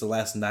at least the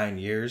last 9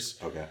 years.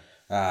 Okay.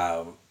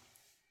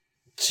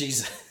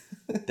 Jeez.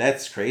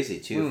 That's crazy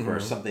too, for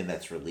something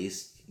that's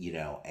released,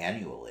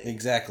 annually.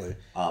 Exactly.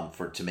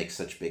 To make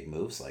such big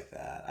moves like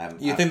that.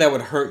 You think that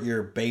would hurt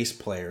your base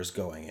players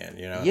going in,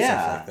 Yeah.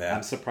 Stuff like that.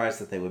 I'm surprised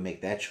that they would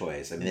make that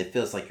choice. It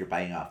feels like you're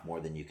biting off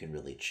more than you can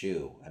really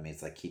chew.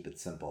 It's like, keep it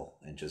simple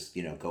and just,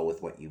 go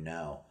with what you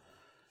know.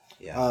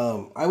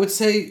 Yeah. I would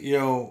say,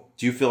 Do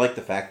you feel like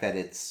the fact that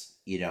it's,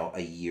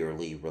 a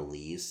yearly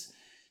release,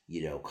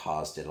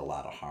 caused it a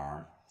lot of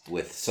harm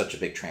with such a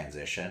big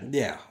transition?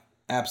 Yeah.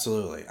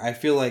 Absolutely. I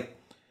feel like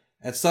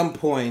at some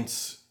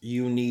points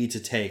you need to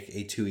take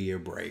a 2-year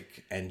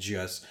break and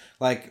just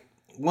like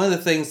one of the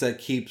things that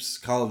keeps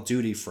Call of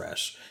Duty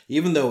fresh,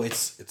 even though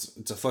it's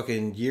a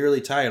fucking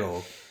yearly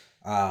title,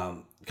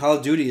 Call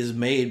of Duty is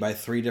made by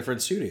 3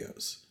 different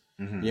studios.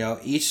 You know,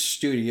 each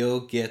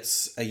studio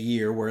gets a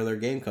year where their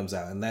game comes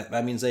out, and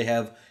that means they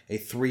have a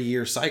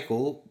 3-year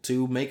cycle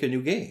to make a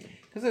new game.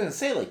 Because I was gonna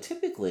say, like,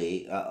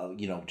 typically,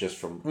 you know, just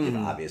from you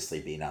know,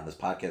 obviously being on this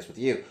podcast with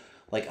you,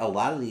 like a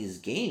lot of these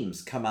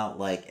games come out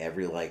like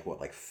every like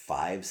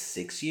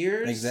 5-6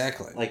 years,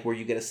 Exactly. like where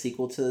you get a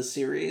sequel to the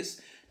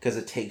series. Because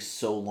it takes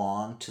so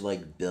long to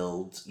like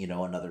build, you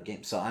know, another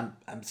game. So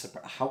I'm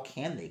surprised. How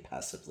can they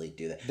possibly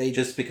do that?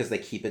 Just because they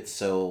keep it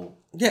so.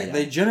 Yeah, you know?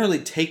 they generally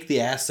take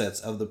the assets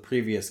of the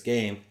previous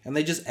game and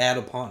they just add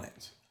upon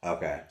it.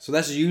 Okay. So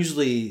that's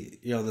usually,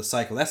 you know, the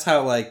cycle. That's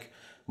how like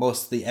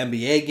most of the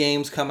NBA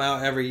games come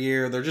out every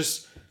year. They're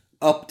just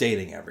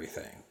updating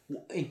everything.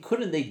 And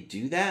couldn't they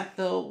do that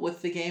though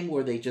with the game,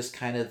 where they just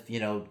kind of, you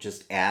know,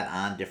 just add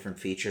on different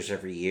features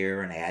every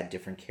year and add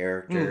different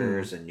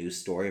characters and new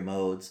story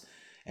modes?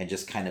 And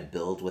just kind of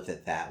build with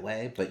it that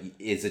way, but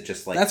is it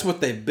just like that's what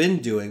they've been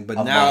doing? But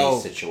a now,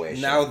 money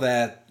situation? Now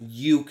that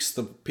Ukes,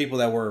 the people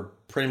that were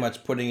pretty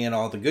much putting in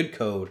all the good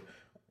code,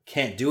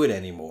 can't do it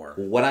anymore.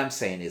 What I'm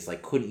saying is,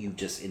 like, couldn't you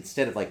just,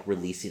 instead of like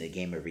releasing a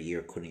game every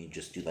year, couldn't you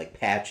just do like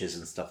patches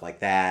and stuff like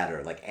that,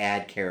 or like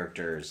add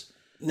characters?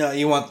 No,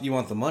 you want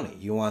the money.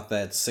 You want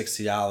that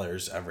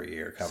 $60 every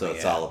year coming. So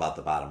it's all about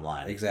the bottom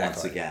line,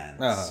 exactly. Once again.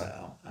 Uh-huh.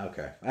 So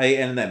okay,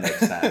 and that makes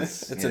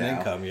sense. It's an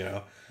income, you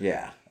know.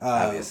 Yeah,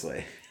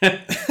 obviously.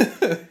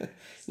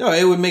 No,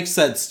 it would make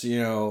sense. You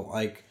know,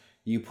 like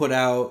you put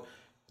out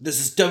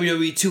this is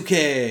WWE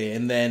 2K,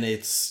 and then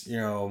it's, you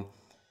know,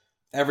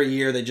 every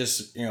year they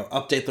just, you know,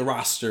 update the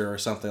roster or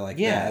something like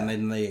that, and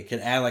then they can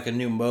add like a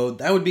new mode.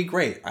 That would be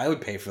great. I would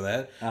pay for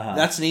that.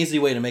 That's an easy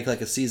way to make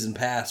like a season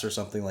pass or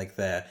something like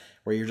that,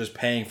 where you're just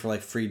paying for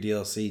like free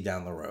DLC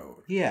down the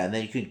road. Yeah, and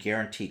then you can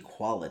guarantee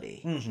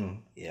quality. Mm-hmm.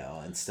 You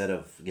know, instead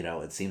of, you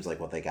know, it seems like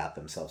what they got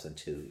themselves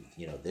into,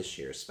 you know, this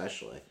year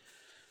especially.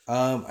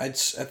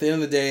 It's at the end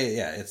of the day,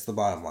 yeah, it's the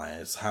bottom line.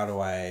 It's how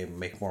do I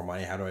make more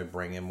money? How do I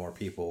bring in more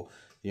people?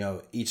 You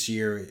know, each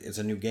year it's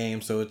a new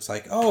game, so it's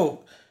like,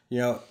 oh, you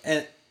know,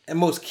 and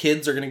most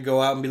kids are gonna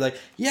go out and be like,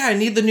 yeah, I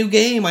need the new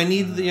game. I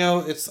need the, you know,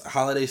 it's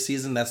holiday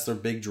season. That's their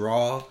big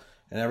draw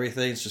and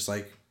everything. It's just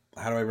like,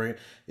 how do I bring it?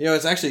 You know,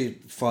 it's actually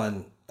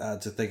fun to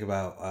think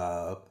about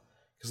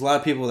because a lot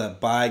of people that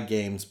buy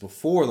games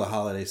before the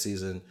holiday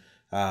season,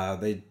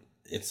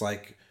 it's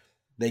like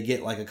they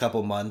get like a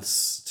couple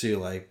months to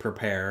like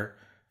prepare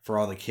for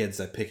all the kids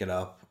that pick it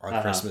up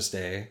on Christmas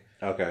Day.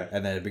 Okay.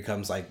 And then it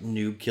becomes like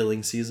noob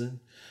killing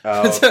season.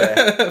 Oh,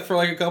 okay. For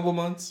like a couple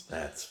months.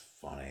 That's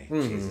funny.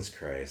 Jesus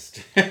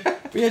Christ.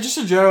 But yeah, just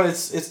in general,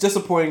 it's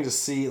disappointing to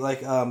see.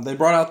 Like, they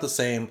brought out the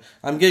same.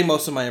 I'm getting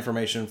most of my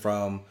information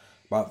from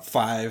about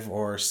 5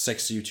 or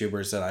 6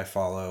 YouTubers that I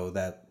follow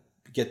that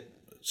get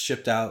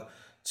shipped out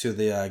to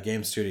the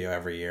game studio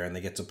every year, and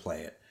they get to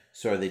play it.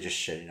 So are they just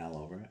shitting all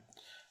over it?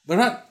 They're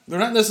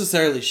not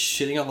necessarily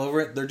shitting all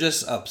over it. They're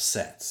just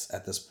upset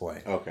at this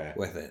point. Okay.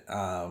 With it,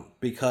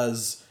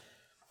 because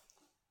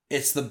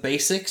it's the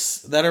basics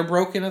that are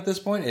broken at this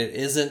point. It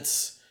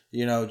isn't,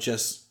 you know,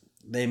 just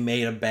they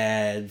made a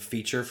bad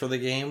feature for the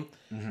game.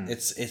 Mm-hmm.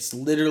 It's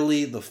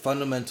literally the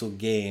fundamental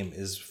game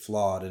is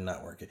flawed and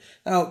not working.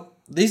 Now,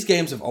 these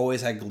games have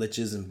always had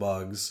glitches and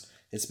bugs.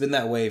 It's been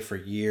that way for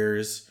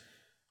years.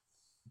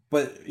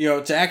 But, you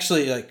know, to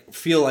actually like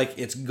feel like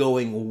it's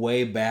going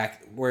way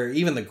back where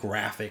even the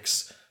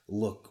graphics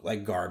look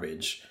like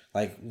garbage,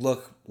 like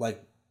look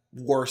like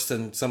worse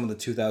than some of the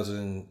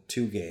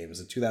 2002 games,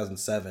 the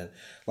 2007.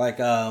 Like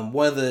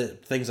one of the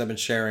things I've been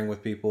sharing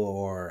with people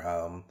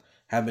or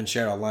have been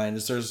shared online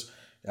is there's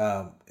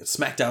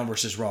SmackDown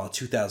versus Raw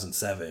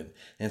 2007, and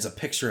it's a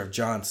picture of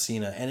John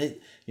Cena, and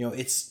it, you know,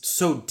 it's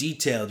so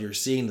detailed. You're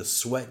seeing the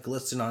sweat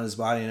glistening on his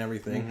body and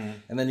everything,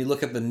 and then you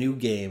look at the new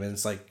game, and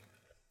it's like,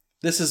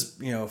 this is,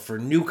 you know, for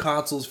new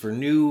consoles, for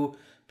new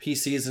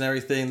PCs and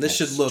everything. This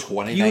should look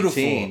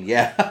beautiful.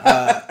 Yeah.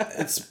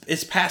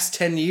 It's past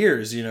 10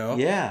 years, you know.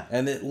 Yeah.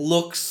 And it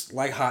looks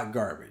like hot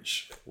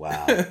garbage.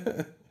 Wow.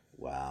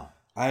 Wow.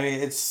 I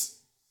mean, it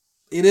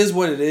is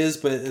what it is,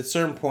 but at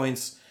certain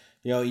points,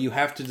 you know, you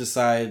have to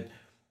decide,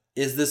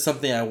 is this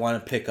something I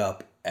want to pick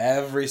up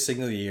every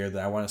single year,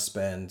 that I want to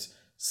spend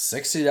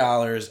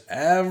 $60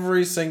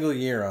 every single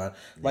year on?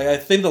 Like, I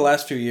think the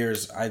last few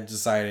years I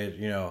decided,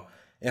 you know,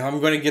 if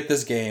I'm going to get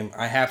this game,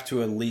 I have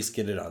to at least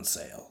get it on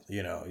sale,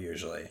 you know,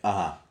 usually.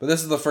 But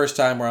this is the first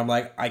time where I'm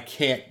like, I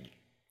can't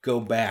go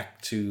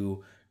back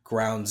to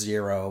ground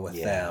zero with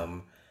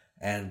them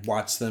and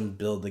watch them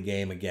build the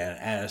game again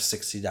at a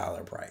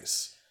 $60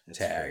 price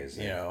tag,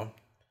 crazy. You know?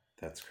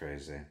 That's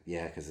crazy.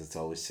 Yeah, because it's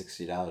always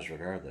 $60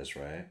 regardless,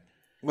 right?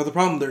 Well, the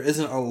problem, there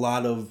isn't a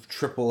lot of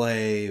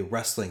AAA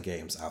wrestling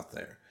games out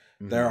there.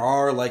 Mm-hmm. There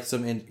are like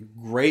some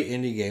great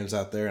indie games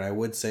out there, and I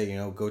would say, you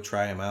know, go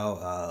try them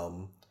out.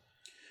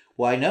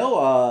 Well, I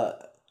know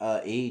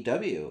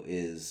AEW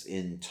is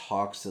in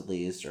talks at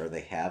least, or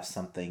they have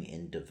something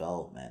in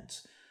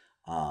development,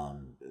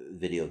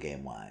 video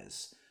game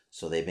wise.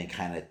 So they've been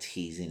kind of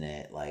teasing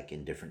it like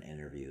in different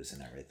interviews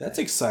and everything. That's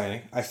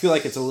exciting. I feel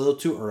like it's a little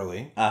too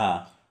early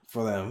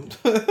for them.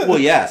 Well,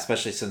 yeah,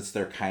 especially since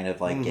they're kind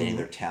of like getting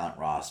their talent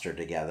roster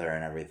together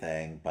and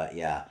everything. But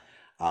yeah,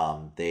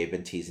 they've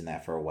been teasing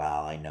that for a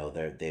while. I know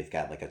they've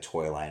got like a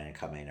toy line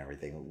incoming and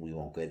everything. We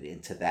won't get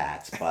into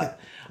that, but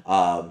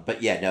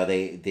yeah, no,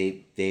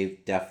 they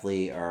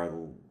definitely are.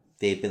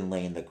 They've been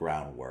laying the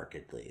groundwork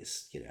at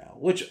least,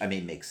 which I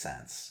mean makes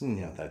sense.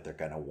 That they're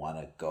gonna want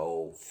to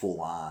go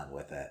full on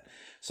with it.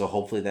 So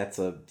hopefully that's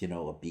a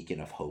beacon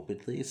of hope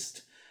at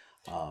least.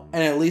 And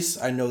at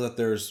least I know that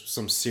there's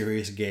some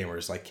serious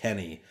gamers like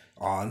Kenny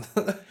on.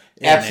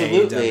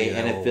 Absolutely, AEW,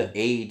 and if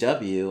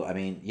AEW, I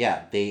mean,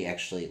 yeah, they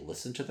actually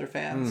listen to their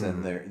fans,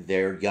 and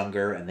they're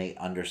younger, and they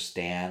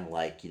understand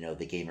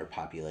the gamer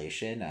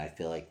population. And I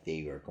feel like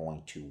they are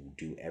going to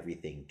do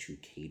everything to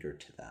cater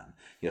to them,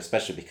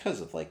 especially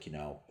because of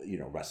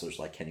wrestlers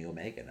like Kenny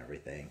Omega and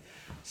everything.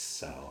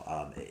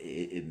 So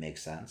it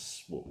makes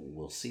sense.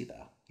 We'll see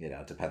though.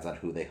 It depends on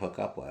who they hook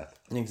up with.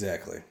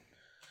 Exactly.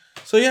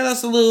 So yeah,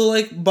 that's a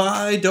little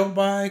buy, don't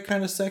buy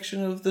kind of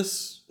section of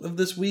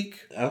this week.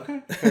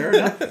 Okay, fair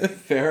enough.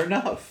 Fair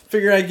enough.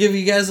 Figure I'd give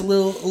you guys a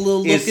little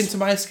look into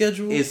my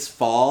schedule. Is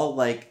fall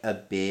a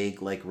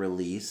big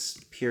release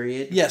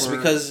period? Yes,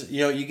 because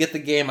you get the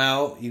game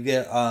out, you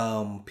get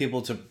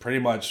people to pretty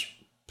much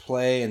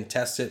play and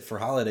test it for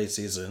holiday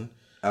season.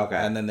 Okay,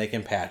 and then they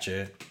can patch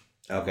it.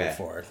 Okay,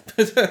 for it.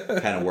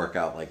 Kind of work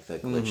out the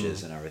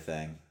glitches and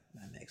everything.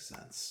 That makes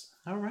sense.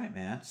 All right,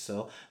 man.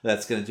 So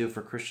that's going to do it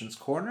for Christian's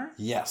Corner?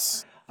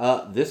 Yes.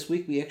 This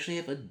week we actually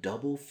have a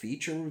double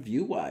feature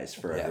review-wise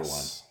for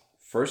everyone.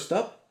 First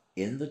up,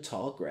 In the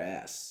Tall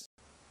Grass.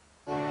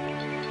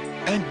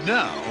 And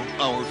now,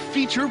 our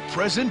feature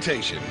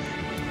presentation.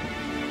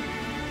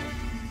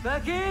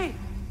 Becky?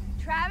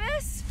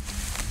 Travis?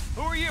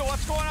 Who are you?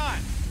 What's going on?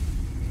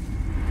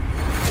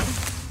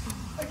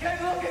 I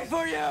came looking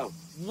for you!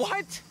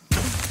 What?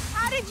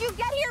 How did you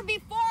get here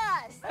before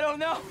us? I don't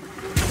know.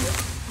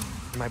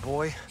 My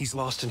boy, he's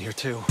lost in here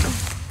too.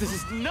 This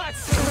is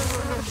nuts!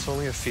 It's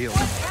only a field.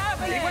 What's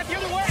happening? He went the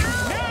other way!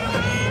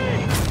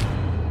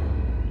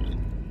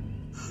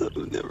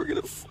 I'm never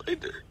gonna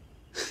find her.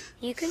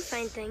 You can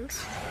find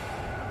things,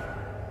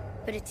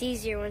 but it's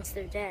easier once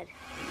they're dead.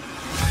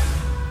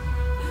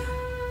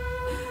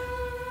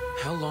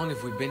 How long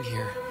have we been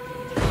here?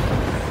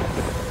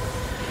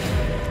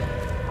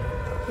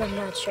 I'm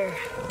not sure.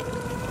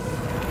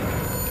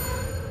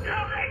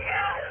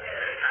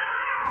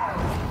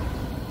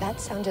 That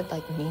sounded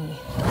like me.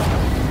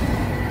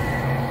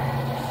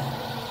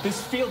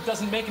 This field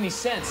doesn't make any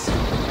sense.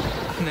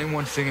 Name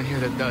one thing in here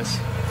that does.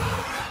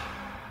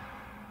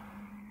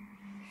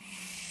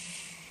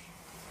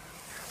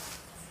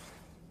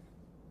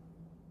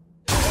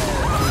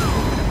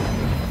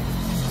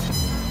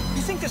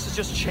 You think this is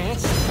just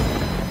chance?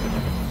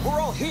 We're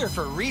all here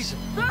for a reason.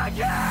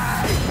 Becky!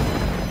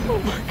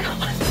 Oh my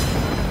God.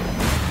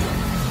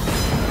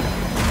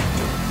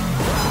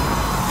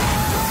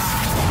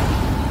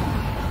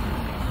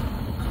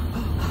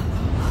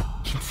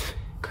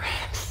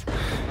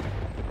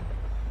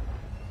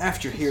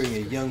 After hearing a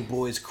young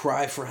boy's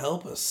cry for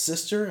help, a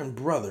sister and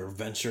brother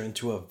venture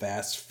into a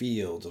vast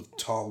field of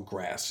tall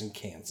grass in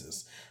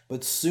Kansas,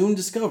 but soon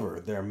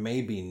discover there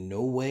may be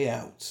no way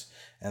out,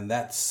 and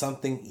that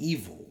something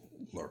evil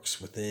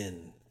lurks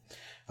within.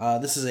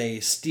 This is a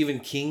Stephen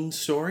King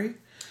story.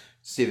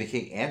 Stephen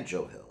King and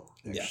Joe Hill,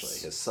 actually,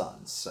 his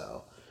son.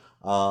 So,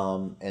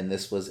 and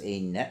this was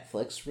a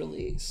Netflix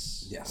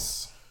release.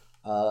 Yes.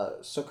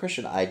 So,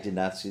 Christian, I did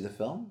not see the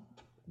film.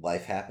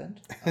 Life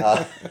happened.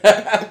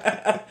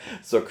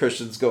 So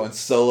Christian's going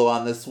solo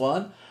on this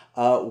one.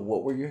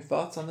 What were your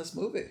thoughts on this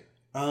movie?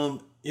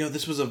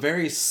 This was a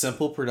very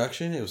simple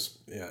production. It was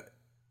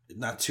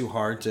not too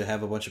hard to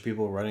have a bunch of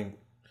people running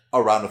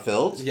around a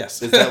field.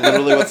 Yes. Is that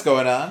literally what's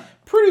going on?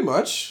 Pretty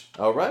much.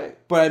 All right.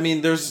 But I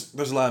mean, there's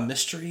a lot of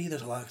mystery.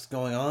 There's a lot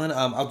going on.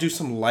 I'll do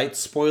some light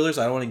spoilers.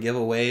 I don't want to give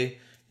away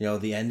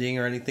the ending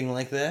or anything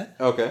like that.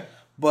 Okay.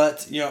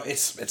 But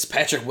it's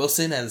Patrick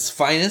Wilson at his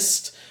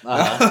finest.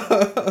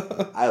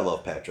 I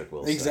love Patrick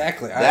Wilson.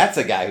 Exactly. That's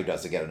a guy who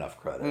doesn't get enough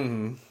credit.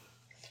 Mm-hmm.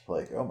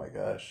 Oh my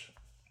gosh.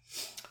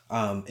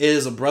 It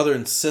is a brother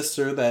and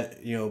sister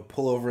that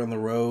pull over on the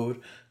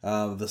road.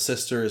 The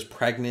sister is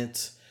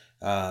pregnant,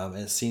 and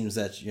it seems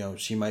that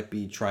she might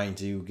be trying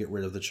to get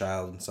rid of the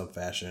child in some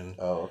fashion.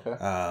 Oh, okay.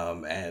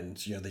 And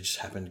they just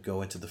happen to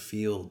go into the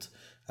field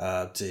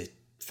to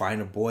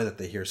find a boy that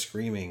they hear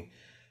screaming.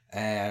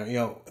 And,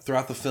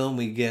 throughout the film,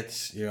 we get,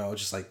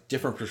 just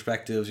different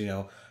perspectives.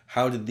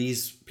 How did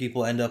these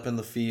people end up in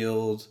the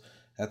field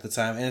at the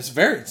time? And it's a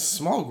very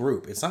small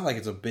group. It's not like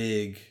it's a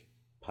big...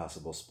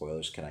 Possible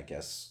spoilers. Can I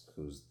guess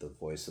who's the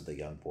voice of the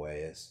young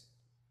boy is?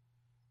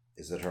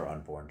 Is it her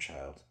unborn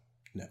child?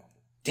 No.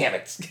 Damn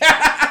it.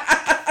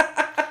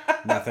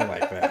 Nothing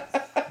like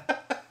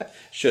that.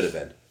 Should have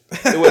been.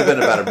 It would have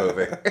been a better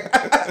movie.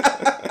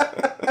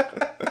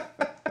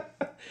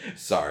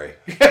 Sorry.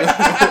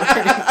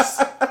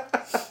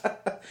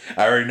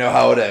 I already know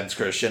how it ends,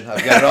 Christian.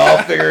 I've got it all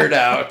figured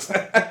out.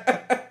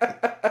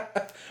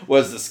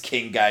 What does this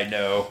king guy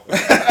know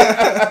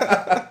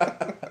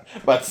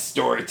about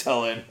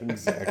storytelling?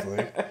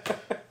 Exactly.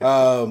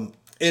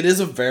 It is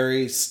a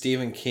very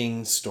Stephen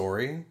King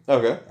story.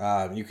 Okay.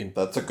 You can.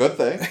 That's a good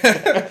thing,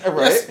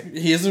 right? Yes,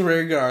 he is a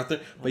very good author,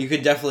 but you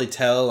could definitely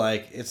tell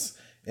like it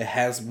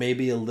has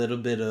maybe a little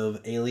bit of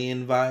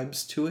Alien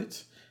vibes to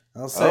it.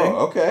 I'll say.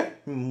 Oh, okay.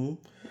 Mm-hmm.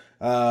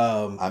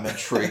 I'm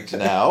intrigued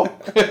now.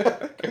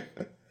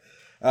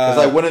 Because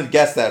I wouldn't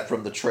guess that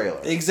from the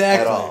trailer.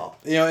 Exactly. At all.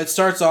 It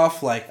starts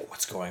off like,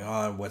 what's going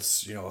on?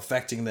 What's,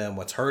 affecting them?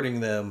 What's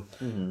hurting them?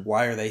 Mm-hmm.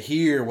 Why are they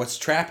here? What's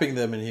trapping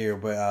them in here?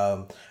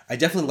 But I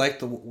definitely like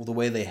the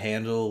way they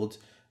handled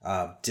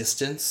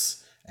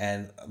distance,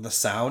 and the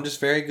sound is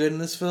very good in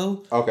this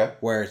film. Okay.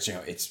 Where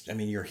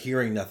you're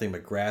hearing nothing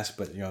but grass,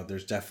 but,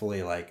 there's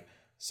definitely like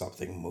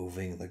something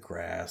moving the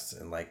grass,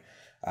 and like,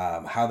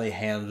 how they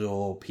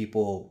handle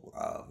people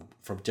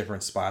from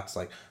different spots.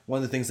 Like one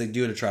of the things they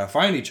do to try to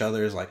find each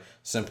other is like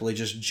simply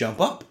just jump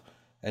up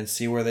and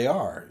see where they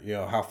are.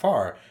 How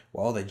far?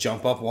 Well, they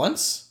jump up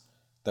once,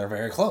 they're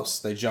very close.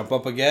 They jump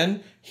up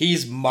again,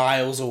 he's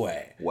miles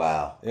away.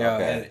 Wow.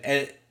 Okay.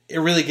 And it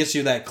really gets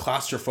you that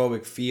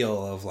claustrophobic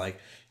feel of like,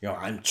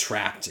 I'm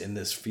trapped in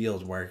this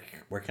field. Where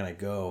can I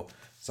go?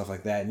 Stuff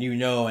like that. And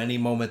any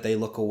moment they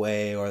look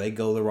away or they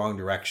go the wrong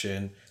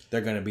direction,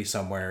 they're going to be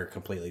somewhere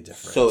completely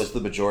different. So is the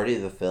majority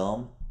of the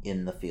film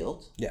in the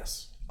field?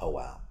 Yes. Oh,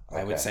 wow.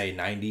 Okay. I would say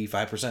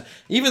 95%.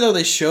 Even though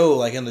they show,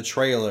 like, in the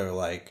trailer,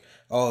 like,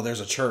 oh, there's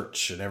a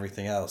church and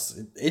everything else.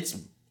 It's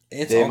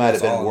they might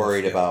have been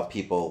worried about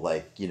people,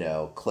 like,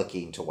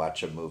 clicking to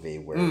watch a movie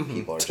where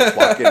people are just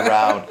walking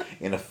around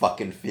in a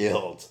fucking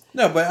field.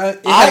 No,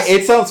 but...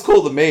 it sounds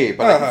cool to me,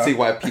 but I can see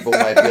why people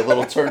might be a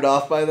little turned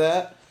off by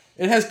that.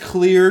 It has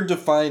clear,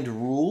 defined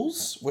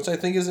rules, which I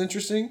think is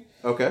interesting.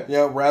 Okay.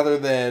 Rather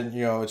than,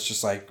 it's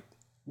just like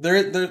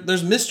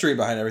there's mystery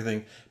behind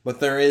everything, but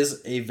there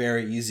is a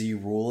very easy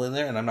rule in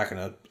there, and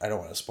I don't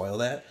want to spoil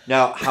that.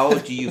 Now, how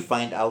do you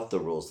find out the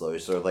rules though?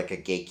 Is there like a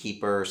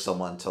gatekeeper or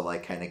someone to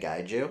like kind of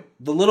guide you?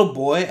 The little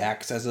boy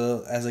acts as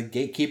a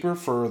gatekeeper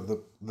for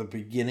the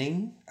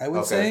beginning, I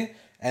would say,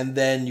 and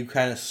then you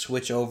kind of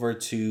switch over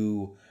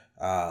to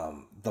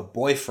the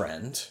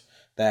boyfriend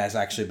that has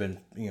actually been,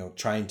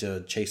 trying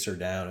to chase her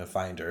down and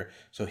find her.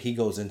 So he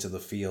goes into the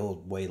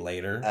field way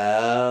later.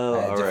 Oh,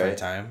 at a different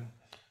time.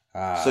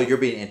 So you're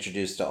being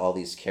introduced to all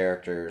these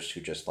characters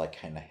who just like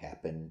kind of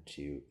happen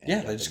to...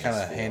 Yeah, they just kind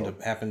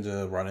of happen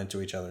to run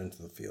into each other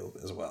into the field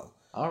as well.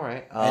 All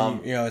right.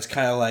 And, it's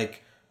kind of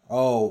like,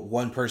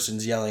 one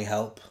person's yelling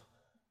help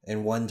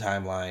in one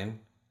timeline.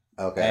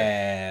 Okay.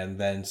 And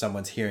then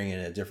someone's hearing it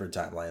in a different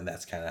timeline.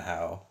 That's kind of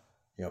how...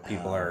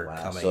 people are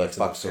coming. So it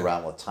fucks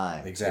around with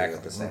time. Exactly.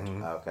 At the same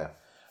time. Okay.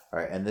 All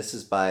right. And this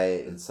is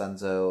by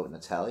Vincenzo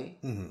Natali.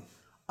 Mm-hmm.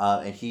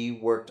 And he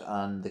worked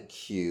on The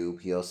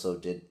Cube. He also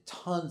did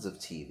tons of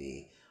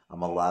TV. A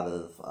lot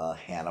of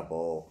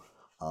Hannibal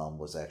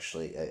was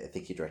actually... I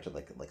think he directed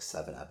like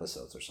 7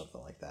 episodes or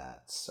something like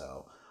that.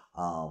 So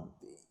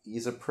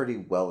he's a pretty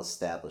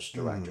well-established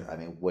director. Mm-hmm. I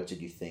mean, what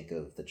did you think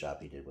of the job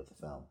he did with the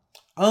film?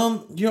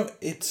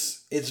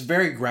 It's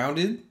very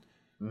grounded.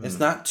 Mm-hmm. It's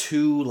not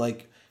too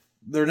like...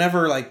 They're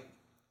never like,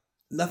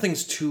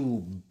 nothing's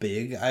too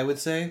big, I would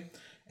say.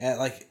 And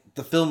like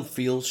the film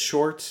feels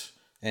short,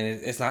 and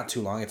it's not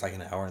too long. It's like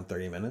an hour and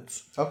 30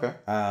 minutes. Okay.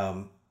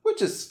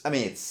 Which is,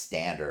 it's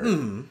standard.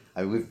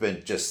 Mm-hmm. We've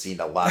been just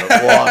seeing a lot of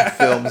long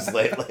films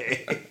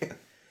lately.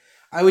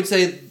 I would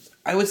say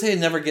it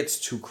never gets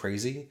too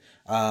crazy.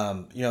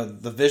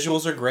 The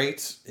visuals are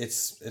great.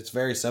 It's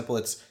very simple.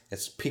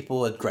 It's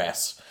people and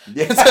grass.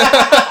 Yeah.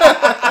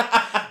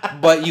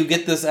 But you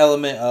get this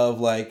element of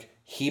like,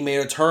 he made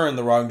a turn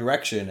the wrong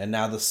direction, and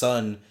now the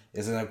sun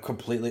is in a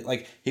completely...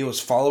 Like, he was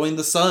following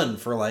the sun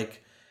for,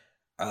 like,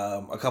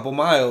 a couple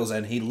miles,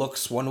 and he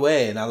looks one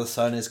way, and now the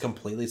sun is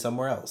completely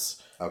somewhere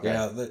else.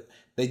 Okay.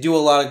 They do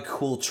a lot of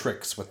cool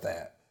tricks with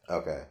that.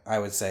 Okay. I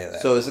would say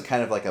that. So is it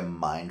kind of like a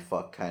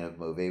mindfuck kind of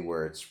movie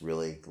where it's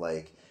really,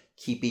 like,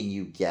 keeping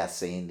you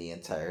guessing the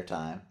entire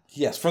time?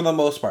 Yes, for the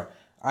most part.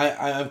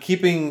 I'm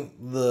keeping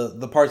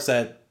the parts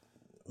that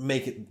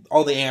make it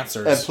all the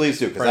answers. And please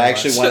do, because I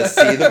actually want to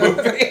see the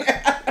movie.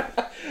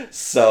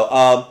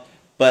 So,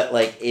 but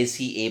like, is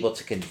he able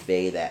to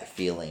convey that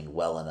feeling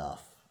well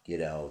enough,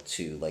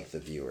 to like the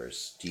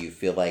viewers? Do you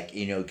feel like,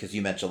 because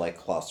you mentioned like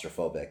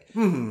claustrophobic,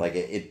 mm-hmm. like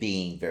it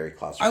being very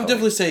claustrophobic? I would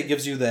definitely say it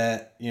gives you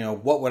that,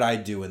 what would I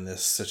do in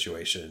this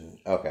situation?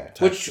 Okay.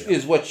 Which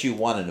is what you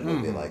want in a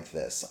movie mm-hmm. like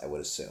this, I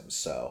would assume.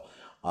 So,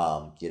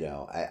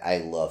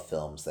 I love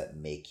films that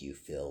make you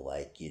feel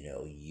like,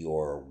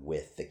 you're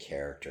with the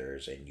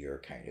characters and you're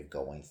kind of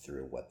going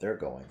through what they're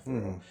going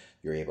through. Mm-hmm.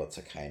 You're able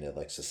to kind of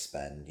like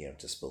suspend,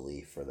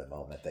 disbelief for the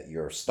moment that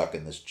you're stuck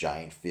in this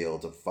giant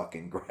field of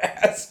fucking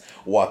grass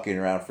walking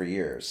around for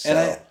years. So.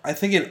 And I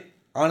think it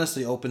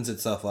honestly opens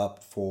itself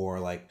up for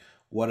like,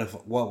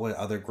 what would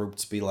other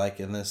groups be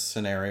like in this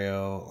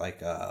scenario?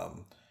 Like,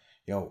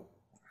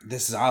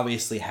 this has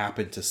obviously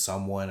happened to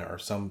someone or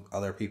some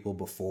other people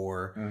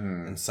before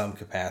in some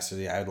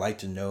capacity. I would like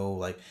to know,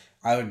 like,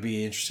 I would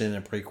be interested in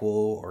a prequel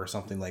or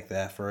something like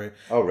that for it.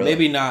 Oh, really?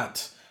 Maybe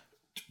not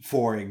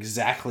for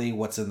exactly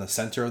what's in the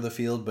center of the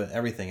field, but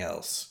everything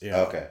else,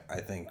 okay, I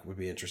think would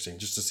be interesting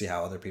just to see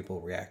how other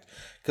people react.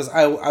 Because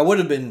I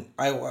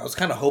was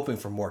kind of hoping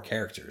for more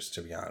characters,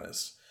 to be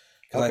honest.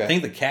 Because I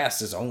think the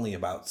cast is only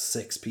about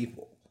 6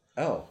 people.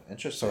 Oh,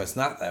 interesting. So it's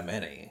not that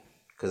many.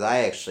 Because I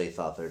actually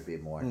thought there'd be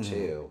more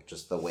too,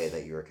 just the way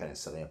that you were kind of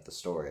setting up the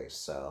story.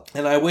 So,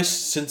 and I wish,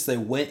 since they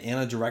went in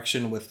a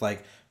direction with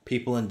like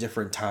people in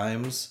different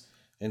times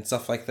and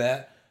stuff like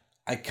that,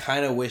 I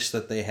kind of wish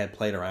that they had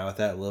played around with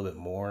that a little bit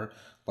more.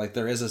 Like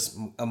there is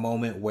a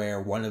moment where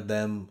one of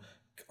them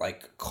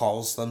like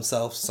calls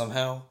themselves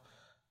somehow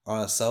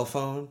on a cell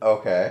phone.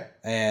 Okay.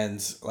 And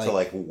like to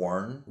like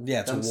warn.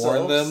 Yeah, to themselves?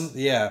 warn them.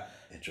 Yeah.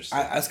 Interesting.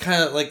 I was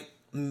kind of like,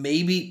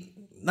 maybe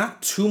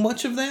not too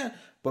much of that,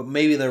 but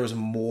maybe there was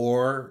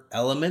more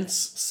elements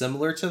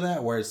similar to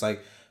that where it's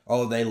like,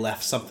 oh, they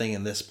left something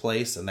in this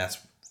place, and that's,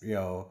 you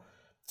know,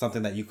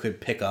 something that you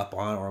could pick up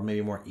on, or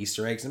maybe more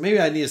Easter eggs. And maybe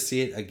I need to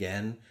see it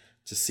again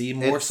to see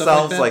more it stuff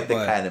sounds like that.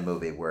 The kind of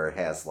movie where it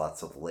has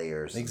lots of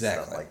layers and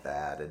Exactly. stuff like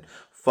that, and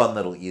fun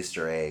little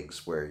Easter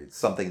eggs where it's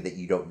something that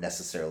you don't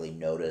necessarily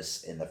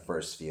notice in the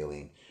first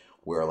viewing,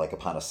 where like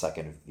upon a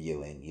second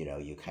viewing, you know,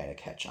 you kind of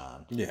catch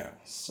on. Yeah.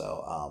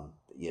 So,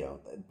 you know,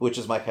 which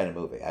is my kind of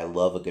movie. I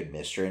love a good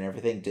mystery and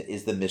everything.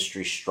 Is the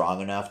mystery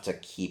strong enough to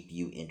keep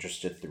you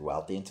interested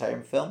throughout the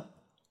entire film?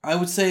 I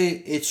would say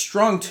it's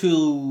strong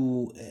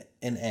to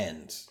an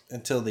end,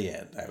 until the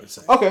end, I would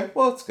say. Okay,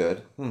 well, that's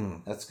good.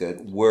 That's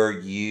good. Were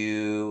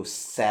you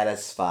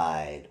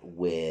satisfied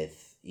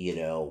with, you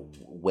know,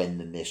 when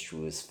the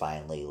mystery was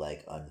finally,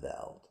 like,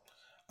 unveiled?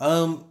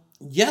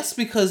 Yes,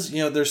 because,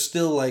 you know, there's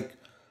still, like,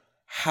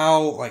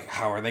 how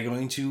are they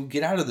going to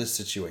get out of this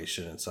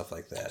situation and stuff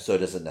like that. So it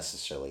doesn't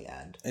necessarily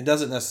end. It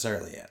doesn't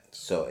necessarily end.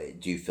 So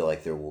do you feel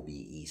like there will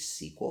be a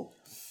sequel?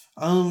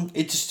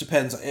 It just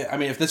depends. I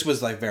mean, if this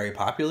was like very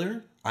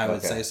popular, I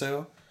would say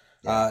so.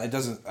 Yeah. It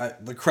doesn't.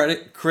 The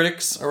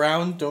critics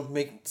around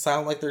don't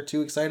sound like they're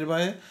too excited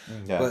by it.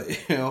 Yeah.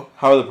 But you know,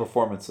 how are the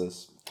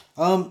performances?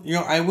 You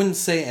know, I wouldn't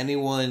say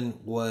anyone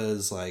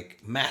was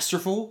like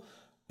masterful,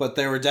 but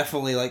they were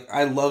definitely like,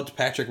 I loved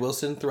Patrick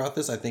Wilson throughout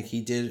this. I think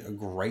he did a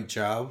great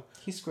job.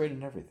 He's great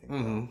in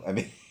everything. I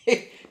mean,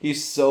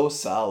 he's so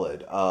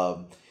solid. Yeah.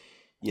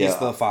 He's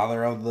the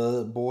father of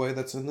the boy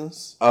that's in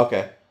this.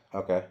 Okay.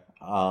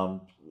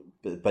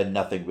 But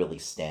nothing really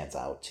stands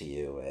out to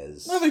you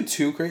as... Nothing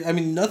too crazy. I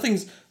mean,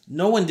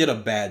 no one did a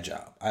bad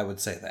job. I would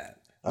say that.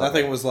 Okay.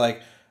 Nothing was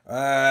like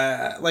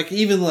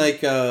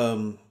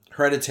even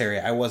Hereditary,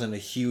 I wasn't a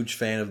huge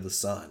fan of the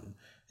son,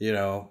 you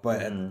know,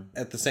 but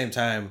at the same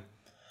time...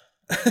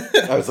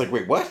 I was like,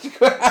 wait, what?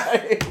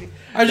 I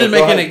was just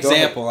making an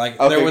example. Like,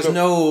 okay, there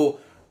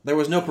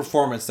was no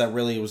performance that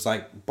really was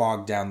like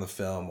bogged down the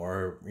film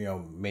or, you know,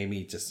 made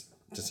me just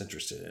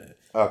disinterested in it.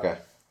 Okay.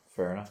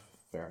 Fair enough.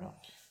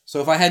 So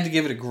if I had to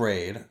give it a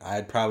grade,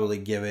 I'd probably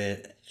give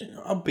it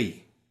a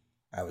B,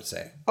 I would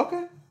say.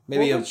 Okay.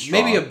 Maybe a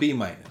B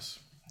minus.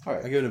 All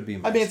right. I'll give it a B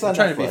minus. I mean, it's on I'm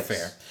trying Netflix. to be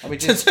fair. I mean,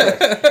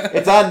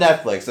 it's on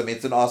Netflix. I mean,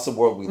 it's an awesome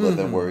world we live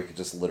in where we could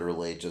just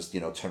literally just, you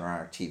know, turn on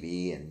our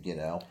TV and, you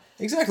know,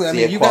 exactly. I see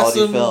mean, a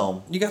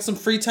you got some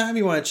free time.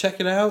 You want to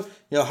check it out.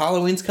 You know,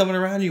 Halloween's coming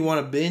around. You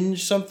want to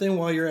binge something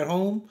while you're at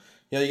home.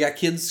 You know, you got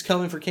kids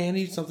coming for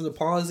candy. Something to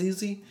pause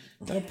easy.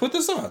 You know, put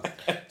this on.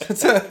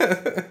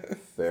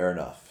 Fair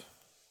enough.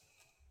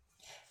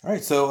 All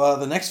right, so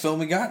the next film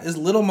we got is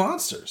Little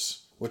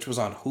Monsters, which was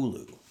on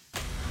Hulu.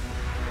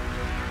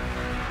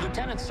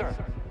 Lieutenant, sir,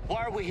 why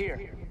are we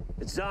here?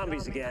 It's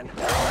zombies again.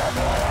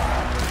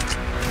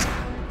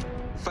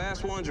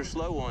 Fast ones or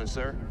slow ones,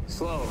 sir?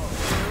 Slow.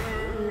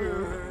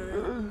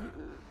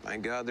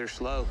 Thank God they're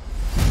slow.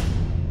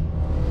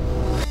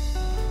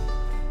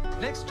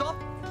 Next stop,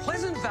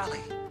 Pleasant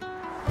Valley.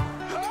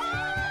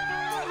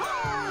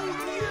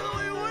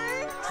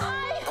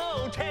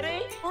 Hi-ho,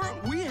 Teddy!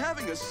 Aren't we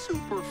having a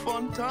super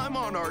fun time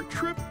on our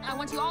trip? I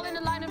want you all in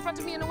the line in front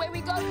of me and away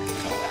we go.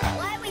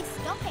 Why are we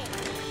stopping?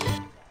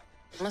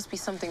 Must be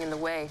something in the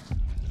way.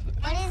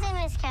 What is it,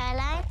 Miss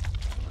Caroline?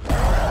 Oh,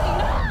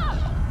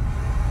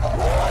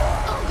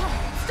 God.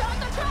 Stop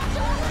the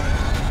tractor!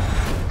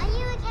 Are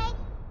you okay?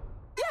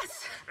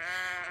 Yes!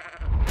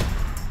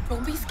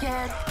 Don't be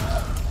scared.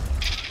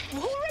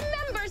 Who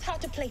remembers how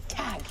to play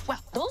tag?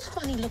 Well, those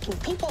funny-looking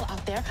people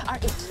out there are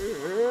it.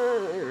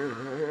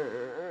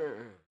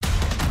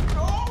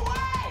 Go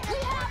away! We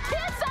have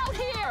kids out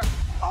here!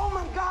 Oh,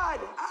 my God!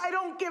 I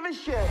don't give a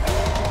shit!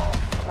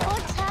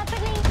 What's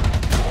happening?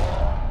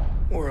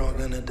 We're all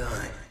gonna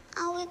die.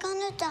 Are we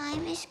gonna die,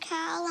 Miss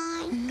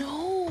Caroline?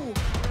 No.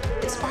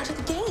 It's part of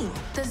the game.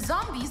 The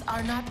zombies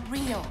are not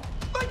real.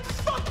 Like,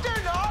 fuck,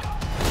 they're not!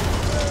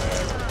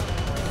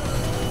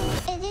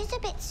 It is a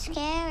bit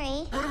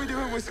scary. What are we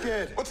doing? We're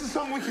scared. What's the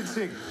song we can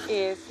sing?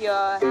 If you're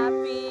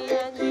happy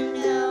and you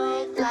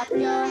know, clap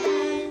your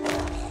hands.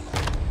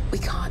 We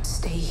can't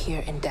stay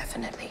here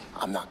indefinitely.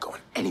 I'm not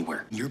going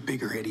anywhere. You're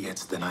bigger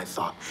idiots than I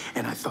thought,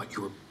 and I thought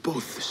you were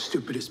both the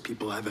stupidest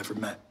people I've ever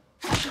met.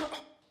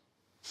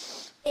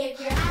 If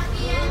you're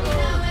happy and you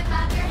know it,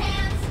 clap your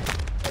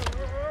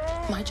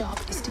hands. My job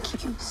is to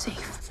keep you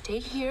safe. Stay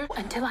here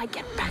until I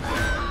get back.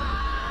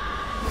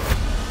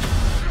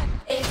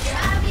 If you're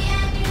happy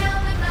and you know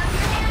it, clap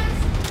your hands.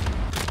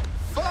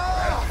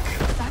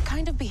 Fuck! That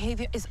kind of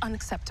behavior is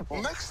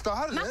unacceptable. Max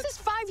Max is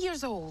 5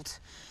 years old.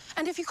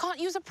 And if you can't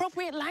use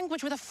appropriate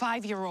language with a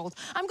 5-year-old,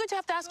 I'm going to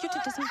have to ask you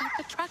to disembark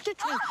the tractor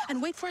trailer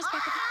and wait for us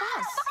back at the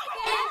bus.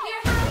 If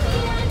you're happy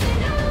and you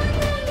know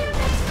it,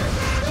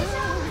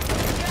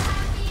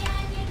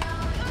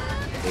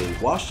 then you're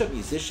A washed-up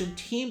musician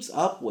teams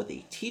up with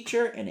a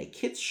teacher and a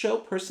kids show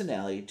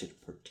personality to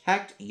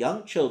protect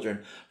young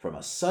children from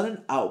a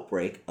sudden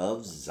outbreak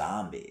of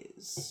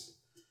zombies.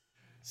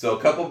 So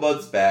a couple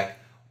months back,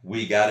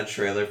 we got a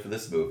trailer for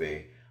this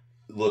movie.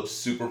 It looked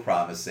super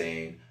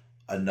promising.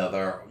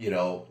 Another,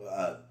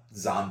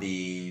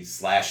 zombie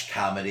 /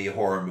 comedy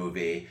horror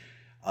movie.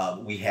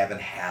 We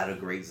haven't had a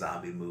great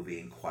zombie movie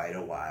in quite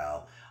a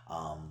while.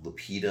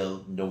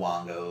 Lupita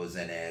Nyong'o's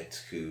in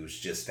it, who's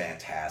just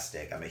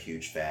fantastic. I'm a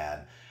huge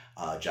fan.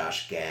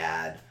 Josh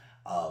Gad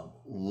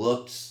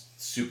looked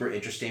super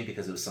interesting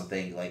because it was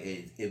something like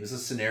it was a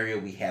scenario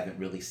we haven't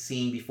really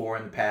seen before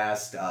in the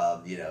past.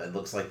 It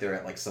looks like they're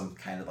at like some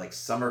kind of like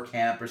summer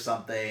camp or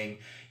something.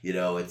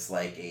 It's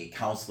like a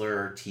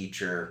counselor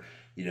teacher,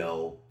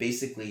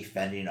 basically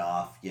fending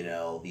off,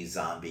 these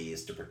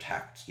zombies to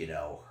protect,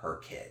 her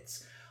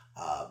kids.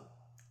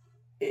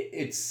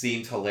 It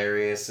seemed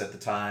hilarious at the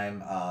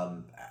time.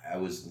 I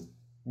was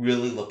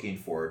really looking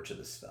forward to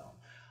this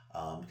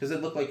film because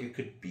it looked like it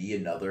could be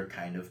another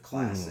kind of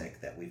classic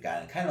that we've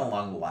gotten, kind of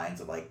along the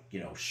lines of like,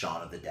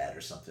 Shaun of the Dead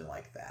or something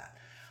like that.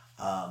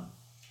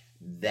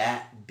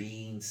 That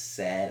being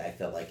said, I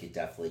felt like it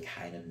definitely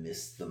kind of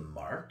missed the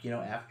mark,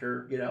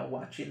 after,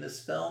 watching this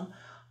film.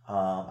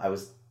 I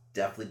was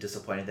definitely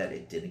disappointed that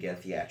it didn't get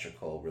a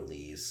theatrical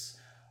release,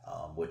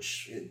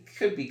 which it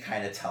could be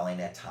kind of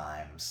telling at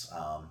times.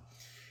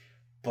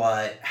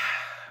 But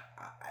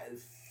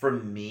for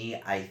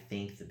me, I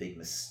think the big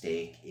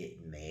mistake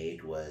it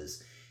made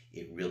was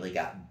it really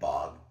got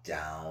bogged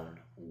down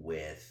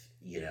with,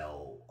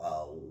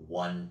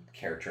 one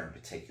character in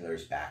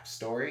particular's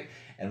backstory.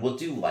 And we'll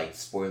do light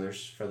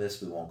spoilers for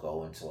this. We won't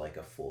go into like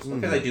a full spoiler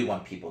because I do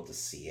want people to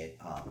see it.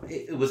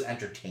 It was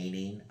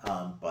entertaining,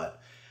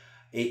 but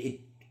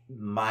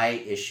my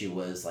issue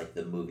was like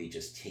the movie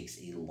just takes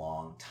a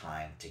long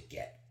time to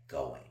get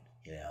going.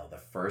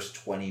 The first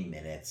 20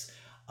 minutes,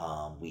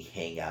 we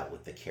hang out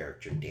with the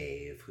character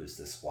Dave, who's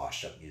this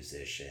washed-up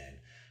musician,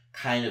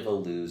 kind of a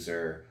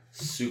loser,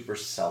 super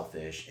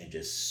selfish, and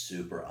just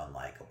super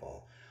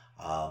unlikable.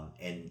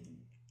 And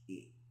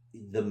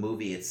the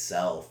movie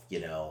itself,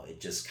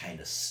 it just kind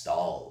of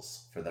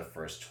stalls for the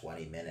first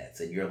 20 minutes.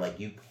 And you're like,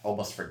 you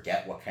almost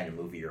forget what kind of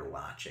movie you're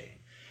watching.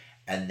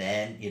 And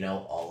then,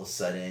 all of a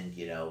sudden,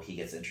 he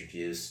gets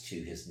introduced to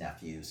his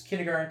nephew's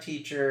kindergarten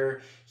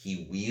teacher.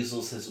 He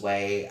weasels his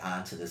way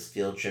onto this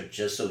field trip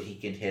just so he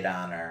can hit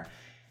on her.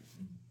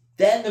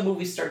 Then the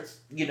movie starts,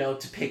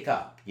 to pick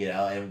up,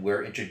 and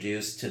we're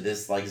introduced to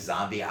this like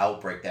zombie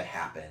outbreak that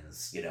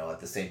happens, at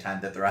the same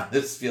time that they're on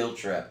this field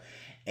trip.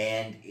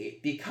 And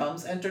it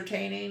becomes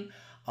entertaining.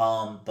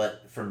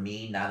 But for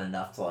me, not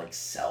enough to like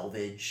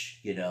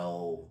salvage,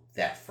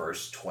 that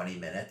first 20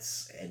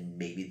 minutes and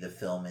maybe the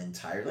film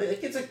entirely.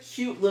 Like it's a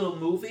cute little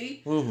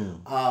movie.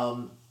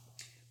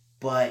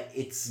 But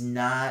it's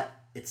not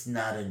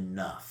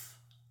enough,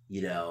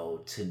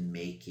 to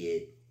make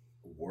it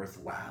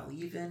worthwhile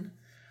even,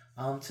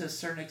 to a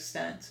certain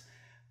extent.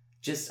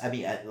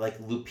 Like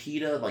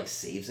Lupita like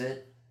saves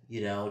it,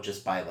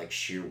 just by like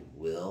sheer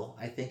will,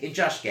 I think. And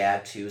Josh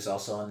Gad too is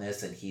also on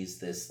this, and he's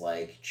this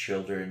like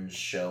children's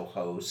show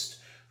host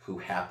who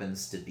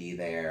happens to be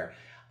there.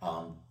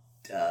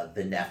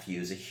 The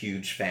nephew's a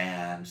huge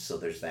fan, so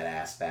there's that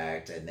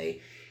aspect, and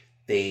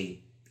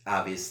they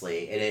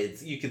obviously,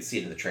 and you can see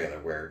it in the trailer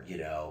where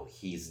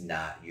he's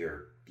not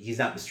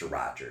Mr.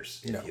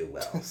 Rogers, if you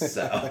will.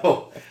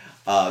 So,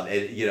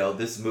 and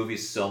this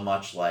movie's so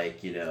much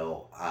like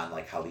on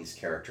like how these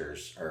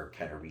characters are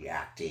kind of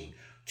reacting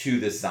to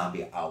this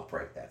zombie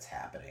outbreak that's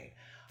happening,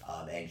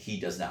 and he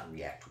does not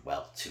react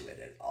well to it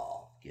at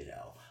all.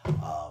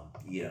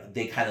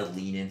 They kind of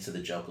lean into the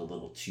joke a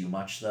little too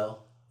much though,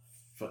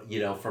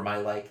 for my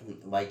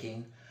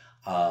liking.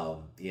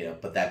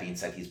 But that being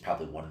said, he's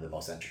probably one of the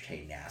most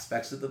entertaining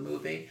aspects of the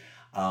movie.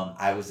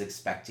 I was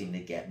expecting to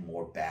get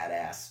more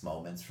badass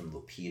moments from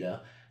Lupita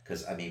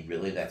because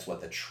really that's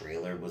what the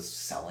trailer was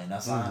selling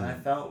us on. I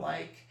felt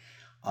like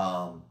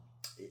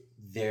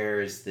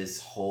there's this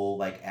whole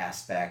like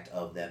aspect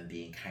of them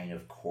being kind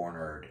of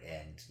cornered,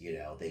 and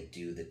they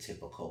do the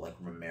typical like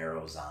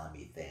Romero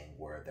zombie thing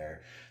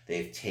where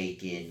they've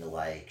taken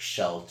like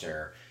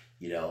shelter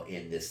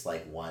in this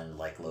like one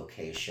like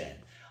location.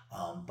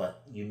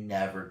 But you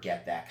never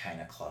get that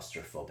kind of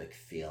claustrophobic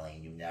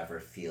feeling. You never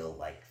feel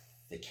like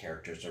the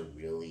characters are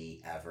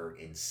really ever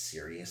in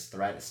serious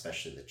threat,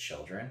 especially the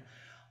children.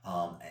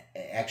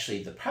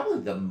 Actually,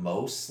 probably the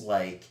most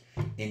like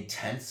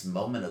intense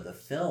moment of the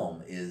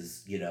film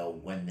is, you know,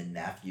 when the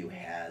nephew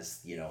has,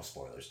 you know,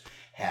 spoilers,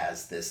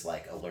 has this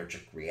like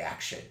allergic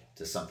reaction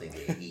to something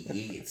that he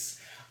eats.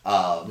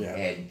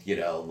 And, you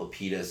know,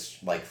 Lupita's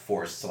like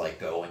forced to like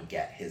go and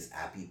get his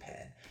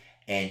EpiPen.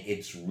 And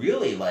it's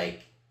really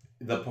like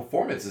the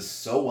performance is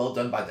so well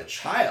done by the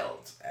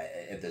child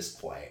at this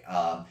point.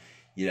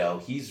 You know,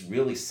 he's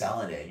really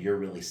selling it and you're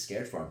really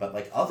scared for him. But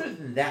like other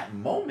than that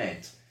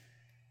moment,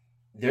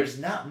 there's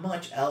not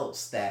much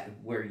else that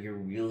where you're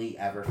really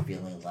ever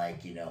feeling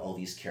like, you know, oh,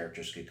 these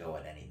characters could go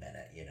at any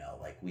minute, you know,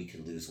 like we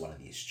could lose one of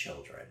these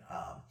children.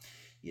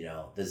 You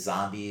know, the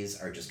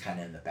zombies are just kind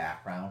of in the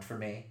background for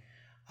me.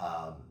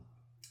 I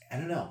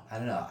don't know.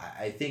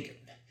 I think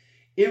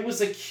it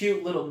was a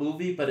cute little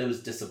movie, but it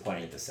was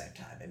disappointing at the same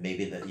time. And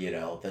maybe you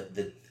know,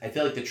 I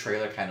feel like the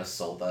trailer kind of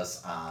sold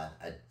us on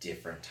a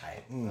different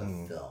type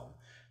of film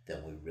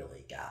than we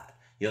really got.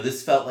 You know,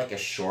 this felt like a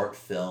short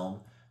film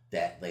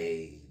that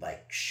they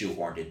like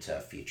shoehorned into a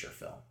feature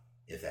film,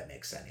 if that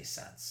makes any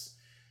sense.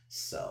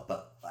 So,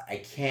 but I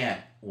can't,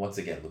 once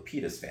again,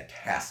 Lupita's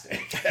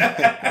fantastic.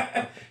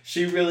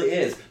 She really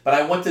is. But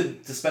I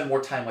wanted to spend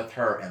more time with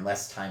her and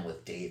less time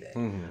with David.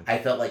 I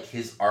felt like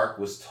his arc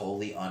was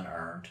totally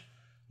unearned,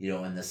 you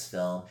know, in this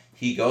film.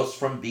 He goes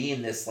from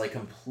being this like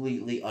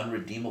completely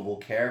unredeemable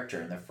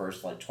character in the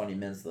first like 20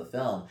 minutes of the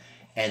film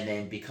and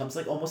then becomes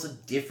like almost a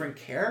different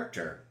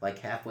character like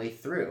halfway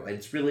through. And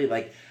it's really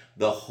like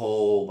the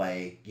whole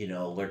like, you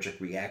know, allergic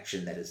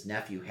reaction that his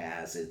nephew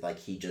has is like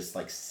he just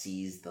like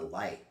sees the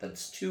light.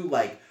 That's too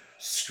like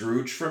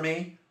Scrooge for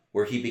me,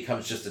 where he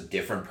becomes just a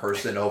different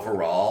person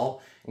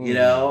overall. You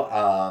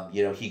know,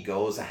 he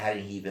goes ahead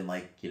and he even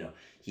like, you know,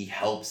 he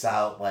helps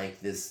out like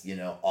this, you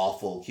know,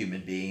 awful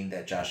human being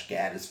that Josh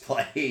Gad is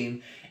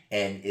playing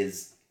and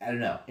is, I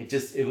don't know,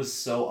 it was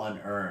so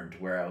unearned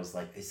where I was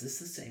like, is this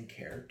the same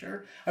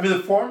character? I mean,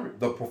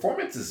 the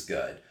performance is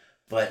good,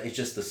 but it's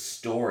just the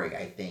story,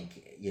 I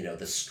think, you know,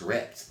 the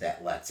script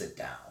that lets it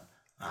down,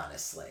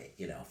 honestly,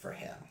 you know, for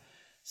him.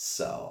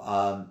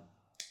 So,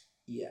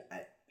 yeah,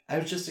 I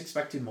was just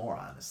expecting more,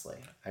 honestly.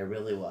 I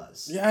really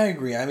was. Yeah, I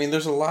agree. I mean,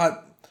 there's a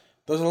lot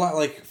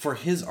like for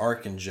his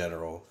arc in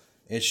general,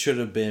 it should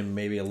have been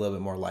maybe a little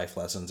bit more life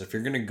lessons. If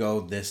you're going to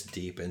go this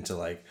deep into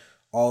like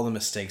all the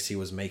mistakes he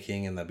was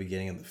making in the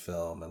beginning of the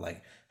film and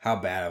like how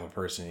bad of a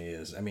person he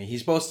is. I mean, he's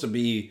supposed to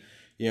be,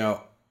 you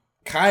know,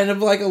 kind of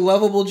like a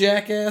lovable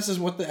jackass is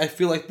what I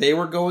feel like they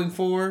were going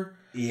for.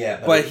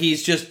 Yeah. But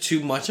he's just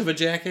too much of a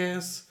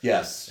jackass.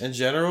 Yes. In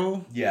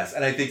general. Yes.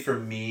 And I think for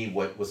me,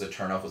 what was a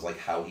turnoff was like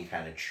how he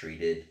kind of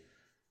treated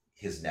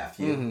his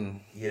nephew,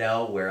 you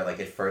know, where like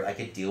at first I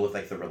could deal with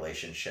like the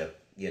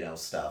relationship, you know,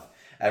 stuff.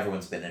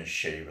 Everyone's been in a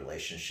shitty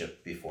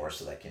relationship before,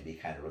 so that can be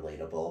kind of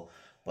relatable.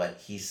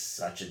 But he's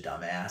such a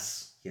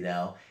dumbass, you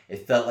know?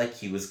 It felt like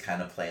he was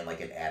kind of playing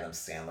like an Adam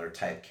Sandler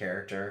type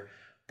character,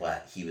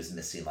 but he was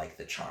missing like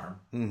the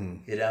charm,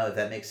 you know, if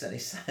that makes any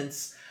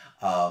sense.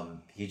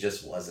 He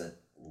just wasn't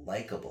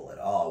likable at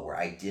all, where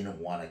I didn't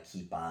want to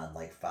keep on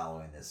like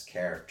following this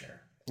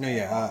character.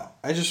 Yeah,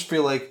 I just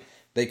feel like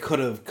they could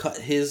have cut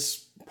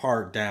his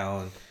part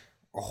down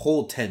a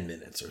whole 10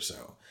 minutes or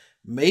so.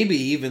 Maybe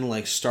even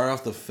like start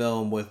off the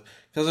film with,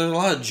 because there's a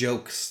lot of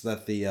jokes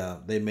that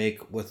they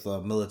make with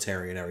the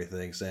military and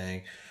everything,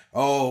 saying,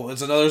 "Oh,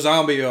 it's another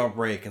zombie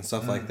outbreak" and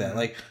stuff like that.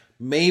 Like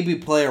maybe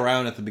play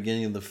around at the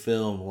beginning of the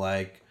film,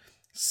 like,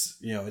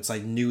 you know, it's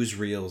like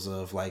newsreels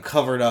of like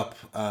covered up,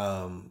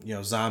 you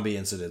know, zombie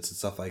incidents and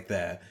stuff like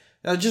that.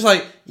 Just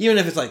like, even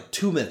if it's like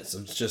 2 minutes,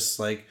 it's just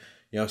like,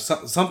 you know,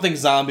 something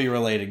zombie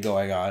related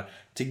going on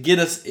to get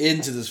us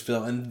into this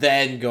film and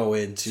then go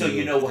into so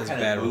you know what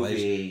kind of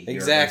movie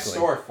you're in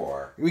store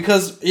for.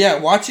 Because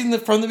watching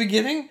from the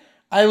beginning,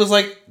 I was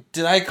like,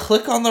 did I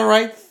click on the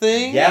right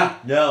thing? Yeah,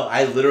 no,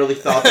 I literally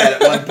thought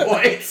that at one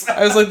point.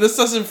 I was like, this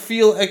doesn't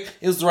feel like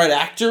it was the right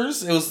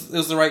actors. It was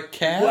the right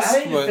cast. Well, I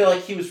didn't even feel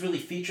like he was really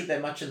featured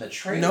that much in the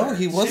trailer. No,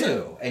 he wasn't.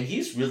 Too. And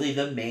he's really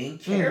the main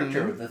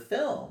character of the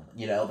film.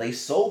 You know, they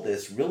sold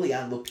this really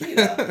on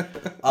Lupita.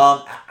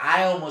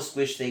 I almost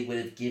wish they would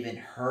have given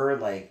her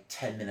like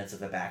 10 minutes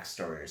of a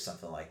backstory or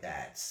something like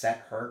that.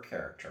 Set her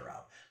character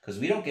up. Because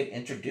we don't get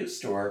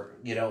introduced to her,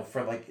 you know,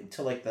 for like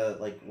until like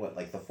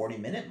the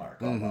 40-minute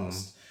mark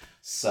almost.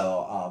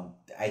 So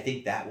I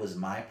think that was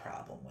my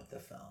problem with the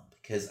film,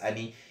 because I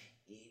mean,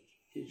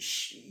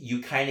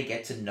 you kind of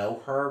get to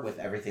know her with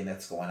everything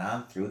that's going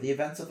on through the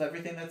events of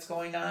everything that's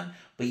going on,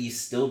 but you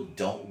still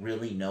don't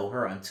really know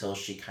her until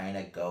she kind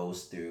of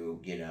goes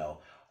through, you know,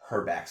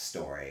 her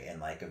backstory and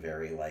like a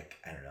very like,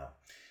 I don't know,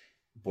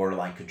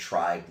 borderline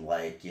contrived,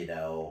 like, you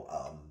know,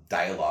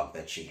 dialogue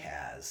that she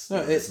has.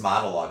 No, this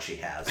monologue she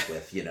has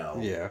with, you know.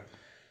 Yeah.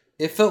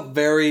 It felt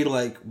very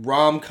like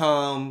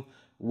rom-com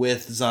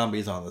with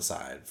zombies on the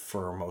side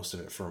for most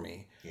of it for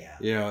me. Yeah.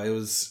 You know, it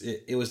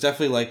was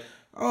definitely like,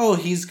 oh,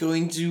 he's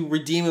going to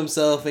redeem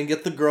himself and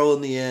get the girl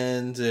in the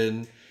end,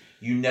 and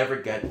you never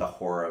get the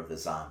horror of the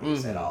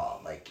zombies at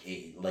all. Like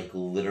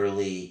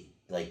literally,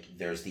 like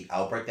there's the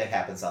outbreak that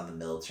happens on the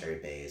military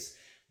base.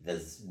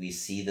 We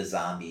see the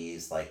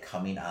zombies like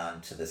coming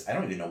on to this. I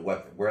don't even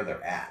know where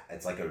they're at.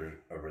 It's like a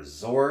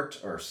resort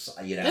or It's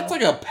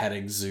like a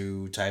petting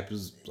zoo type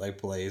of like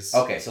place.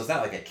 Okay, so it's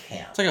not like a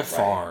camp. It's like a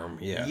farm.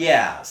 Yeah.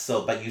 Yeah.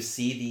 So, but you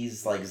see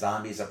these like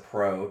zombies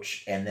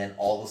approach, and then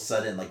all of a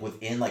sudden, like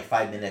within like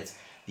 5 minutes,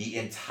 the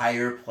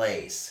entire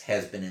place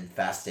has been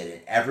infested,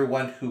 and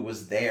everyone who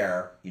was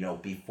there,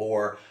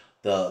 before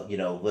the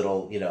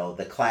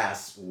the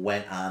class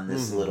went on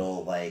this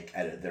little like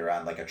they're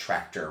on like a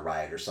tractor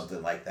ride or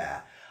something like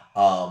that.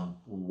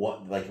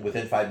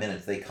 Within 5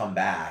 minutes they come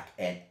back,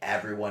 and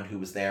everyone who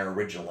was there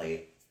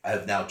originally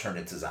have now turned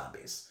into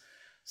zombies.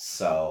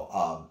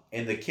 So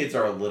and the kids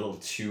are a little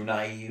too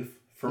naive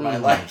for my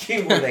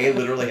liking, where they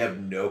literally have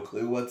no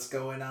clue what's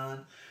going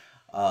on.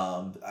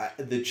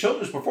 The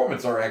children's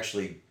performance are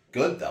actually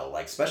good though,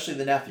 like especially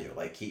the nephew.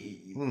 Like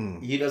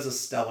he does a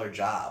stellar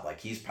job. Like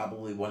he's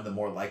probably one of the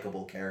more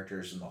likable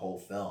characters in the whole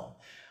film.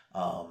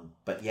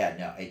 But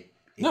yeah,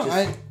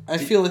 I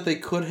feel like they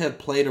could have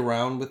played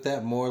around with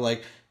that more.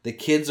 Like the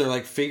kids are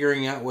like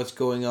figuring out what's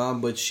going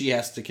on, but she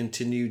has to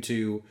continue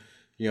to,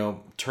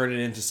 turn it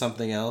into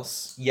something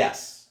else.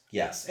 Yes,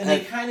 and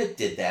they kind of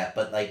did that,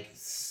 but like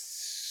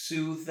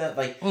soothe that,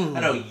 like I don't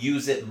know,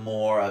 use it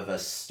more of a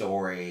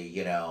story,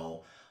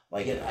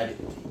 like I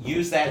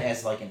use that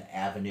as like an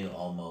avenue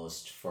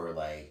almost for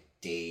like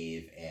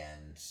Dave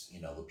and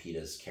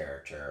Lupita's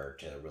character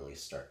to really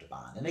start to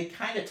bond, and they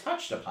kind of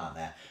touched upon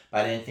that,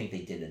 but I didn't think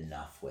they did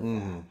enough with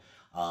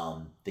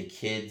that. The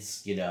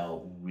kids,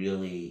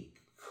 really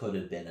could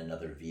have been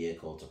another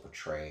vehicle to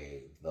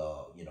portray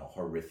the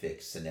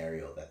horrific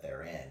scenario that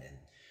they're in, and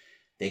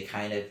they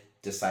kind of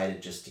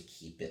decided just to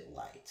keep it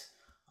light.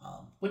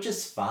 Which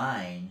is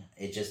fine.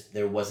 It just,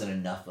 there wasn't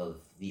enough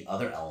of the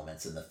other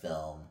elements in the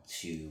film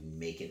to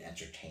make it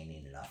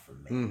entertaining enough for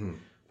me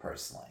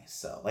personally.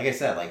 So, like I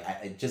said, like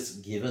I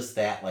just give us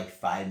that like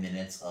 5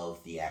 minutes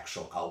of the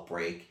actual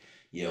outbreak,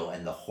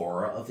 and the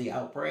horror of the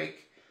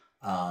outbreak,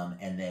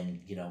 and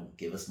then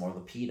give us more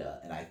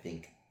Lupita, and I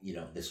think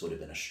this would have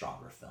been a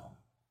stronger film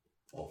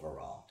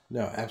overall.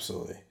 No,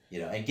 absolutely.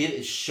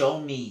 And show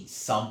me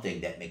something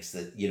that makes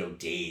the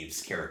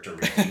Dave's character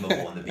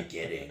redeemable in the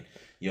beginning.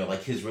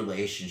 Like his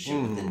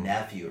relationship with the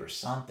nephew or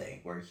something,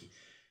 where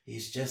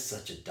he's just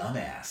such a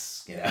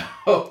dumbass,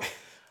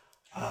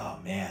 Oh,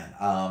 man.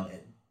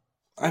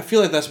 I feel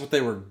like that's what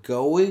they were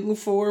going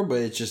for, but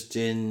it just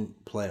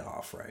didn't play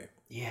off right.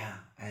 Yeah,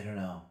 I don't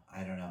know.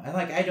 And,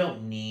 like, I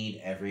don't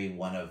need every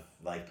one of,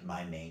 like,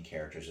 my main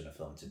characters in a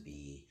film to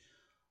be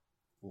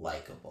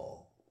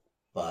likable,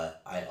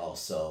 but I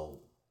also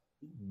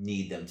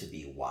need them to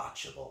be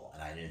watchable,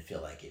 and I didn't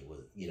feel like it was,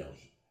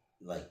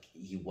 like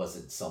he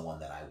wasn't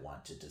someone that I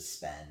wanted to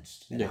spend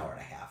an hour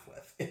and a half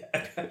with.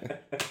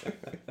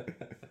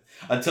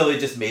 Until they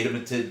just made him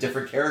into a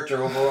different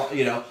character overall,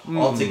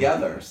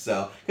 altogether.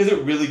 So, because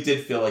it really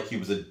did feel like he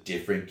was a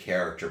different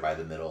character by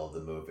the middle of the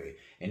movie.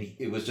 And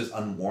it was just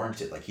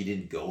unwarranted. Like he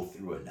didn't go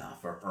through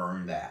enough or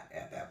earn that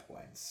at that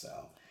point.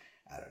 So,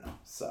 I don't know.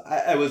 So,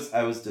 I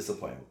was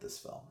disappointed with this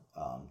film.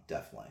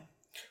 Definitely.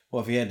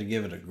 Well, if you had to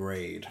give it a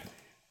grade.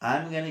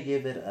 I'm going to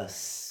give it a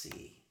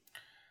C.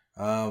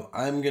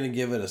 I'm going to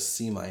give it a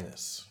C-.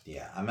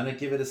 Yeah, I'm going to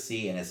give it a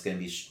C, and it's going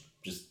to be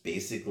just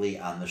basically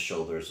on the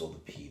shoulders of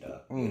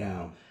Lupita,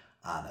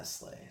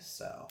 honestly.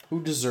 So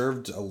who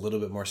deserved a little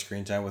bit more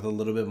screen time with a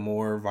little bit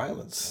more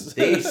violence.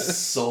 They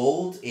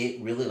sold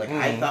it really, like,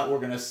 I thought we're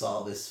going to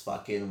saw this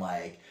fucking,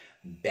 like,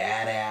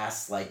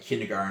 badass, like,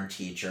 kindergarten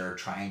teacher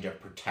trying to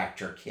protect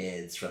her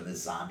kids from the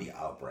zombie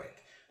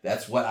outbreak.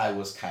 That's what I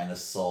was kind of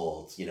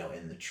sold,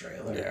 in the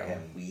trailer. Yeah.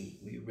 And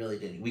we really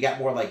didn't. We got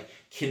more like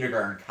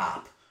kindergarten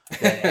cop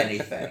than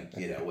anything,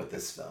 with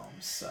this film.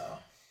 So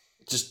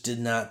just did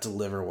not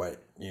deliver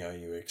what,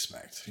 you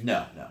expect.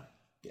 No.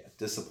 Yeah,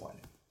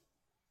 disappointing.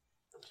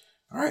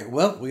 All right,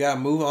 well, we got to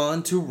move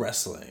on to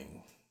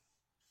wrestling.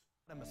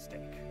 A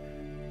mistake.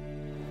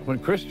 When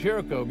Chris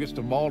Jericho gets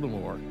to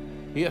Baltimore,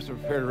 he has to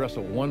prepare to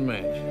wrestle one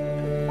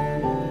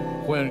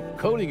match. When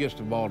Cody gets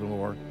to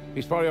Baltimore,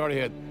 he's probably already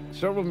had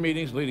several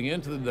meetings leading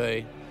into the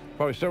day,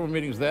 probably several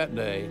meetings that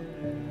day,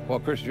 while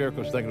Chris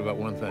Jericho's thinking about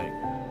one thing: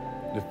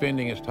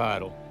 defending his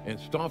title and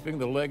stomping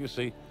the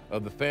legacy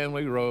of the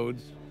family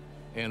Rhodes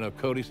and of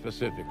Cody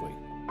specifically.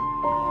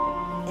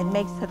 It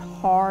makes it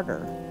harder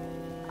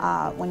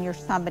when you're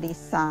somebody's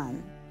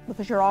son,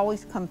 because you're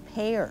always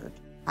compared.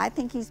 I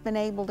think he's been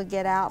able to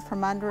get out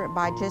from under it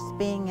by just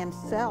being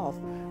himself.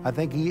 I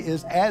think he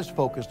is as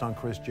focused on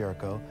Chris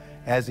Jericho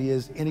as he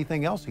is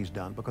anything else he's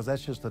done, because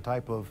that's just the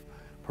type of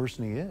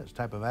person he is,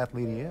 type of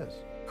athlete he is.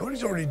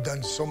 Cody's already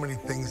done so many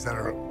things that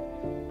are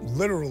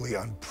literally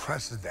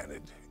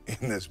unprecedented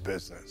in this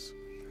business.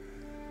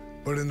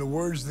 But in the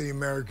words of the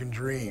American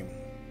dream,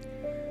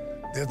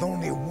 there's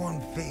only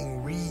one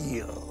thing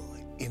real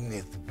in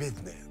this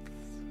business,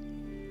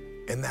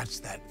 and that's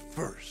that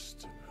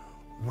first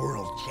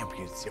World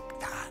Championship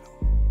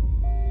title.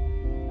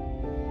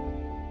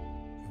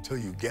 until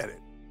you get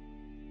it,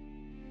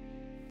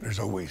 there's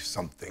always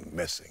something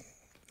missing,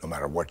 no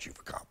matter what you've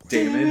accomplished.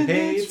 Damon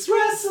hates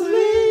wrestling.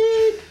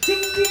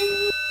 Ding,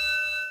 ding.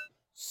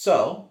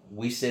 So,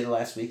 we said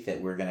last week that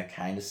we're going to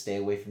kind of stay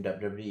away from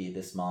WWE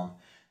this month,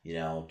 you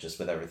know, just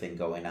with everything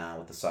going on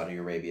with the Saudi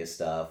Arabia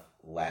stuff.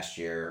 Last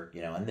year,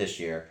 you know, and this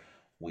year,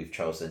 we've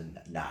chosen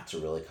not to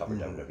really cover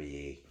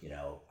WWE, you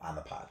know, on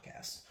the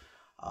podcast.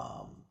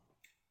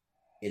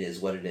 It is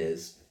what it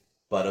is.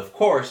 But of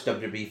course,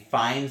 WWE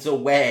finds a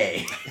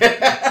way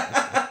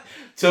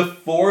to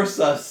force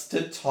us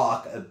to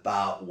talk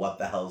about what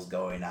the hell's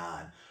going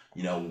on,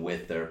 you know,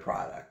 with their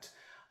product.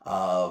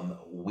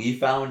 We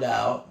found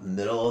out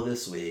middle of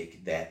this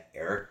week that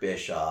Eric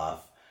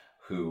Bischoff,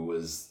 who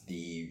was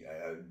the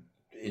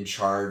in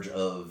charge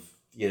of,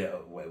 you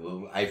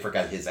know, I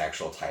forgot his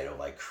actual title,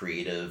 like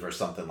creative or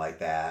something like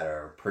that,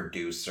 or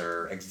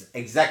producer,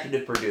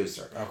 executive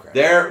producer. Okay.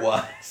 There it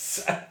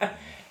was.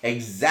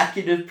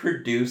 Executive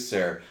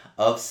producer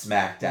of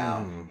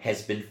SmackDown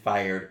has been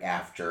fired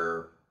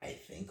after, I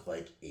think,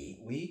 like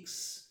 8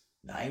 weeks,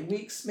 9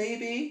 weeks,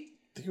 maybe.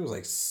 I think it was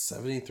like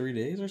 73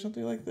 days or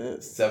something like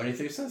that.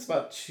 73, so it's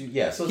about 2.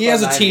 Yeah, so it's he about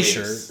has a 9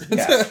 T-shirt. Weeks.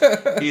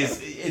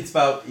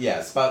 Yeah,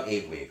 it's about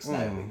 8 weeks,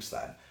 9 weeks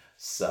then.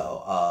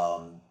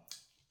 So,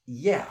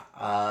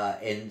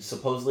 and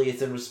supposedly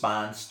it's in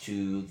response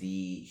to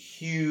the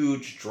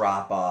huge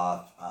drop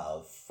off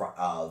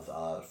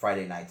of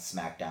Friday Night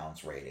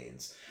SmackDown's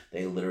ratings.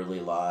 They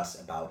literally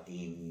lost about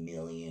 1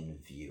 million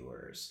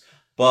viewers.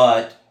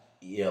 But,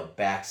 you know,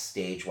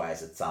 backstage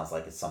wise, it sounds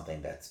like it's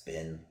something that's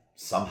been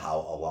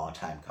somehow a long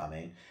time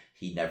coming.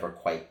 He never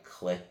quite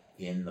clicked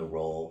in the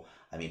role.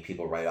 I mean,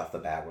 people right off the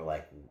bat were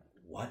like,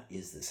 what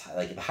is this?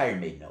 Like, the hire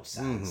made no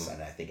sense.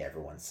 And I think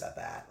everyone said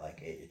that.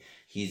 Like,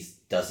 he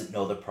doesn't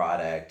know the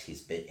product.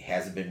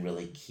 Hasn't been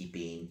really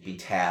keeping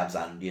tabs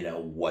on, you know,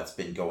 what's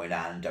been going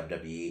on in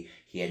WWE.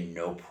 He had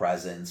no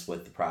presence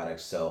with the product.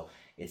 So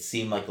it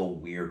seemed like a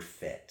weird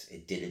fit.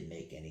 It didn't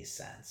make any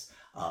sense.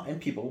 And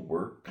people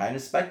were kind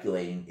of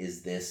speculating,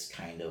 is this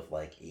kind of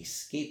like a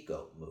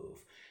scapegoat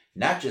move?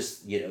 Not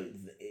just, you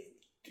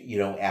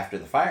know, after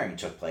the firing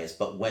took place,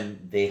 but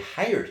when they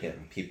hired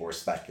him, people were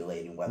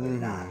speculating whether or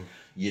not,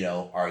 you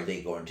know, are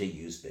they going to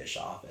use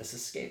Bischoff as a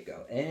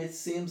scapegoat? And it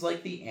seems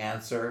like the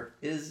answer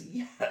is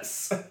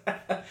yes.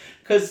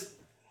 Because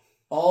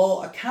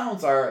all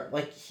accounts are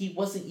like, he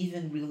wasn't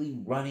even really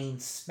running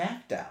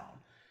SmackDown.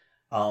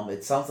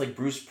 It sounds like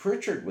Bruce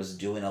Pritchard was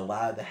doing a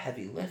lot of the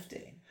heavy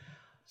lifting.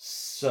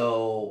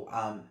 So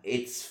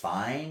it's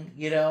fine,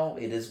 you know,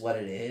 it is what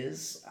it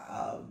is.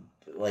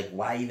 Like,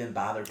 why even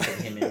bother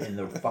putting him in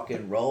the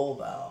fucking role,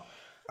 though?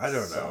 I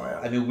don't know, man.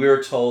 I mean, we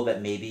were told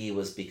that maybe it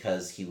was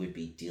because he would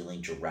be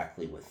dealing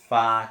directly with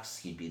Fox.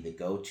 He'd be the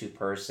go-to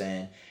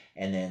person.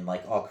 And then,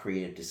 like, all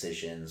creative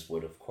decisions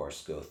would, of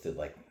course, go through,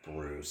 like,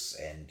 Bruce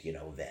and, you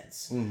know,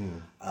 Vince.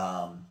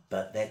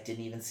 But that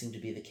didn't even seem to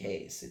be the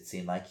case. It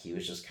seemed like he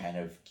was just kind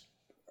of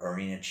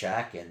earning a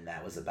check, and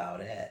that was about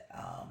it.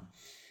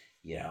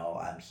 You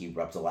know, he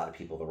rubbed a lot of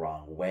people the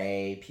wrong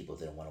way. People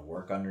didn't want to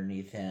work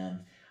underneath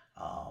him.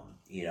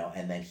 You know,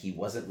 and then he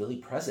wasn't really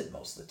present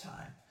most of the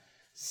time.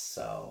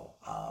 So,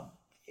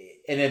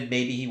 and then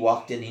maybe he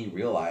walked in and he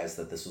realized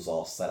that this was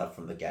all set up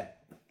from the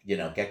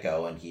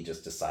get-go, and he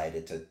just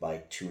decided to,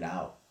 like, tune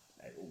out,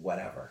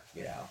 whatever,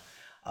 you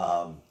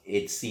know.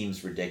 It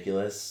seems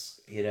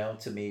ridiculous, you know,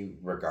 to me,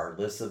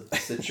 regardless of the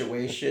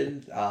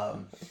situation.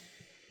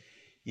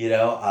 You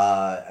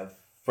know,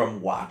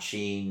 from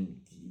watching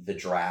the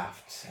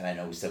draft, and I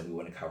know we said we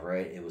wouldn't cover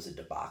it, it was a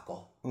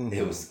debacle.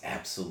 It was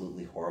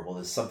absolutely horrible.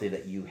 It's something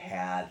that you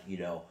had, you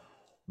know,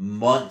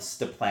 months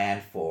to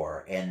plan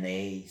for, and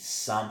they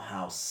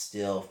somehow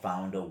still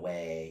found a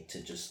way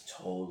to just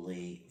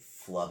totally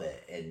flub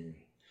it and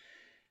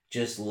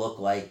just look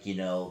like, you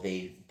know,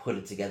 they put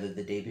it together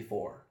the day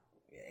before.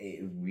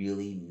 It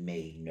really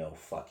made no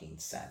fucking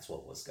sense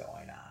what was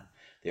going on.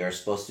 They are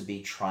supposed to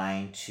be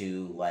trying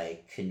to,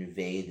 like,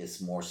 convey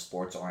this more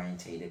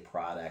sports-orientated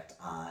product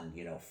on,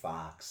 you know,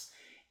 Fox,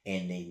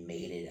 and they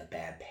made it a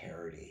bad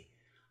parody.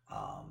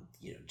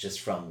 You know, just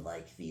from,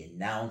 like, the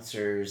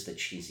announcers, the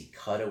cheesy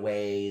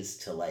cutaways,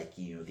 to, like,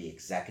 you know, the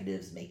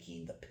executives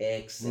making the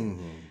picks. And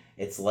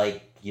it's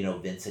like, you know,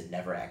 Vince had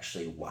never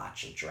actually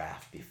watched a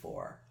draft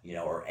before, you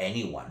know, or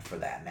anyone for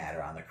that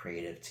matter on the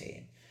creative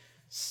team.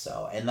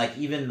 So, and, like,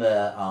 even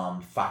the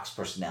Fox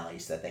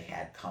personalities that they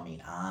had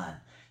coming on,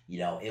 you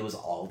know, it was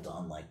all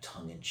done, like,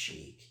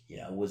 tongue-in-cheek. You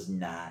know, it was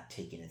not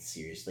taking it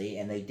seriously.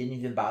 And they didn't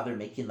even bother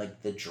making,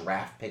 like, the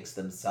draft picks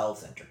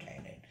themselves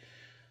entertaining.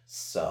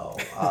 So,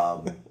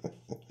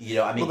 you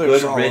know, I mean,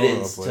 good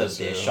riddance to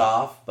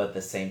Bischoff, but at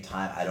the same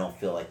time, I don't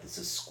feel like this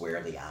is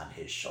squarely on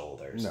his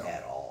shoulders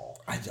at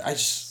all.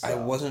 I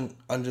wasn't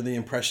under the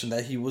impression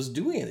that he was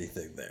doing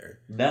anything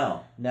there.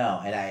 No.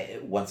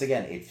 And once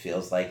again, it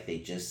feels like they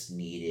just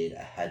needed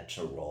a head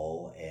to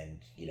roll, and,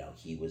 you know,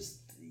 he was,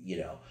 you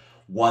know,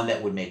 one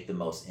that would make the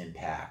most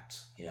impact,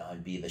 you know,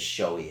 and be the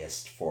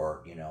showiest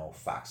for, you know,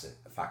 Fox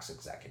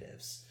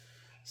executives.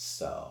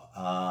 So,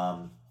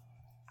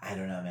 I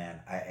don't know,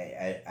 man.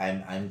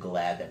 I'm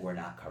glad that we're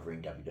not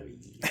covering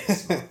WWE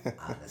this month,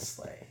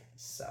 honestly.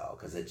 So,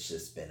 because it's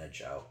just been a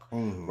joke.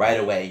 Mhm. Right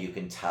away, you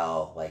can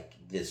tell like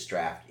this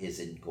draft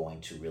isn't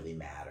going to really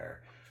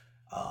matter.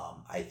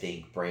 I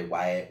think Bray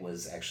Wyatt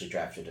was actually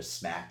drafted to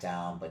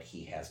SmackDown, but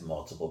he has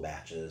multiple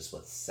matches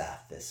with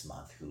Seth this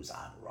month, who's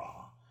on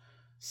Raw.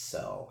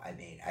 So, I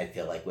mean, I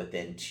feel like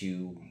within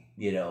 2,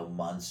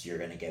 months, you're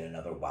going to get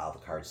another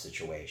wild card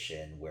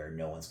situation where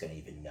no one's going to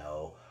even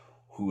know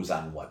who's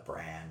on what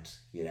brand.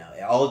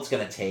 All it's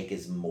going to take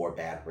is more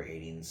bad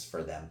ratings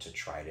for them to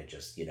try to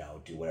just,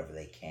 do whatever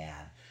they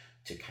can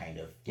to kind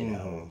of,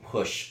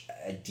 push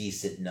a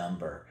decent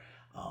number.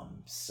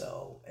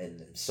 So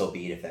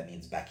be it. If that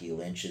means Becky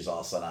Lynch is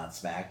also on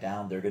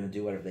SmackDown, they're going to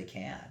do whatever they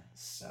can.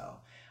 So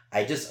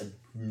I just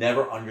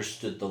never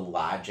understood the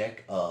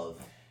logic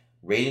of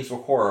ratings were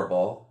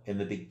horrible in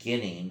the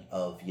beginning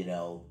of,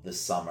 the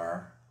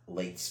summer,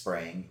 late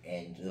spring,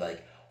 and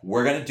like,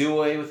 we're going to do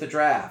away with the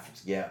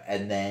draft. Yeah.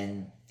 And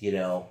then,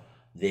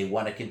 they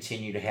want to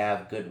continue to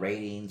have good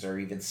ratings or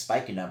even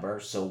spike a number.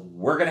 So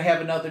we're going to have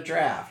another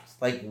draft.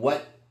 Like,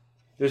 what?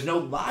 There's no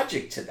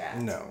logic to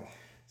that. No.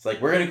 It's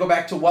like, we're going to go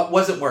back to what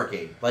wasn't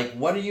working. Like,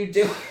 what are you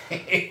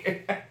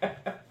doing?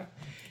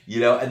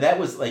 And that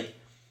was like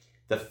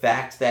the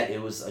fact that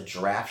it was a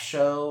draft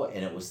show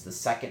and it was the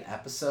second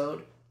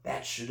episode.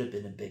 That should have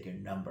been a bigger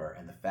number.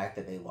 And the fact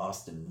that they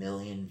lost 1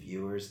 million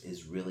viewers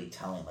is really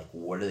telling. Like,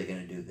 what are they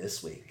going to do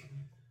this week?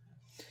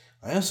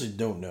 I honestly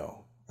don't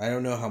know. I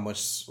don't know how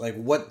much, but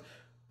what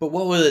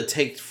would it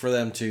take for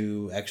them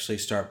to actually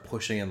start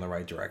pushing in the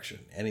right direction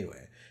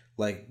anyway?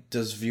 Like,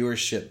 does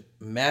viewership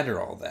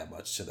matter all that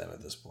much to them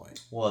at this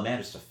point? Well, it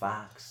matters to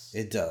Fox.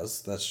 It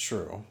does. That's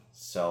true.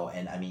 So,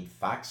 and I mean,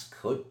 Fox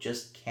could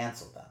just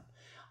cancel them.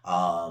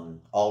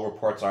 All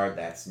reports are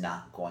that's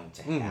not going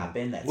to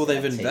happen. That's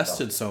they've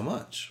invested so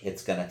much.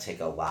 It's going to take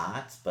a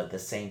lot, but at the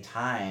same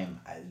time,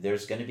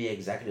 there's going to be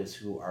executives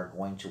who are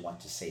going to want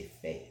to save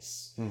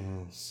face.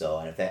 Mm-hmm. So,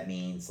 and if that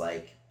means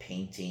like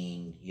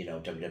painting,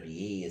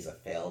 WWE as a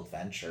failed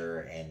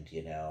venture, and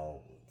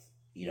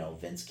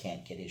Vince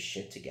can't get his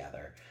shit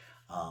together,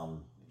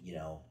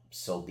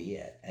 so be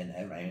it. And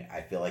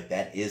I feel like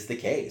that is the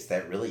case.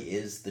 That really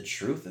is the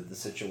truth of the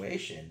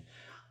situation.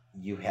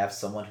 You have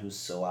someone who's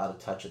so out of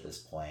touch at this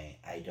point.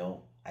 I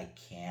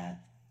can't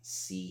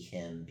see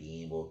him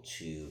being able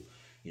to,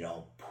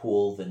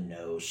 pull the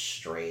nose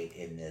straight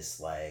in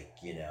this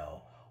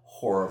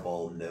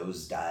horrible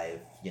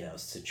nosedive,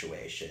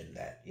 situation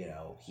that,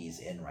 he's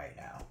in right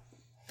now.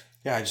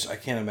 Yeah, I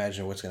can't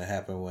imagine what's going to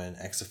happen when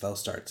XFL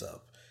starts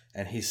up.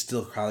 And he's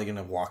still probably going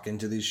to walk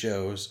into these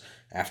shows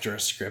after a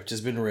script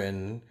has been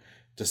written,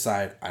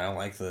 decide, I don't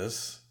like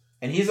this.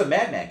 And he's a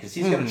madman because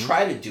he's going to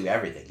try to do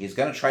everything. He's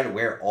going to try to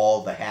wear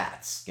all the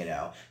hats,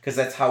 because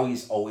that's how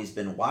he's always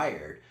been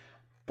wired.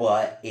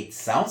 But it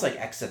sounds like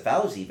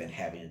XFL is even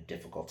having a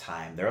difficult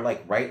time. They're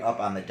like right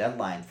up on the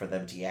deadline for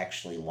them to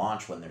actually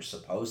launch when they're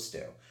supposed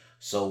to.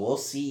 So we'll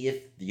see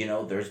if,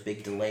 there's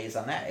big delays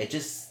on that. It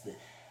just,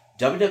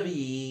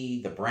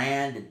 WWE, the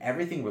brand, and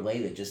everything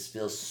related just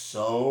feels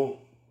so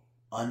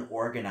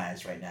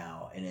unorganized right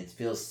now. And it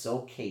feels so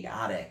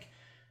chaotic.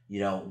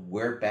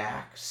 We're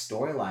back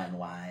storyline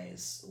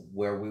wise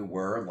where we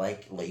were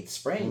like late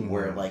spring,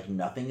 where like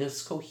nothing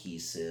is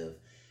cohesive.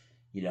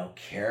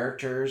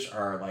 Characters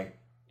are like,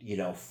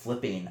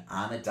 flipping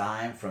on a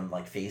dime from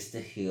like face to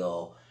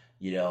heel.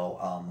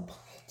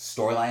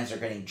 Storylines are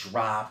getting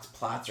dropped,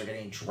 plots are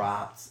getting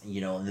dropped,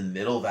 in the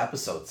middle of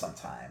episodes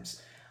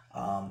sometimes.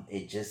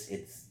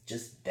 It's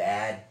just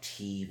bad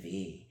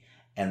TV.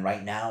 And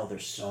right now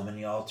there's so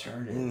many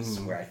alternatives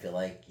where I feel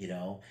like,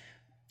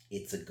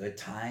 it's a good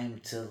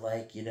time to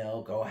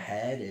go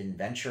ahead and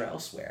venture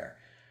elsewhere.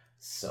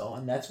 So,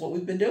 and that's what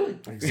we've been doing.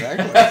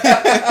 Exactly.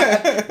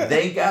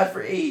 Thank God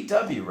for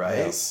AEW, right?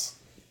 Yes.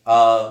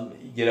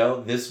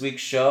 This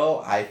week's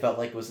show, I felt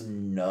like was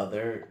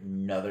another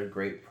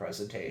great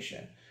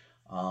presentation.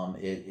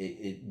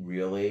 It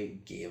really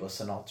gave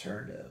us an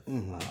alternative.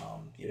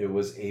 It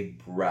was a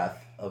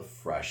breath of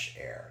fresh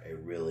air. It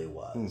really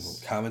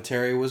was.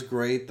 Commentary was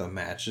great. The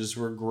matches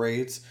were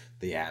great.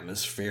 The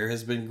atmosphere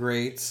has been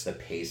great. The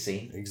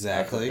pacing.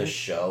 Exactly. The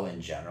show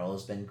in general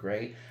has been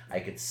great.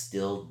 I could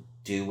still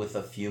do with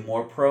a few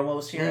more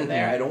promos here and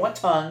there. I don't want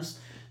tons.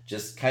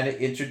 Just kind of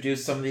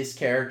introduce some of these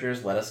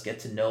characters. Let us get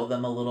to know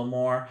them a little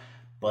more.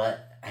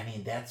 But, I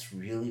mean, that's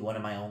really one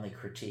of my only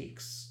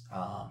critiques.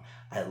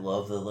 I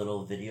love the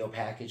little video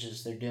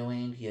packages they're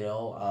doing.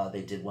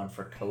 They did one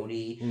for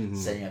Cody,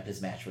 setting up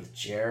his match with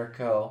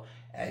Jericho.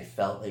 I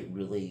felt it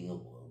really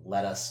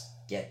let us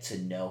get to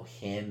know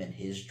him and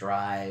his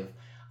drive.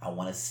 I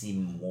want to see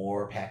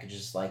more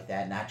packages like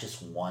that, not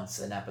just once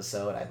an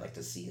episode. I'd like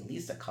to see at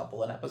least a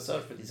couple an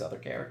episode for these other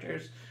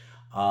characters.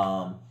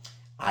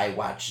 I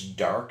watched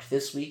Dark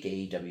this week,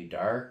 AEW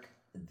Dark.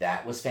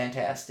 That was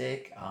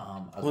fantastic.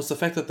 Well, it's the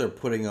fact that they're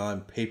putting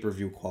on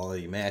pay-per-view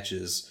quality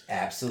matches.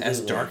 Absolutely.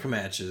 As dark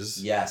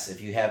matches. Yes, if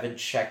you haven't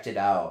checked it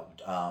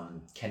out,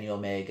 Kenny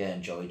Omega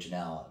and Joey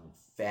Janela,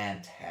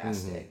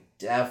 fantastic.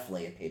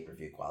 definitely a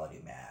pay-per-view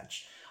quality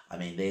match. I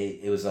mean,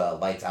 it was a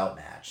lights out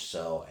match,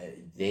 so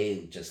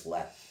they just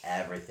left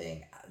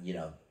everything,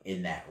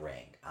 in that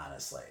ring,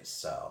 honestly.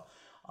 So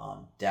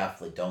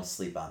definitely don't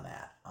sleep on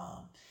that.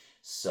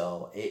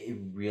 So it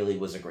really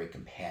was a great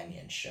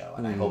companion show,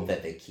 and I hope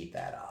that they keep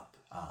that up.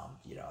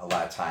 A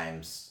lot of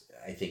times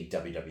I think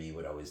WWE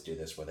would always do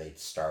this where they'd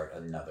start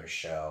another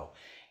show,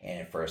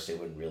 and at first it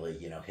would really,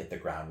 hit the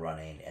ground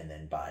running, and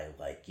then by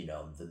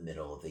the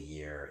middle of the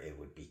year, it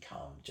would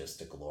become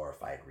just a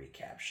glorified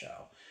recap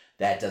show.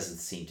 That doesn't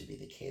seem to be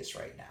the case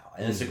right now.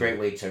 And it's a great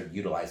way to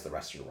utilize the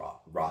rest of your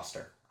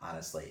roster,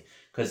 honestly,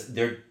 because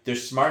they're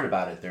smart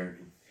about it.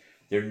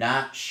 They're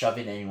not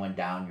shoving anyone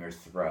down your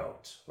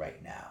throat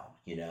right now.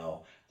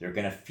 They're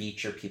going to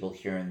feature people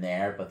here and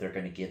there, but they're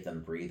going to give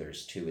them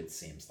breathers too, it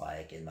seems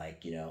like. And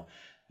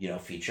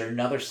feature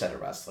another set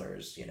of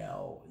wrestlers,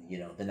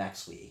 the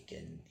next week,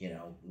 and,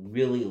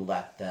 really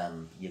let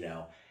them,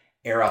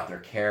 air out their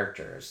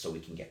characters so we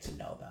can get to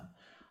know them.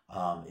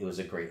 It was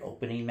a great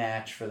opening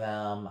match for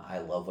them. I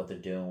love what they're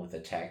doing with the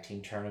tag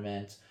team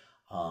tournament.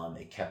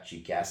 It kept you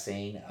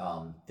guessing.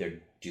 They're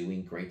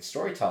doing great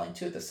storytelling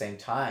too at the same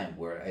time,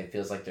 where it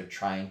feels like they're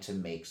trying to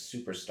make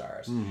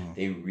superstars.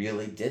 They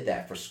really did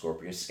that for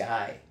Scorpio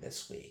Sky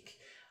this week.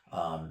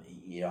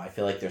 I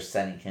feel like they're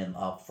setting him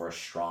up for a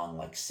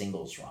strong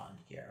singles run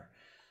here.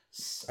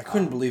 I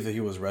couldn't believe that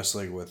he was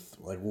wrestling with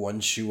one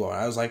shoe on.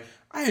 I was like,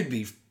 I'd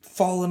be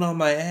falling on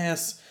my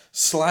ass,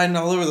 sliding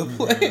all over the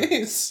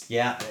place.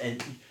 Yeah,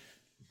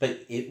 but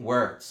it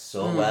worked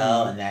so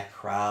well, and that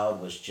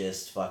crowd was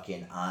just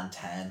fucking on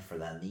 10 for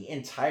them the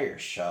entire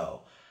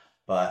show.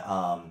 But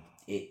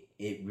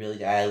it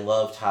really, I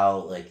loved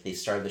how they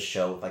started the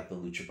show with the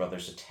Lucha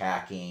Brothers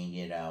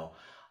attacking,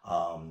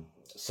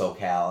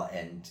 SoCal,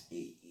 and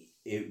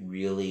it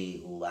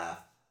really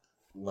left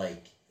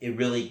it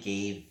really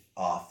gave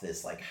off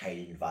this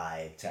heightened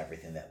vibe to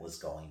everything that was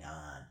going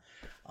on,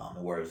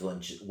 where it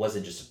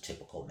wasn't just a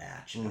typical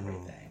match and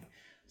everything.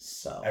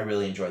 So I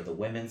really enjoyed the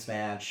women's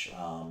match.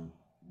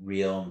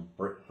 Rio and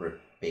Britt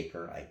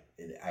Baker,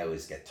 I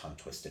always get tongue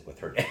twisted with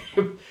her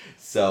name.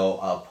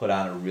 So put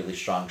on a really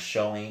strong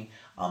showing.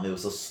 It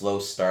was a slow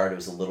start. It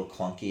was a little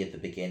clunky at the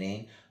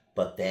beginning,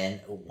 but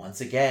then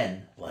once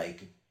again,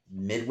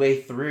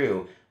 midway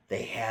through,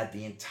 they had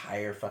the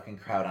entire fucking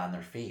crowd on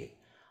their feet.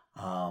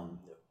 A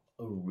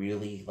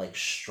really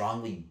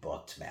strongly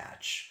booked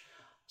match.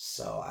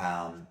 So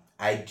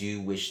I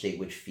do wish they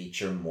would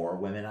feature more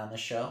women on the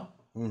show.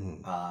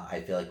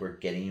 I feel like we're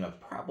getting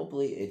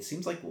it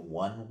seems like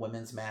one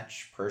women's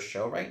match per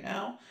show right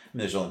now. I mean,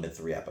 there's only been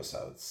 3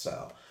 episodes,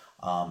 so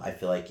I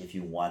feel like if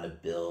you want to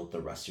build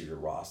the rest of your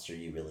roster,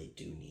 you really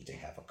do need to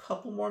have a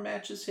couple more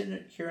matches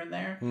here and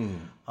there.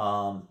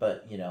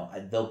 But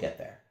they'll get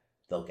there.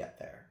 They'll get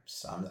there.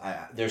 So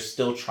they're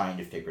still trying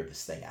to figure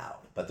this thing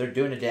out, but they're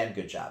doing a damn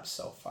good job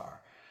so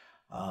far.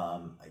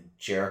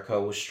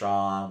 Jericho was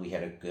strong. We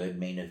had a good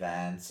main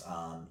event.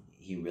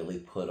 He really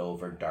put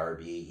over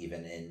Darby,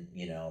 even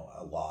in,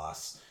 a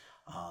loss.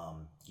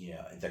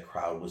 The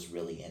crowd was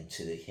really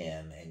into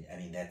him. And I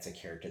mean, that's a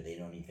character they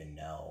don't even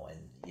know.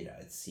 And,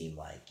 it seemed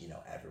like,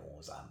 everyone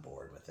was on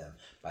board with him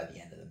by the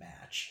end of the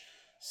match.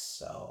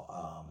 So,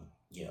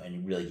 and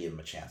it really gave him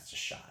a chance to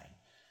shine.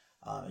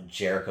 And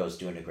Jericho's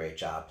doing a great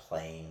job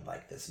playing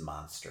this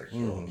monster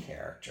heel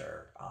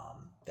character,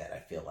 that I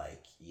feel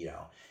like,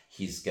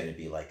 he's going to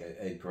be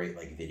a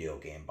great video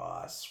game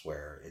boss,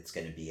 where it's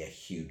going to be a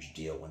huge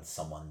deal when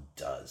someone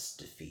does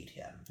defeat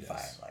him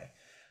finally.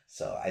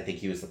 So I think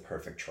he was the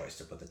perfect choice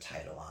to put the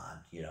title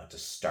on, to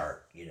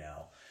start,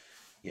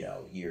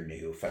 your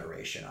new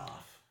federation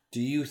off.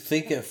 Do you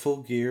think at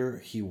Full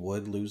Gear he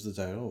would lose the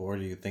title, or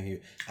do you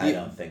think I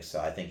don't think so.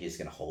 I think he's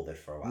going to hold it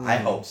for a while. I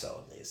hope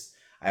so, at least.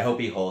 I hope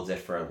he holds it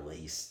for at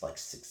least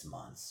 6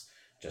 months.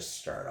 Just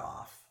start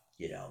off,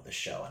 the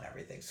show and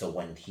everything. So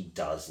when he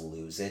does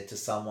lose it to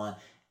someone,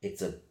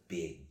 it's a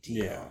big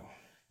deal.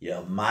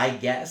 Yeah. My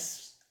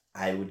guess,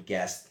 I would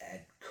guess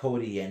that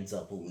Cody ends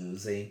up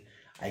losing.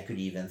 I could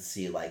even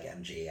see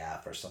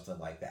MJF or something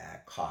like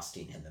that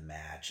costing him the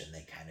match, and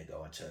they kind of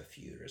go into a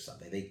feud or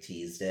something. They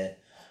teased it.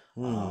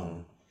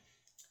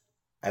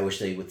 I wish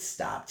they would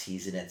stop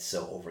teasing it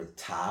so over the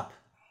top,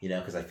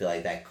 because I feel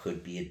like that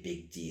could be a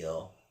big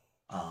deal.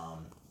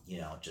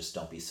 Just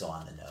don't be so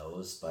on the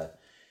nose. But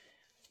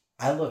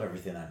I love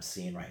everything I'm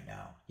seeing right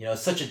now.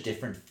 It's such a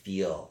different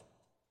feel,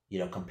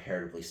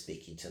 comparatively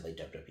speaking to the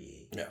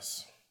WWE.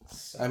 Yes.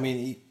 So. I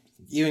mean,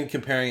 even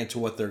comparing it to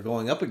what they're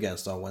going up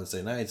against on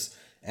Wednesday nights,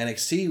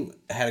 NXT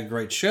had a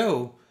great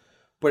show,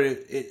 but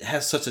it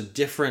has such a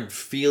different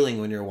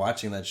feeling when you're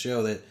watching that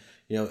show that,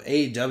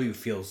 AEW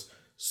feels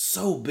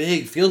so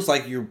big. Feels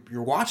like you're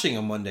watching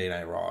a Monday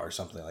Night Raw or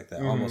something like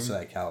that, almost to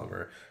that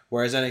caliber.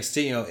 Whereas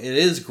NXT, it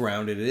is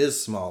grounded, it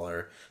is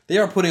smaller. They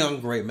are putting on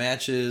great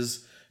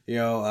matches,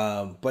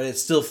 but it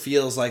still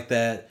feels like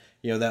that,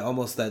 that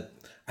almost that,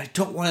 I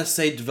don't want to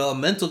say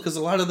developmental, because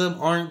a lot of them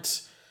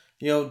aren't,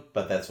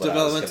 but that's what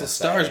developmental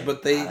stars, say.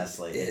 But they,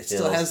 honestly, it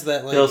still has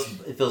that,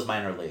 it feels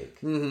minor league.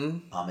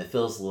 It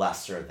feels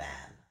lesser than.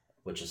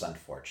 which is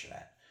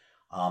unfortunate.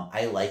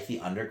 I like the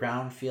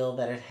underground feel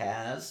that it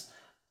has,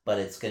 but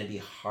it's going to be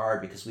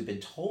hard because we've been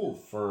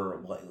told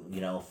for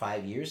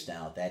 5 years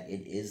now that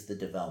it is the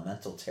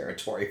developmental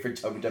territory for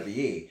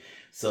WWE.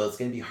 So it's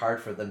going to be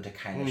hard for them to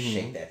kind of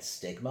shake that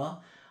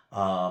stigma.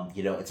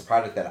 It's a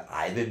product that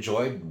I've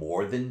enjoyed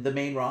more than the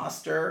main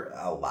roster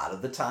a lot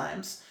of the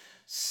times.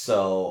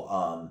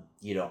 So,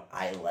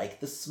 I like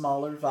the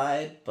smaller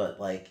vibe, but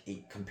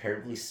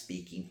comparatively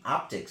speaking,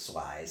 optics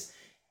wise,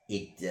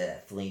 it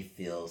definitely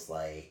feels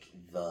like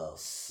the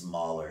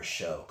smaller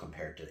show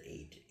compared to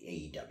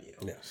AEW.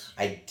 Yes.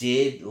 I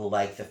did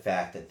like the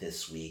fact that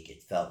this week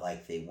it felt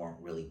like they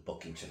weren't really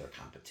booking to their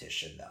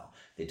competition, though.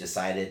 They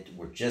decided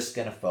we're just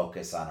going to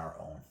focus on our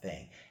own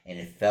thing. And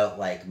it felt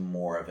like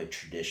more of a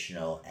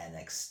traditional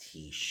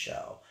NXT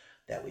show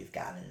that we've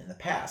gotten in the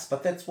past.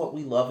 But that's what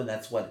we love and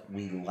that's what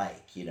we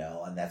like,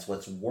 and that's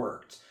what's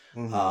worked.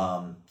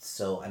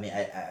 So, I mean,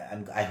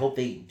 I hope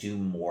they do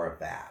more of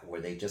that,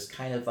 where they just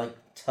kind of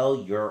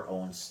tell your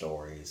own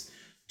stories,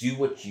 do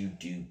what you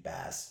do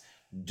best.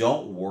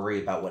 Don't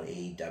worry about what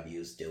AEW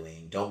is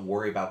doing. Don't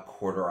worry about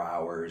quarter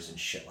hours and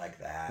shit like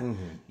that.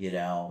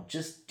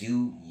 Just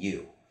do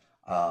you.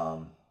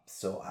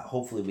 So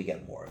hopefully we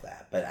get more of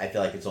that. But I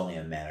feel like it's only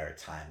a matter of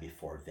time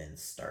before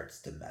Vince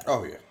starts to meddle.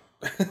 Oh, yeah.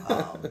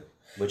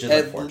 Which is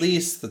at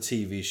least the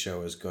TV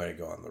show is going to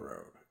go on the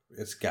road.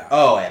 It's got.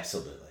 Oh,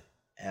 absolutely.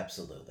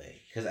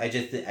 Because I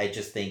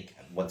just think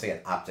once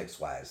again, optics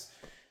wise,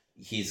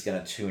 he's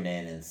gonna tune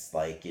in and it's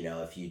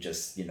if you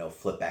just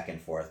flip back and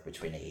forth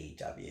between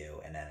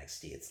AEW and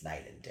NXT, it's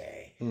night and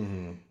day.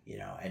 And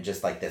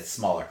just that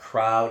smaller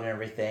crowd and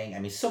everything. I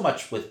mean, so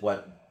much with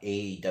what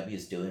AEW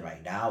is doing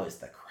right now is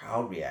the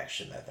crowd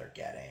reaction that they're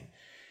getting.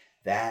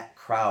 That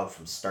crowd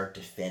from start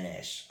to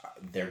finish,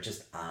 they're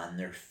just on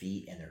their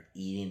feet and they're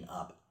eating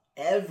up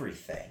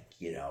everything,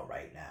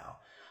 right now,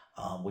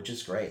 which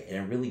is great. And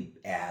it really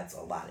adds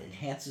a lot. It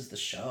enhances the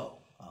show.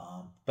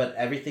 But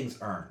everything's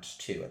earned,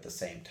 too, at the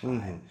same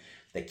time.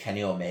 The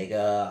Kenny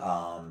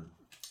Omega,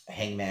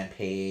 Hangman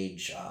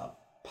Page,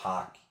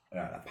 Pac,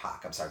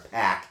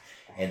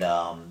 and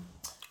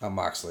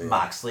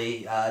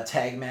Moxley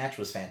tag match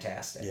was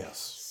fantastic. Yes.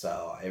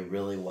 So it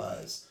really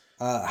was.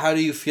 How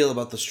do you feel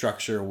about the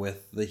structure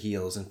with the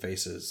heels and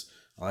faces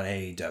on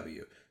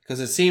AEW? Because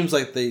it seems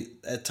like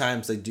at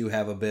times they do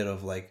have a bit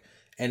of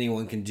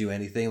anyone can do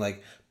anything.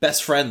 Like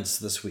Best Friends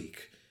this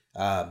week,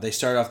 they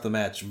start off the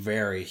match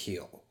very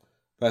heel,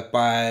 but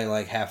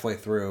by halfway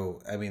through,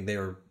 I mean they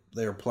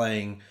were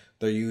playing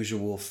their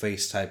usual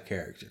face type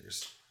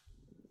characters.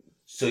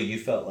 So you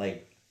felt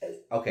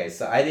okay,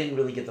 so I didn't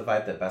really get the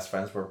vibe that Best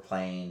Friends were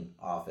playing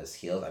off as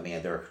heels. I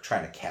mean, they were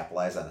trying to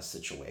capitalize on a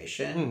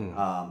situation,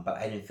 but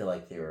I didn't feel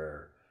like they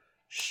were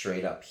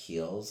straight up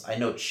heels. I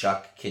know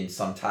Chuck can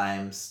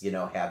sometimes,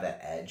 have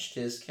that edge to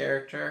his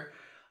character,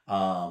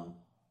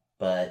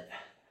 but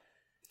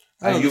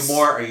are you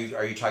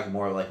talking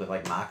more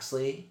with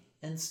Moxley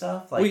and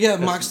stuff? We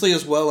got Moxley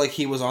as well.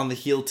 He was on the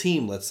heel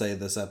team, let's say,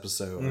 this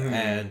episode,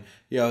 and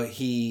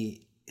he's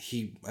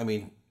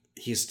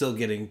still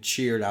getting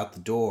cheered out the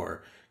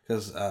door.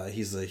 Because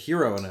he's a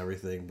hero and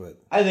everything, but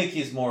I think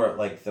he's more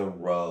the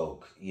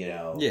rogue,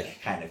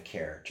 kind of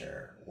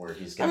character where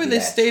he's. They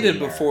stated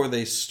before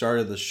they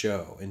started the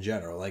show in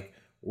general,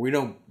 we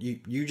don't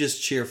you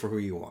just cheer for who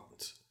you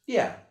want.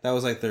 Yeah, that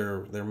was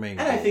their main. And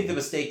goal. I think the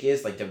mistake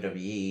is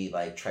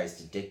WWE tries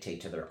to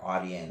dictate to their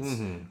audience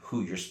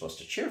who you're supposed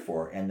to cheer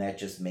for, and that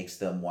just makes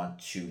them want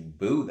to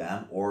boo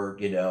them or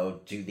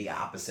do the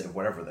opposite of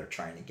whatever they're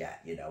trying to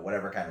get,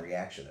 whatever kind of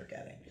reaction they're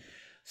getting.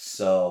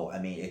 So,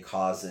 it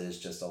causes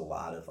just a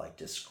lot of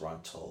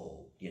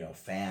disgruntled,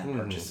 fan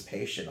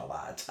participation a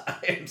lot of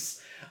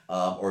times,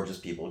 or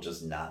just people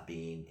just not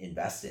being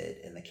invested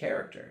in the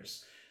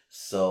characters.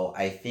 So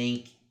I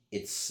think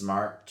it's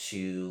smart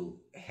to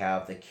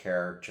have the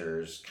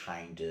characters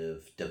kind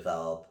of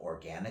develop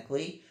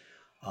organically,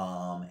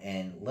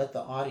 and let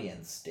the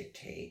audience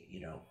dictate,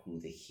 who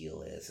the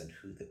heel is and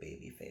who the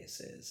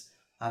babyface is.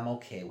 I'm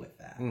okay with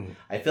that.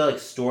 I feel like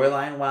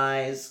storyline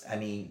wise,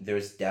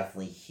 there's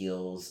definitely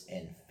heels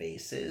and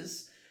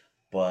faces,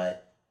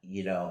 but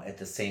at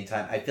the same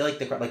time, I feel like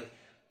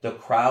the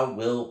crowd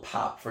will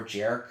pop for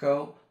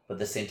Jericho, but at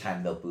the same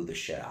time they'll boo the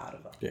shit out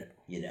of him.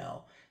 Yeah.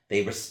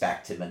 They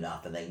respect him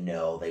enough, and they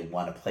know they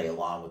want to play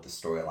along with the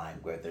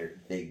storyline where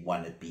they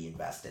want to be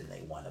invested and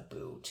they want to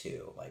boo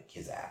too,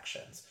 his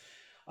actions.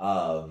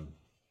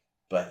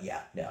 But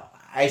yeah, no,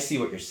 I see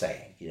what you're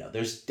saying.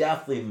 There's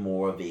definitely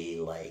more of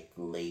a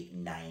late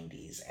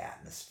 90s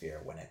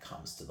atmosphere when it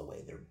comes to the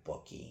way they're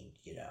booking,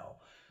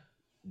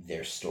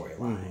 their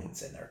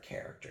storylines and their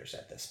characters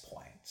at this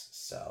point.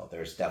 So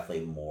there's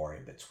definitely more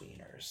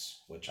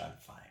in-betweeners, which I'm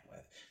fine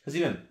with. Because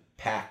even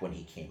Pac, when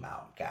he came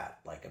out, got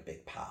a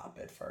big pop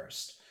at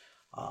first.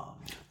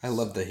 I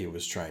love that he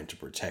was trying to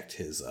protect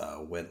his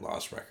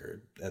win-loss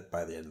record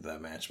by the end of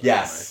that match.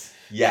 Yes.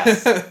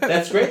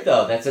 That's great,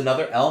 though. That's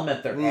another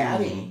element they're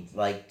adding,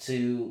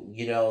 to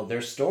their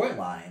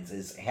storylines,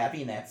 is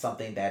having that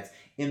something that's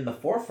in the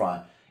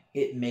forefront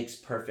it makes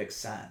perfect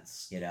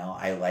sense. You know,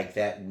 I like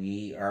that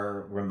we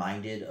are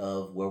reminded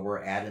of where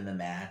we're at in the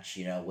match,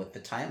 you know, with the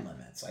time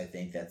limits. I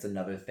think that's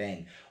another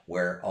thing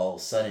where all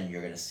of a sudden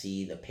you're going to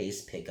see the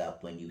pace pick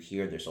up when you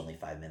hear there's only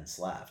 5 minutes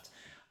left.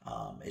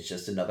 It's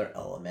just another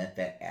element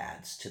that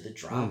adds to the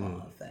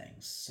drama of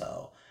things.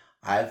 So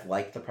I've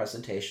liked the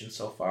presentation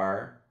so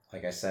far.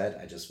 Like I said,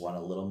 I just want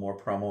a little more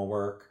promo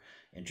work,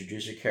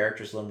 introduce your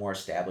characters a little more,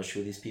 establish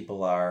who these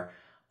people are,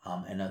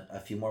 and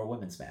a few more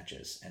women's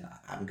matches. And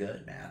I'm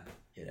good, man.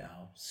 You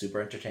know,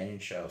 super entertaining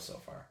show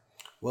so far.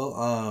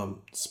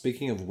 Well,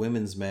 speaking of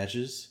women's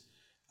matches,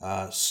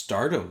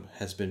 Stardom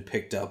has been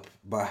picked up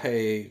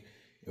by,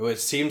 it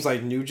seems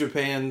like New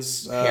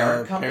Japan's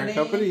parent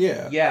company.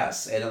 Yeah.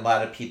 Yes, and a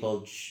lot of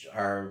people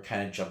are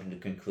kind of jumping to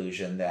the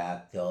conclusion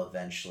that they'll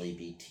eventually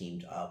be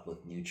teamed up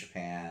with New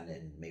Japan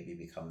and maybe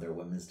become their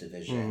women's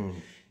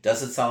division.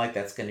 Doesn't sound like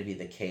that's going to be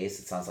the case.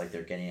 It sounds like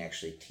they're getting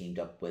actually teamed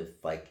up with,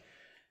 like,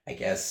 I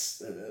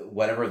guess,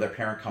 whatever their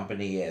parent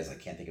company is. I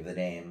can't think of the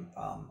name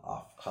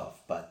off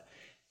cuff, but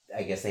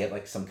I guess they have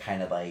like some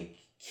kind of like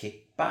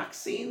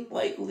kickboxing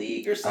like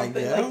league or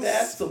something like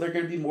that. So they're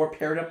going to be more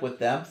paired up with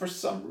them for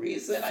some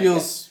reason.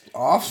 Feels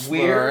off.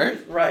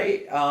 Weird,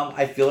 right?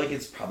 I feel like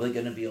it's probably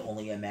going to be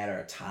only a matter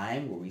of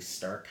time where we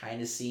start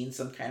kind of seeing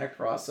some kind of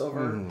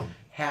crossover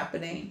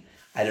happening.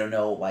 I don't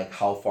know like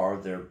how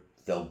far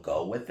they'll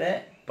go with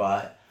it,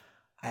 but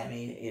I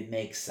mean, it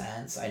makes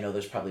sense. I know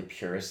there's probably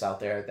purists out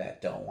there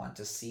that don't want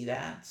to see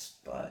that,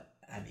 but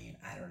I mean,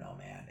 I don't know,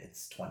 man.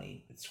 It's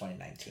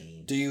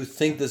 2019. Do you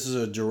think this is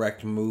a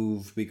direct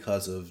move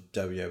because of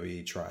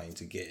WWE trying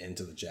to get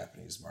into the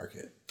Japanese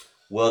market?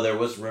 Well, there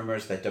was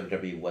rumors that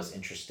WWE was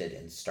interested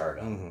in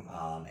Stardom,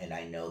 and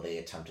I know they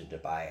attempted to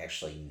buy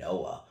actually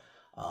Noah,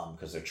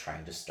 because they're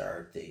trying to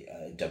start the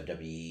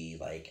WWE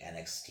like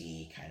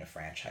NXT kind of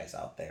franchise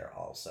out there.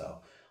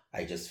 Also,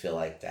 I just feel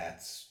like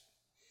that's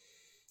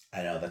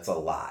a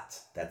lot.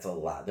 That's a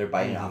lot. They're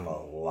biting off a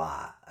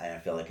lot. I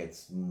feel like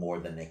it's more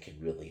than they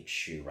could really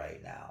chew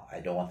right now. I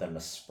don't want them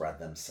to spread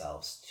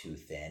themselves too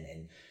thin.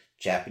 And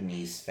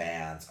Japanese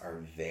fans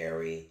are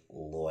very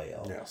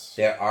loyal. Yes.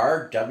 There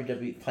are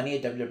plenty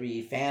of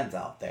WWE fans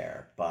out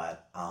there,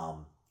 but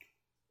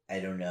I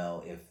don't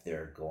know if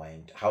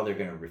how they're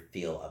going to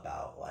feel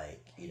about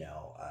like, you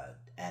know,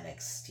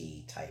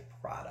 NXT type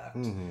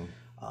product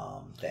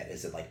that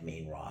isn't like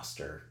main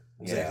roster.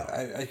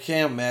 Exactly. I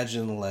can't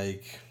imagine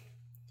like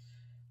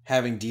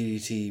having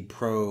DDT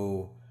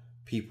Pro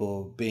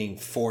people being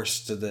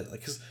forced to the, like,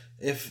 because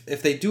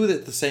if they do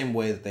it the same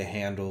way that they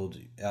handled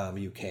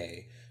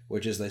UK,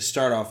 which is they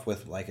start off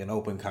with like an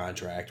open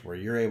contract where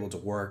you're able to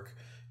work,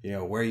 you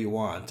know, where you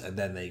want, and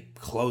then they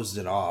closed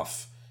it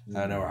off. I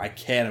don't know. I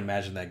can't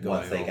imagine that going.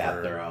 Once they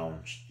got their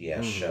own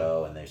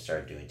show and they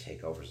started doing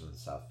takeovers and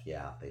stuff,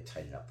 they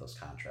tightened up those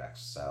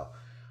contracts. So,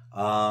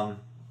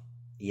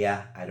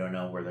 I don't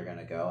know where they're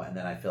gonna go, and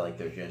then I feel like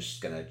they're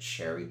just gonna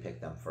cherry pick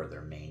them for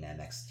their main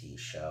NXT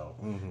show,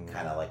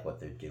 kind of like what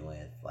they're doing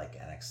with like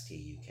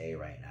NXT UK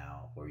right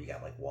now, where you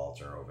got like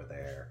Walter over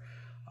there,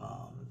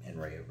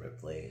 and Rhea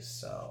Ripley.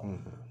 So,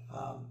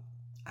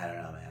 I don't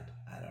know, man.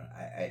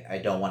 I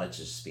don't want it to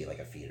just be like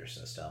a feeder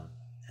system,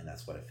 and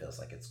that's what it feels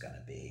like it's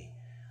gonna be.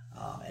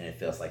 And it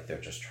feels like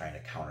they're just trying to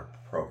counter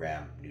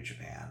program New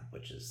Japan,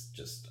 which is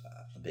just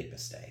a big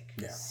mistake.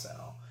 Yeah.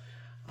 So.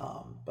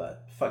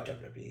 But fuck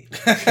WWE.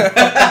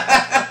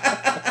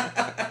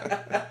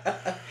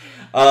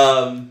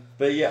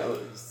 But yeah,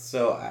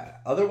 so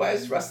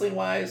otherwise, wrestling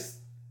wise,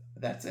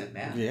 that's it,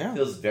 man. Yeah. It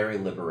feels very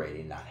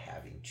liberating not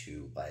having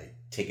to like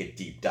take a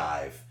deep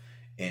dive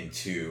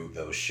into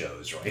those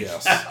shows right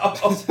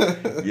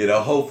now. You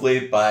know,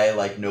 hopefully by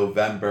like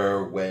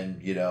November, when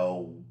you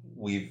know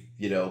we've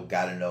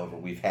gotten over,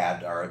 we've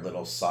had our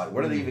little side.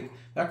 What are they even?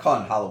 They're not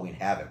calling it Halloween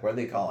Havoc. What are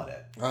they calling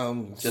it?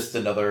 Just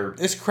another.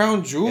 It's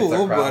Crown Jewel,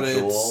 Crown but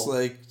Jewel. it's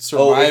like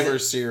Survivor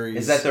Series.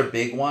 Is that their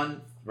big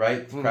one?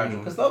 Right, Crown Jewel.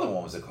 Because the other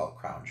one was called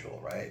Crown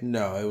Jewel, right?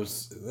 No, it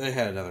was. They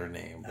had another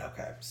name.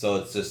 Okay, so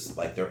it's just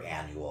like their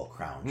annual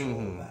Crown Jewel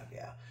event.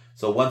 Yeah.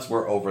 So once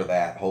we're over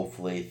that,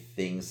 hopefully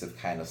things have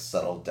kind of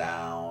settled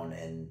down,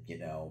 and you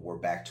know we're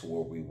back to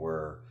where we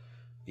were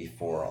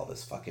before all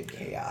this fucking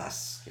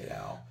chaos. You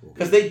know,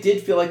 because they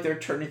did feel like they're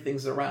turning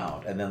things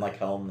around, and then like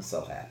Hell in the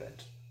Cell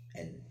happened,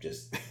 and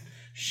just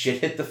shit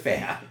hit the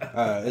fan.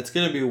 It's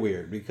gonna be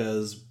weird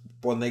because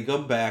when they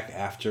come back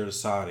after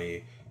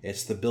Saudi,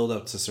 it's the build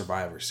up to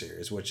Survivor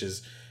Series, which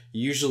is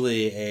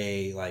usually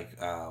a like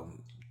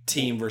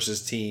team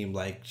versus team,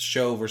 like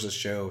show versus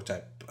show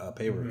type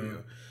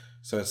pay-per-view.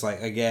 So it's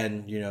like,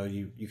 again, you know,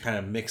 you kind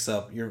of mix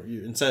up your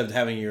instead of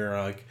having your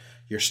like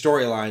your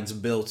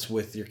storylines built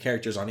with your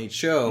characters on each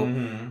show,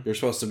 you're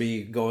supposed to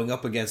be going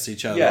up against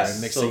each other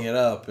and mixing it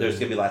up. There's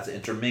gonna be lots of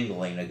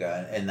intermingling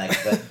again, and like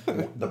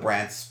the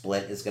brand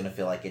split is gonna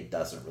feel like it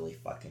doesn't really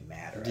fucking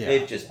matter. Yeah.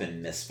 They've just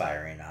been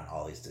misfiring on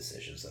all these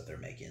decisions that they're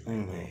making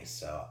lately.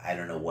 So I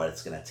don't know what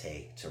it's gonna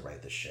take to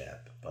right the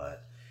ship,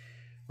 but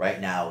right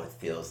now it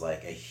feels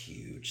like a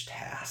huge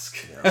task.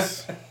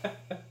 Yes.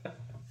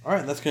 All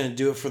right, that's gonna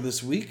do it for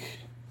this week.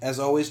 As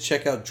always,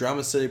 check out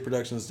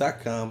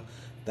DramaCityProductions.com.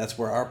 That's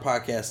where our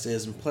podcast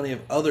is, and plenty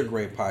of other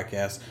great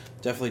podcasts.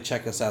 Definitely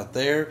check us out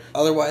there.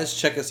 Otherwise,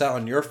 check us out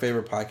on your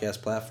favorite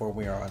podcast platform.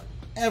 We are on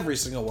every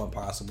single one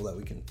possible that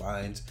we can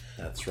find.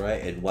 That's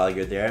right. And while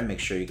you're there, make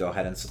sure you go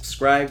ahead and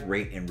subscribe,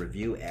 rate, and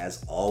review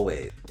as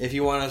always. If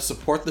you want to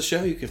support the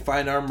show, you can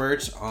find our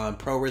merch on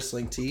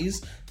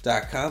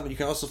ProWrestlingTees.com, and you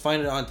can also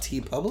find it on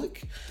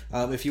TeePublic.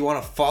 If you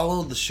want to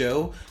follow the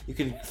show, you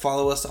can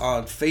follow us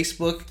on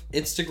Facebook,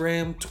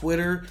 Instagram,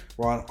 Twitter.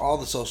 We're on all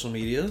the social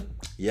media.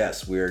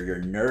 Yes, we're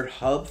your nerd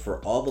hub for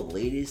all the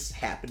latest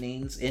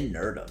happenings in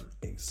nerdom.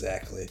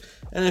 Exactly.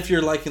 And if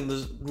you're liking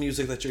the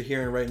music that you're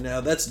hearing right now,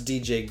 that's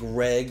DJ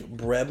Greg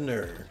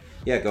Brebner.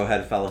 Yeah, go ahead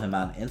and follow him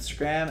on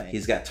Instagram.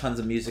 He's got tons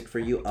of music for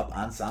you up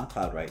on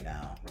SoundCloud right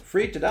now.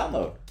 Free to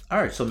download. All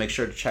right, so make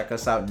sure to check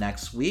us out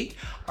next week.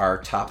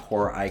 Our top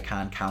horror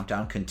icon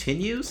countdown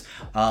continues.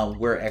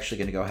 We're actually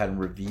going to go ahead and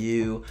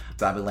review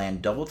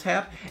Zombieland Double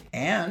Tap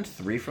and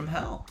 3 from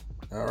Hell.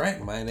 All right,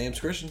 my name's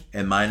Christian.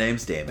 And my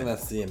name's Damon. And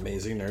that's the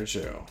Amazing Nerd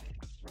Show.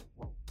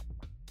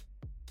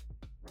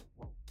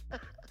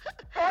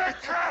 I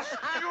cast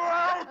you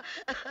out!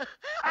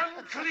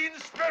 Unclean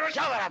spirit!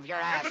 Shove it up your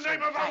ass! In the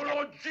name of our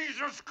Lord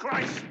Jesus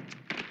Christ!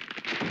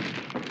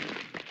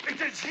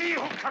 It is He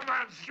who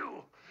commands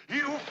you! He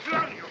who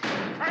flung you from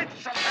the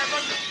heights of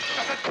heaven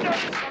to the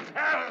depths of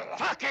hell!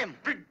 Fuck him!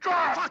 Be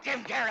gone! Fuck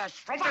him, Garrus!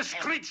 From Fuck this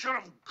him. creature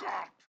of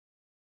God!